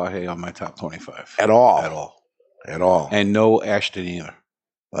Tatuaje on my top 25. At all. At all. And no Ashton either.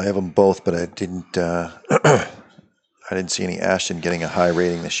 I have them both, but I didn't. I didn't see any Ashton getting a high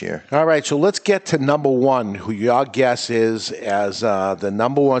rating this year. All right, so let's get to number 1, who your guess is as the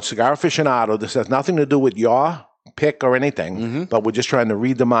number 1 cigar aficionado. This has nothing to do with your pick or anything, but we're just trying to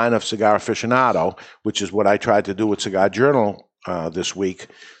read the mind of cigar aficionado, which is what I tried to do with Cigar Journal this week.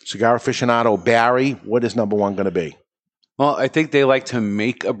 Cigar aficionado Barry, what is number 1 going to be? Well, I think they like to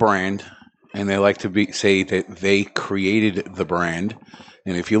make a brand, and they like to say that they created the brand.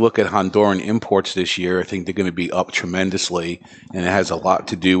 And if you look at Honduran imports this year, I think they're going to be up tremendously. And it has a lot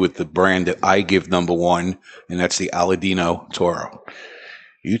to do with the brand that I give number 1, and that's the Aladino Toro.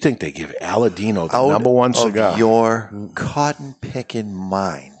 You think they give Aladino the number 1 cigar? Out of your cotton-picking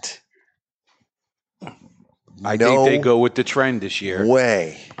mind. I think they go with the trend this year.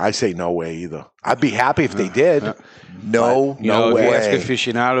 Way. I say no way either. I'd be happy if they did. No way. If you ask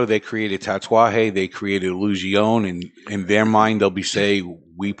aficionado, they created Tatuaje, they created Elysion, and in their mind, they'll be saying,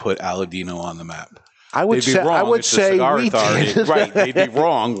 we put Aladino on the map. I would say we did. Right, they'd be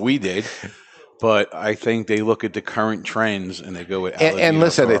wrong. We did. But I think they look at the current trends and they go with Aladino. And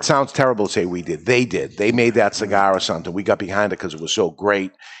listen, it sounds terrible to say we did. They did. They made that cigar or something. We got behind it because it was so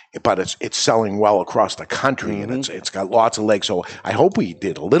great. But it's selling well across the country, and it's got lots of legs. So I hope we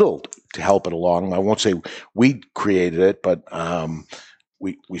did a little to help it along. I won't say we created it, but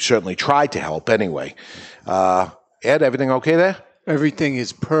we certainly tried to help anyway. Ed, everything okay there? Everything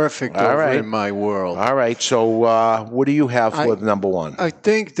is perfect in my world. All right. So what do you have for number 1? I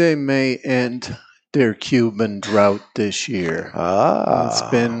think they may end their Cuban drought this year. It's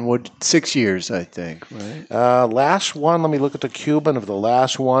been 6 years, I think, right? Last one, let me look at the Cuban of the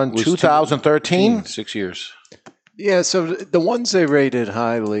last one, 2013? 6 years. Yeah, so the ones they rated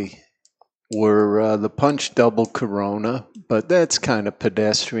highly were the Punch Double Corona, but that's kind of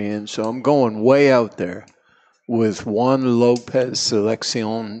pedestrian, so I'm going way out there with Juan Lopez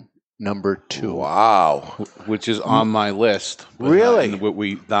Selección number 2. Wow, which is on my list. Really?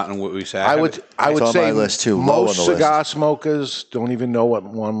 Not in what we said. I would say my list too. Most cigar smokers don't even know what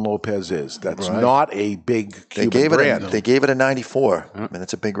Juan Lopez is. That's not a big Cuban brand. They gave it a 94. I mean,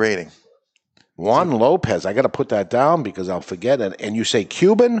 it's a big rating. Juan Lopez. I got to put that down because I'll forget it. And you say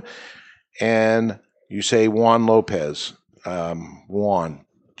Cuban, and you say Juan Lopez. Juan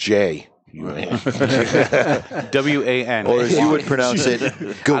J. W-A-N. Or as you would pronounce it,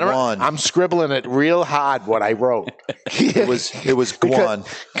 Guan. I'm scribbling it real hard what I wrote. It was Guan.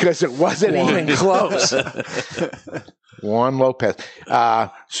 Because it wasn't even close. Juan Lopez.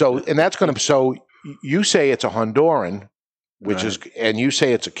 So you say it's a Honduran, and you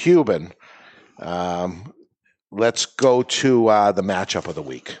say it's a Cuban. Let's go to the matchup of the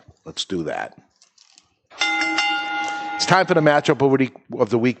week. Let's do that. It's time for the matchup of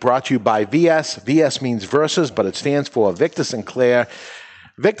the week, brought to you by VS. VS means versus, but it stands for Victor Sinclair.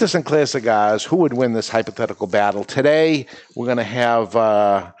 Victor Sinclair Cigars. Who would win this hypothetical battle? Today, we're going to have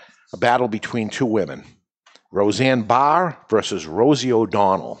a battle between 2 women. Roseanne Barr versus Rosie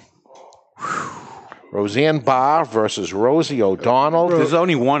O'Donnell. Roseanne Barr versus Rosie O'Donnell. There's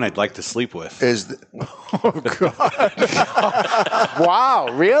only one I'd like to sleep with. Oh, God. Wow,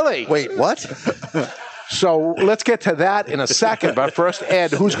 really? Wait, what? So let's get to that in a second. But first,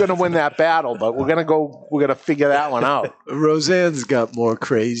 Ed, who's going to win that battle? But we're going to figure that one out. Roseanne's got more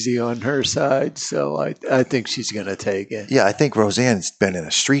crazy on her side, so I think she's going to take it. Yeah, I think Roseanne's been in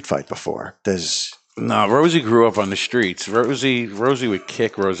a street fight before. No, Rosie grew up on the streets. Rosie would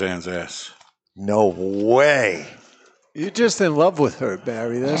kick Roseanne's ass. No way. You're just in love with her,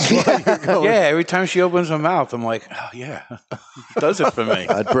 Barry. That's why you're going. Yeah, every time she opens her mouth, I'm like, oh, yeah. Does it for me.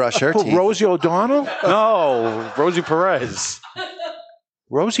 I'd brush her teeth. Rosie O'Donnell? No, Rosie Perez.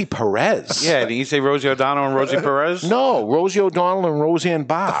 Rosie Perez? Yeah, did you say Rosie O'Donnell and Rosie Perez? No, Rosie O'Donnell and Roseanne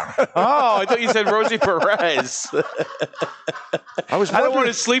Barr. Oh, I thought you said Rosie Perez. I don't want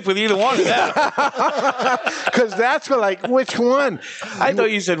to sleep with either one of them. Because that's like, which one? I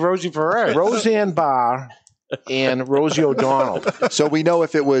thought you said Rosie Perez. Roseanne Barr and Rosie O'Donnell. So we know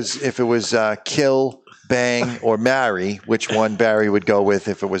if it was kill, bang, or marry, which one Barry would go with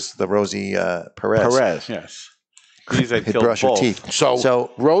if it was the Rosie Perez. Perez. Yes. He'd brush her teeth.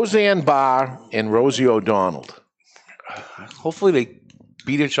 So Roseanne Barr and Rosie O'Donnell. Hopefully they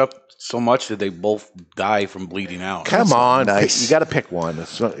beat each up so much that they both die from bleeding out. Come on, nice. You got to pick one.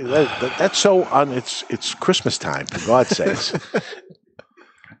 That's so it's Christmas time, for God's sakes.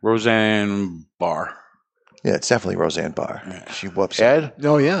 Roseanne Barr. Yeah, it's definitely Roseanne Barr. Yeah. She whoops. Ed?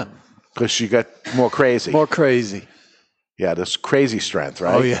 Oh, yeah. Because she got more crazy. More crazy. Yeah, this crazy strength,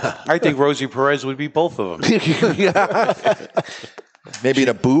 right? Oh, yeah. I think Rosie Perez would be both of them. Maybe in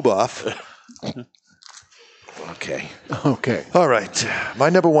a boob off. Okay. All right. My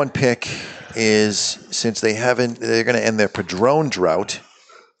number one pick is, since they're going to end their Padron drought,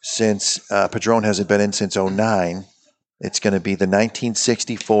 since Padron hasn't been in since 2009, it's going to be the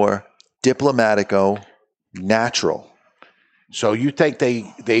 1964 Diplomatico Natural. So you think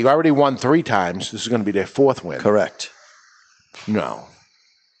they already won 3 times. This is going to be their 4th win. Correct. No.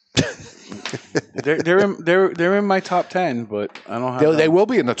 They're in my top 10, but I don't have. They will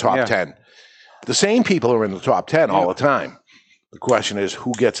be in the top 10. The same people are in the top 10 all the time. The question is,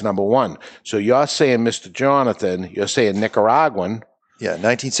 who gets number 1? So you're saying Mr. Jonathan. You're saying Nicaraguan. Yeah,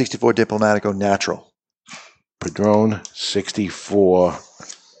 1964 Diplomatico Natural. Padron 64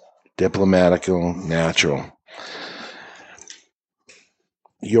 Diplomatico Natural.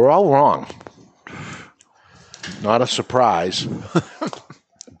 You're all wrong. Not a surprise.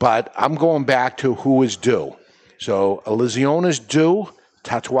 But I'm going back to who is due. So Elysione is due.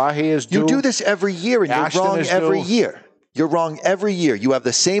 Tatuaje is due. You do this every year, and Ashton you're wrong is every due. year. You're wrong every year. You have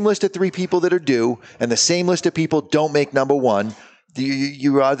the same list of 3 people that are due, and the same list of people don't make number 1.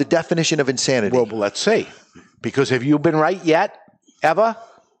 You are the definition of insanity. Well, let's see. Because have you been right yet? Ever?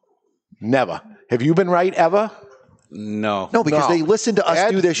 Never. Have you been right ever? No. No, because they listen to us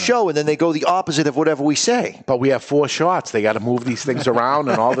do this show, and then they go the opposite of whatever we say. But we have 4 shots. They got to move these things around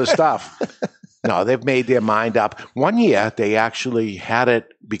and all this stuff. No, they've made their mind up. One year, they actually had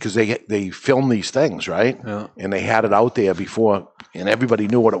it because they filmed these things, right? Yeah. And they had it out there before, and everybody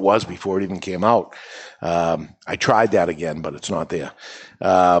knew what it was before it even came out. I tried that again, but it's not there.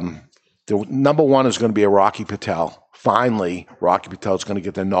 The number 1 is going to be a Rocky Patel. Finally, Rocky Patel is going to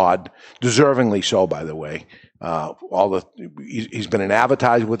get the nod, deservingly so, by the way. He's been in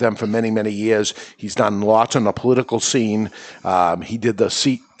advertising with them for many, many years. He's done lots on the political scene. He did the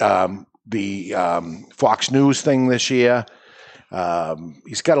Fox News thing this year.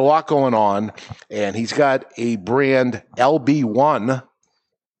 He's got a lot going on, and he's got a brand LB1.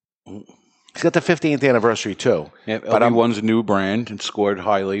 He's got the 15th anniversary too. Yeah, LB1's a new brand and scored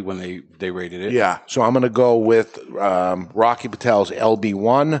highly when they rated it. Yeah, so I'm going to go with Rocky Patel's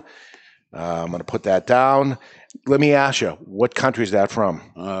LB1. I'm going to put that down. Let me ask you, what country is that from?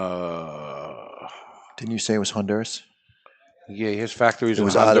 Didn't you say it was Honduras? Yeah, his factories in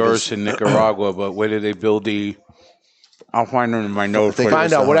was out of Honduras his- and Nicaragua, but where did they build the... I'll find it in my notes.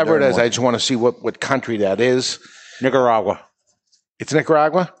 Find out whatever it is. I just want to see what country that is. Nicaragua. It's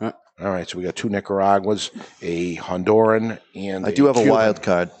Nicaragua? Yeah. All right, so we got 2 Nicaraguas, a Honduran, and I do have a Cuban. wild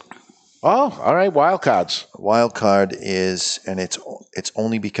card. Oh, all right, wild cards. Wild card is, and it's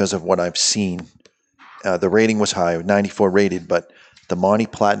only because of what I've seen. The rating was high, 94 rated, but the Monty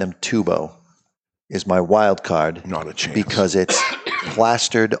Platinum Tubo is my wild card. Not a chance. Because it's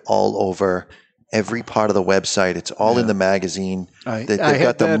plastered all over every part of the website. It's all in the magazine. They've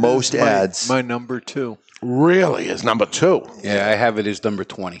got the most ads. My number 2. Really? Is number 2? Yeah, I have it as number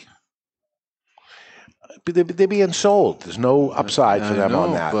 20. They're being sold. There's no upside for them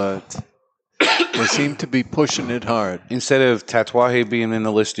on that. But they seem to be pushing it hard. Instead of Tatuaje being in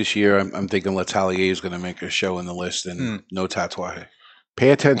the list this year, I'm thinking Letelier is going to make a show in the list and no Tatuaje.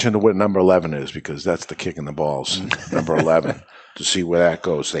 Pay attention to what number 11 is, because that's the kick in the balls. Number 11. To see where that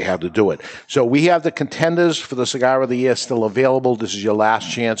goes. They have to do it. So we have the contenders for the Cigar of the Year still available. This is your last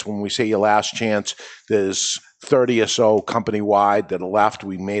chance. When we say your last chance, there's 30 or so company-wide that are left.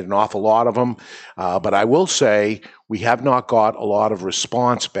 We made an awful lot of them. But I will say we have not got a lot of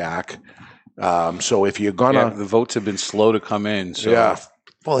response back. So if you're going to... the votes have been slow to come in. So yeah.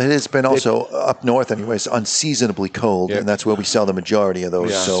 Well, it has been also up north anyways, unseasonably cold, and that's where we sell the majority of those.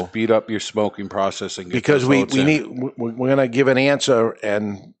 Yeah. So Speed up your smoking process and get Because those votes we're going to give an answer,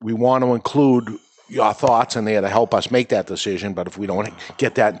 and we want to include your thoughts in there to help us make that decision. But if we don't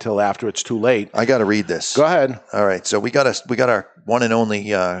get that until after it's too late, I got to read this. Go ahead. All right, so we got our one and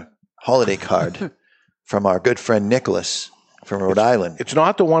only holiday card from our good friend Nicholas from Rhode Island. It's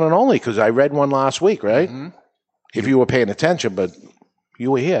not the one and only because I read one last week, right? Mm-hmm. If you were paying attention, but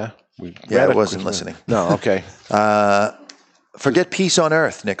you were here. Yeah, I wasn't listening. No, okay. Forget peace on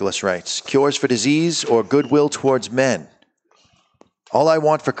earth, Nicholas writes. Cures for disease or goodwill towards men. All I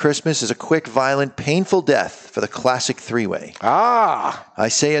want for Christmas is a quick, violent, painful death for the classic three-way. I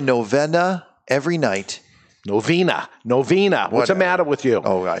say a novena every night. Novena. What's the matter with you?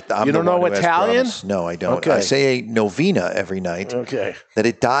 Oh, I'm you don't know Italian? No, I don't. Okay. I say a novena every night. Okay. That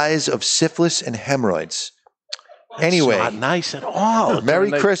it dies of syphilis and hemorrhoids. Anyway, it's not nice at all.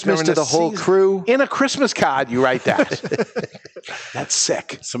 Merry Christmas to the whole crew. In a Christmas card, you write that. That's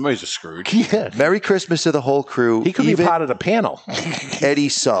sick. Somebody's a Scrooge. Yeah. Merry Christmas to the whole crew. He could be part of the panel. Eddie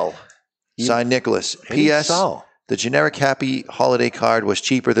Sull. Signed Nicholas. P.S. Sull. The generic happy holiday card was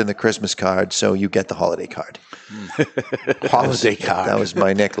cheaper than the Christmas card, so you get the holiday card. Holiday card. That was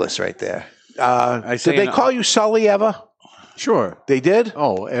my Nicholas right there. Did they call you Sully ever? Sure. They did?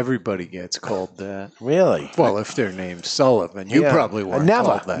 Oh, everybody gets called that. Really? Well, if their name's Sullivan. You probably weren't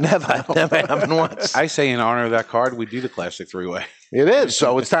called that. Never happened once. I say in honor of that card, we do the classic three-way. It is.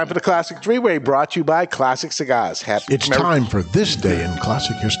 So it's time for the Classic Three-Way, brought to you by Classic Cigars. It's time for This Day in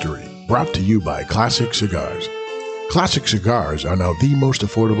Classic History, brought to you by Classic Cigars. Classic Cigars are now the most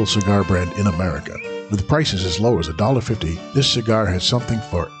affordable cigar brand in America. With prices as low as $1.50, this cigar has something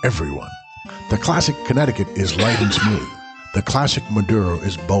for everyone. The Classic Connecticut is light and smooth. The Classic Maduro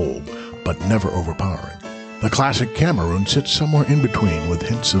is bold, but never overpowering. The Classic Cameroon sits somewhere in between with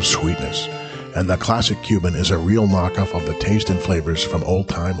hints of sweetness. And the Classic Cuban is a real knockoff of the taste and flavors from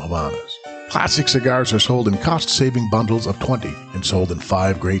old-time Havanas. Classic cigars are sold in cost-saving bundles of 20 and sold in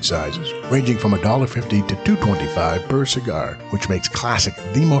 5 great sizes, ranging from $1.50 to $2.25 per cigar, which makes Classic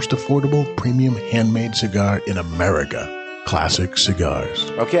the most affordable premium handmade cigar in America. Classic Cigars.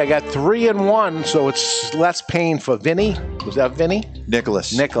 Okay, I got 3 and 1, so it's less pain for Vinny. Was that Vinny?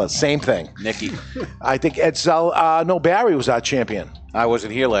 Nicholas, same thing. Nicky. I think Ed Sull, Barry was our champion. I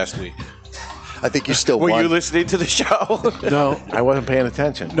wasn't here last week. I think you still won. won. Were you listening to the show? No. I wasn't paying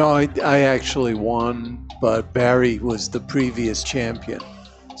attention. No, I actually won, but Barry was the previous champion.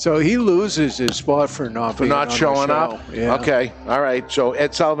 So he loses his spot for not showing up? Yeah. Okay, all right. So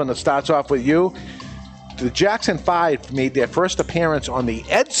Ed Sullivan, it starts off with you. The Jackson 5 made their first appearance on the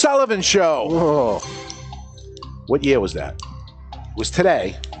Ed Sullivan Show. Whoa. What year was that? It was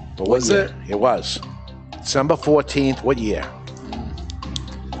today. But was it? It was. December 14th. What year?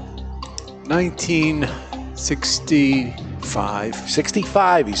 1965.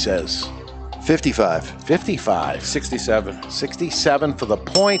 65, he says. 55. 55. 67. 67 for the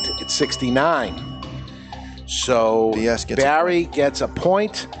point. It's 69. So Barry gets a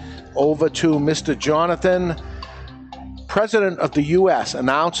point. Over to Mr. Jonathan. President of the U.S.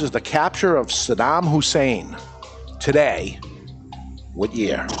 announces the capture of Saddam Hussein today. What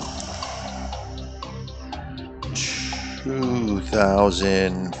year?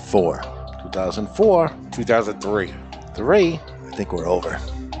 2004. 2004. 2003. 3. I think we're over.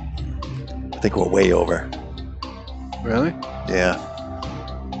 I think we're way over. Really? Yeah.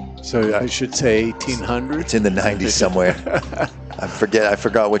 So I should say 1800? It's in the 90s somewhere. I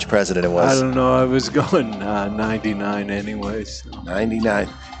forgot which president it was. I don't know. I was going 99 anyways. 99.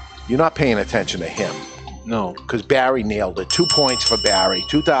 You're not paying attention to him. No. Because Barry nailed it. 2 points for Barry.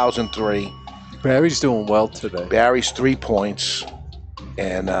 2003. Barry's doing well today. Barry's 3 points.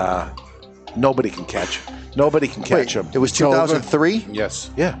 And nobody can catch him. Nobody can catch him. It was 2003?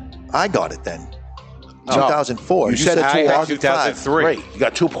 Yes. Yeah. I got it then. No. 2004. You said I had 2003. You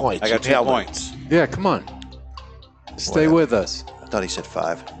got 2 points. I got 2 points. Yeah, come on. Stay with us. I thought he said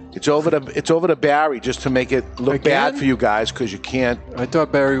 5. It's over to Barry just to make it look bad for you guys because you can't. I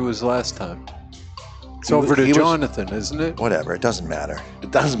thought Barry was last time. It's over to Jonathan, isn't it? Whatever. It doesn't matter. It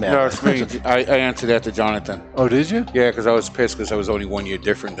doesn't matter. No, it's me. I answered that to Jonathan. Oh, did you? Yeah, because I was pissed because I was only 1 year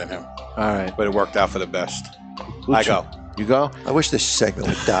different than him. All right. But it worked out for the best. I go. You go? I wish this segment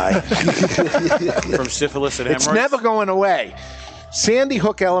would die. From syphilis and hemorrhoids? It's never going away. Sandy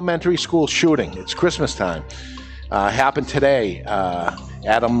Hook Elementary School shooting. It's Christmas time. Happened today.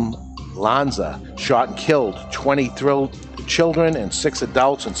 Adam Lanza shot and killed 20 children and 6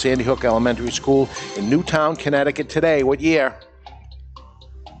 adults in Sandy Hook Elementary School in Newtown, Connecticut today. What year?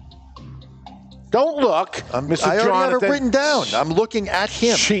 Don't look, Mr. I already Jonathan. have it written down. I'm looking at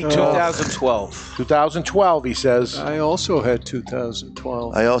him. 2012. 2012, he says. I also had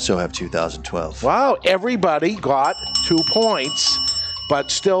 2012. I also have 2012. Wow, everybody got 2 points, but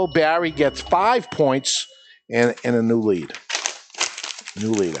still Barry gets 5 points and a new lead.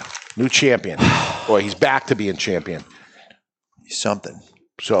 New leader. New champion. Boy, he's back to being champion. He's something.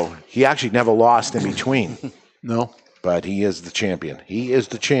 So he actually never lost in between. No. But he is the champion. He is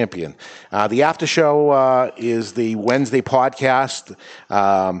the champion. The after show is the Wednesday podcast.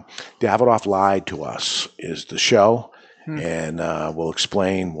 Davidoff Lied to Us is the show. And we'll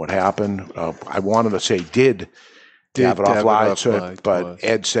explain what happened. I wanted to say did Davidoff lie to us, but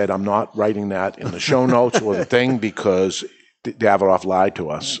Ed said I'm not writing that in the show notes or the thing because Davidoff lied to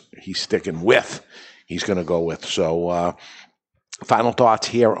us. He's sticking with. He's going to go with. So final thoughts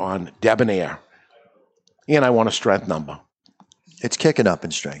here on Debonaire. And I want a strength number. It's kicking up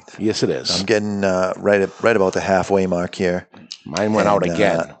in strength. Yes, it is. I'm getting right about the halfway mark here. Mine went out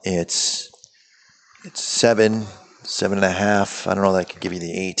again. It's 7, 7.5. I don't know that I could give you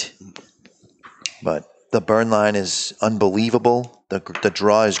the 8. But the burn line is unbelievable. The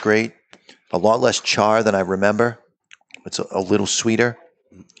draw is great. A lot less char than I remember. It's a little sweeter.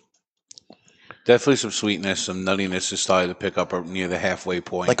 Definitely some sweetness, some nuttiness is starting to pick up near the halfway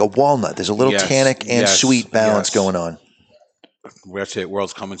point. Like a walnut. There's a little tannic and sweet balance going on. That's it.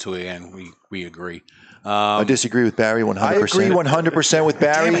 World's coming to an end. We agree. I disagree with Barry 100%. I agree 100% with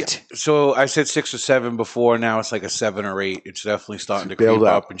Barry. Damn it. So I said 6 or 7 before. Now it's like a 7 or 8. It's definitely starting to creep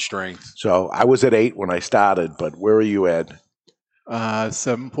up in strength. So I was at 8 when I started, but where are you, Ed?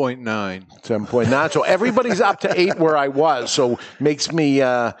 7.9. 7.9. So everybody's up to 8 where I was. So makes me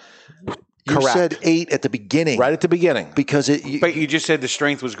You correct. said 8 at the beginning. Right at the beginning. Because but you just said the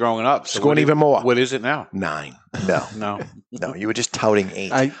strength was growing up. So it's going even more. What is it now? 9. No, you were just touting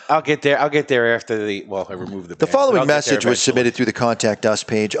 8. I'll get there. I'll get there after I remove the. The band. following I'll get there message was eventually. submitted through the Contact Us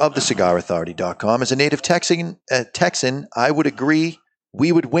page of thecigarauthority.com. As a native Texan, I would agree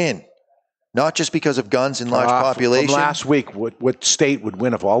we would win. Not just because of guns and large population. From last week, what state would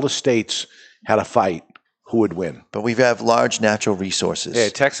win if all the states had a fight? Who would win? But we have large natural resources. Yeah,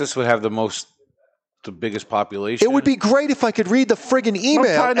 Texas would have the biggest population. It would be great if I could read the friggin'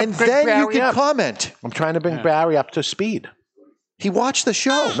 email and then you could comment. I'm trying to bring Barry up to speed. He watched the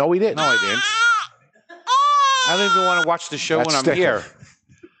show. No, he didn't. No, I didn't. I don't even want to watch the show That's when I'm sticking. here.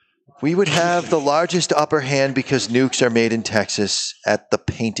 We would have the largest upper hand because nukes are made in Texas at the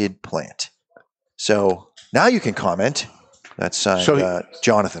painted plant. So now you can comment. That's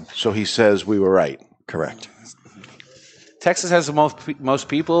Jonathan. So he says we were right. Correct. Texas has the most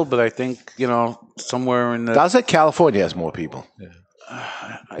people, but I think somewhere in the. Does it? California has more people.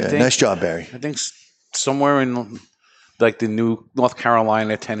 Nice job, Barry. I think somewhere in like the new North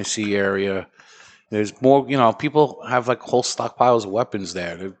Carolina, Tennessee area, there's more. People have like whole stockpiles of weapons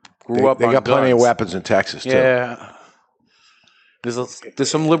there. They grew up. They on got plenty of guns. weapons in Texas too. Yeah. There's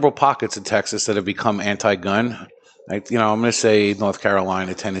some liberal pockets in Texas that have become anti-gun. I'm going to say North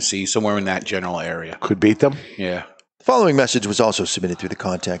Carolina, Tennessee, somewhere in that general area. Could beat them. Yeah. The following message was also submitted through the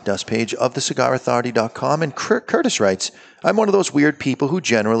Contact Us page of thecigarauthority.com. And Curtis writes, I'm one of those weird people who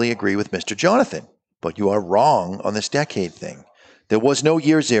generally agree with Mr. Jonathan, but you are wrong on this decade thing. There was no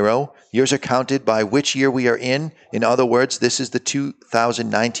year 0. Years are counted by which year we are in. In other words, this is the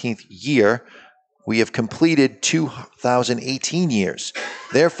 2019th year. We have completed 2018 years.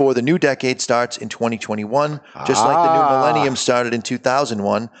 Therefore, the new decade starts in 2021, just like the new millennium started in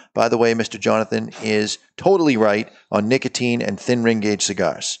 2001. By the way, Mr. Jonathan is totally right on nicotine and thin ring gauge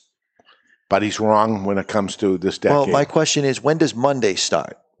cigars. But he's wrong when it comes to this decade. Well, my question is, when does Monday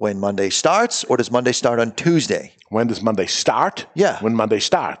start? When Monday starts, or does Monday start on Tuesday? When does Monday start? Yeah. When Monday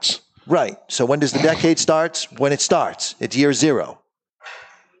starts. Right. So when does the decade start? When it starts. It's year 0.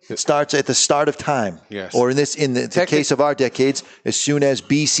 It starts at the start of time. Yes. Or in the case of our decades, as soon as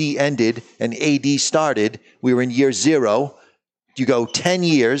BC ended and AD started, we were in year 0. You go 10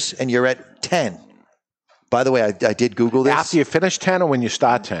 years and you're at 10. By the way, I did Google this. After you finish 10 or when you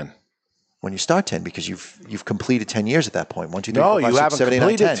start 10? When you start 10, because you've completed 10 years at that point. 1, 2, 3, No, 4, 5, you 6, haven't 7, 8, 9,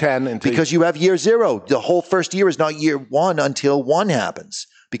 completed 10. 10 until because you have year 0. The whole first year is not year 1 until 1 happens,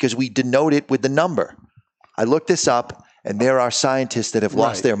 because we denote it with the number. I looked this up. And there are scientists that have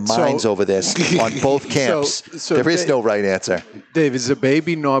lost their minds over this on both camps. So there is no right answer. Dave, is a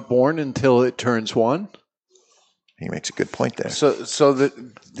baby not born until it turns 1? He makes a good point there. So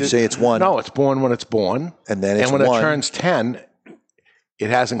you say it's 1. No, it's born when it's born. And then it's when 1. it turns 10, it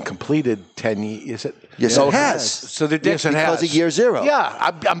hasn't completed 10 years. Is it? Yes, No, it has. So the Yes, it because has. of year zero.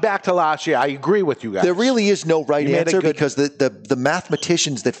 Yeah, I'm back to last year. I agree with you guys. There really is no right You made a answer good- because the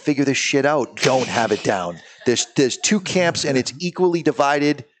mathematicians that figure this shit out don't have it down. There's two camps and it's equally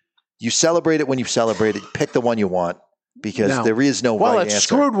divided. You celebrate it when you celebrate it. Pick the one you want because No. there is no Well, right it's answer.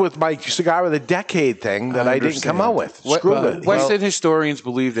 screwed with my cigar of the decade thing that I didn't come out with. Screwed it. Western historians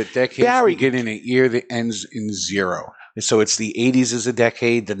believe that decades begin in a year that ends in zero. So it's the 80s as a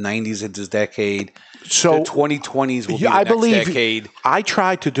decade, the 90s as a decade. So the 2020s will be the I next believe decade. I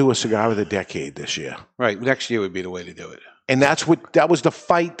tried to do a cigar of the decade this year. Right, next year would be the way to do it. And that was the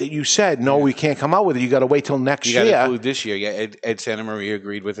fight that you said, no, we can't come out with it. You got to wait till next You got to year. include this year. Yeah, Ed Santa Maria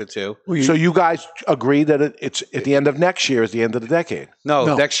agreed with it too. So you guys agree that it's at the end of next year is the end of the decade?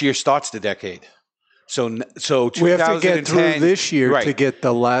 No, next year starts the decade. So 2010, We have to get through this year right. to get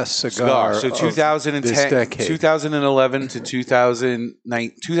the last cigar. So of 2010, this decade. 2011 to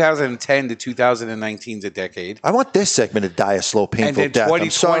 2010 to 2019 is a decade. I want this segment to die a slow, And painful then death. I'm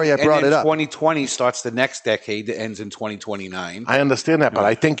sorry I brought it up. 2020 starts the next decade that ends in 2029. I understand that, but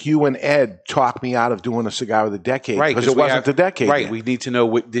I think you and Ed talked me out of doing a cigar of the decade Right, because it we wasn't the decade. Right, yet. we need to know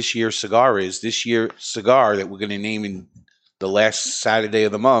what this year's cigar is. This year's cigar that we're going to name in the last Saturday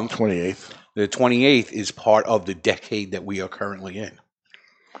of the month, 28th. The 28th is part of the decade that we are currently in.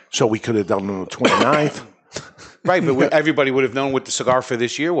 So we could have done on the 29th. Right, but everybody would have known what the cigar for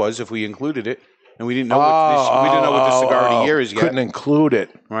this year was if we included it, and we didn't know we didn't know what the cigar of the year is yet. Couldn't include it.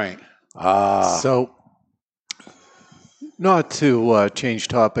 Right. So, not to change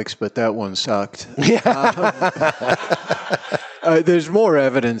topics, but that one sucked. There's more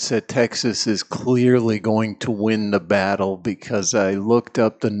evidence that Texas is clearly going to win the battle because I looked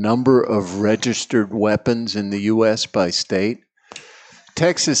up the number of registered weapons in the U.S. by state.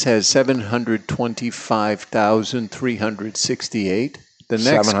 Texas has 725,368. The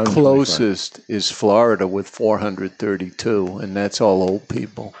next closest is Florida with 432, and that's all old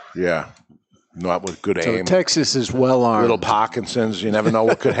people. Yeah. Not with good So aim. Texas is well armed. Little Parkinson's. You never know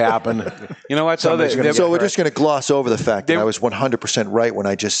what could happen. You know what? So we're just going to gloss over the fact that I was 100% right when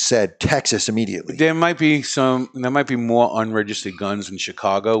I just said Texas immediately. There might be more unregistered guns in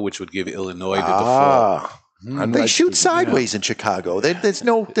Chicago, which would give Illinois the default. They shoot sideways in Chicago. There's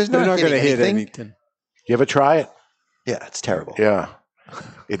not going to hit anything. You ever try it? Yeah, it's terrible. Yeah.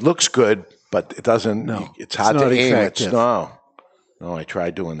 It looks good, but it doesn't. It's hard to not aim. effective. No, I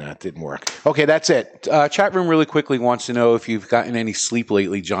tried doing that. Didn't work. Okay, that's it. Chat room really quickly wants to know if you've gotten any sleep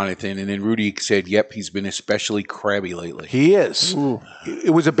lately, Jonathan. And then Rudy said, yep, he's been especially crabby lately. He is.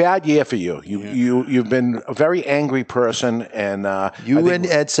 It was a bad year for you. You've been a very angry person, and You and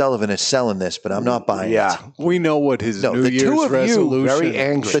Ed Sullivan are selling this, but I'm not buying it. We know what his New the Year's two of resolution you very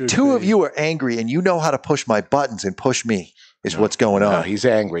angry. The two of you are angry, and you know how to push my buttons and push me. Is what's going on. He's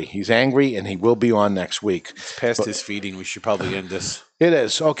angry. He's angry, and he will be on next week. It's past his feeding. We should probably end this. It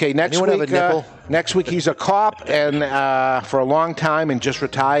is. Okay, next Anyone week. have a nipple? Next week, he's a cop and for a long time and just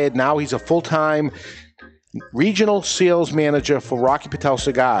retired. Now he's a full-time regional sales manager for Rocky Patel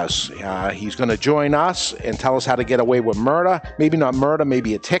Cigars. He's going to join us and tell us how to get away with murder. Maybe not murder,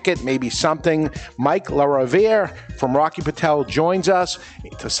 maybe a ticket, maybe something. Mike LaRiviere from Rocky Patel joins us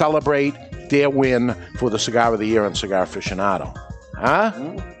to celebrate their win for the Cigar of the Year on Cigar Aficionado. Huh?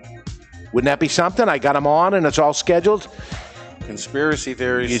 Wouldn't that be something? I got him on and it's all scheduled. Conspiracy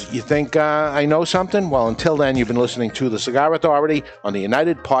theories. You think I know something? Well, until then, you've been listening to The Cigar Authority on the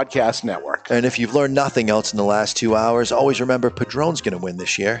United Podcast Network. And if you've learned nothing else in the last 2 hours, always remember Padron's going to win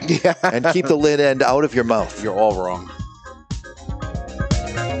this year. Yeah. And keep the lid end out of your mouth. You're all wrong.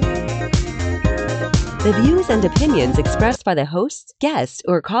 The views and opinions expressed by the hosts, guests,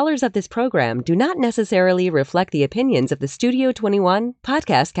 or callers of this program do not necessarily reflect the opinions of the Studio 21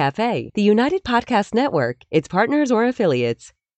 Podcast Cafe, the United Podcast Network, its partners, or affiliates.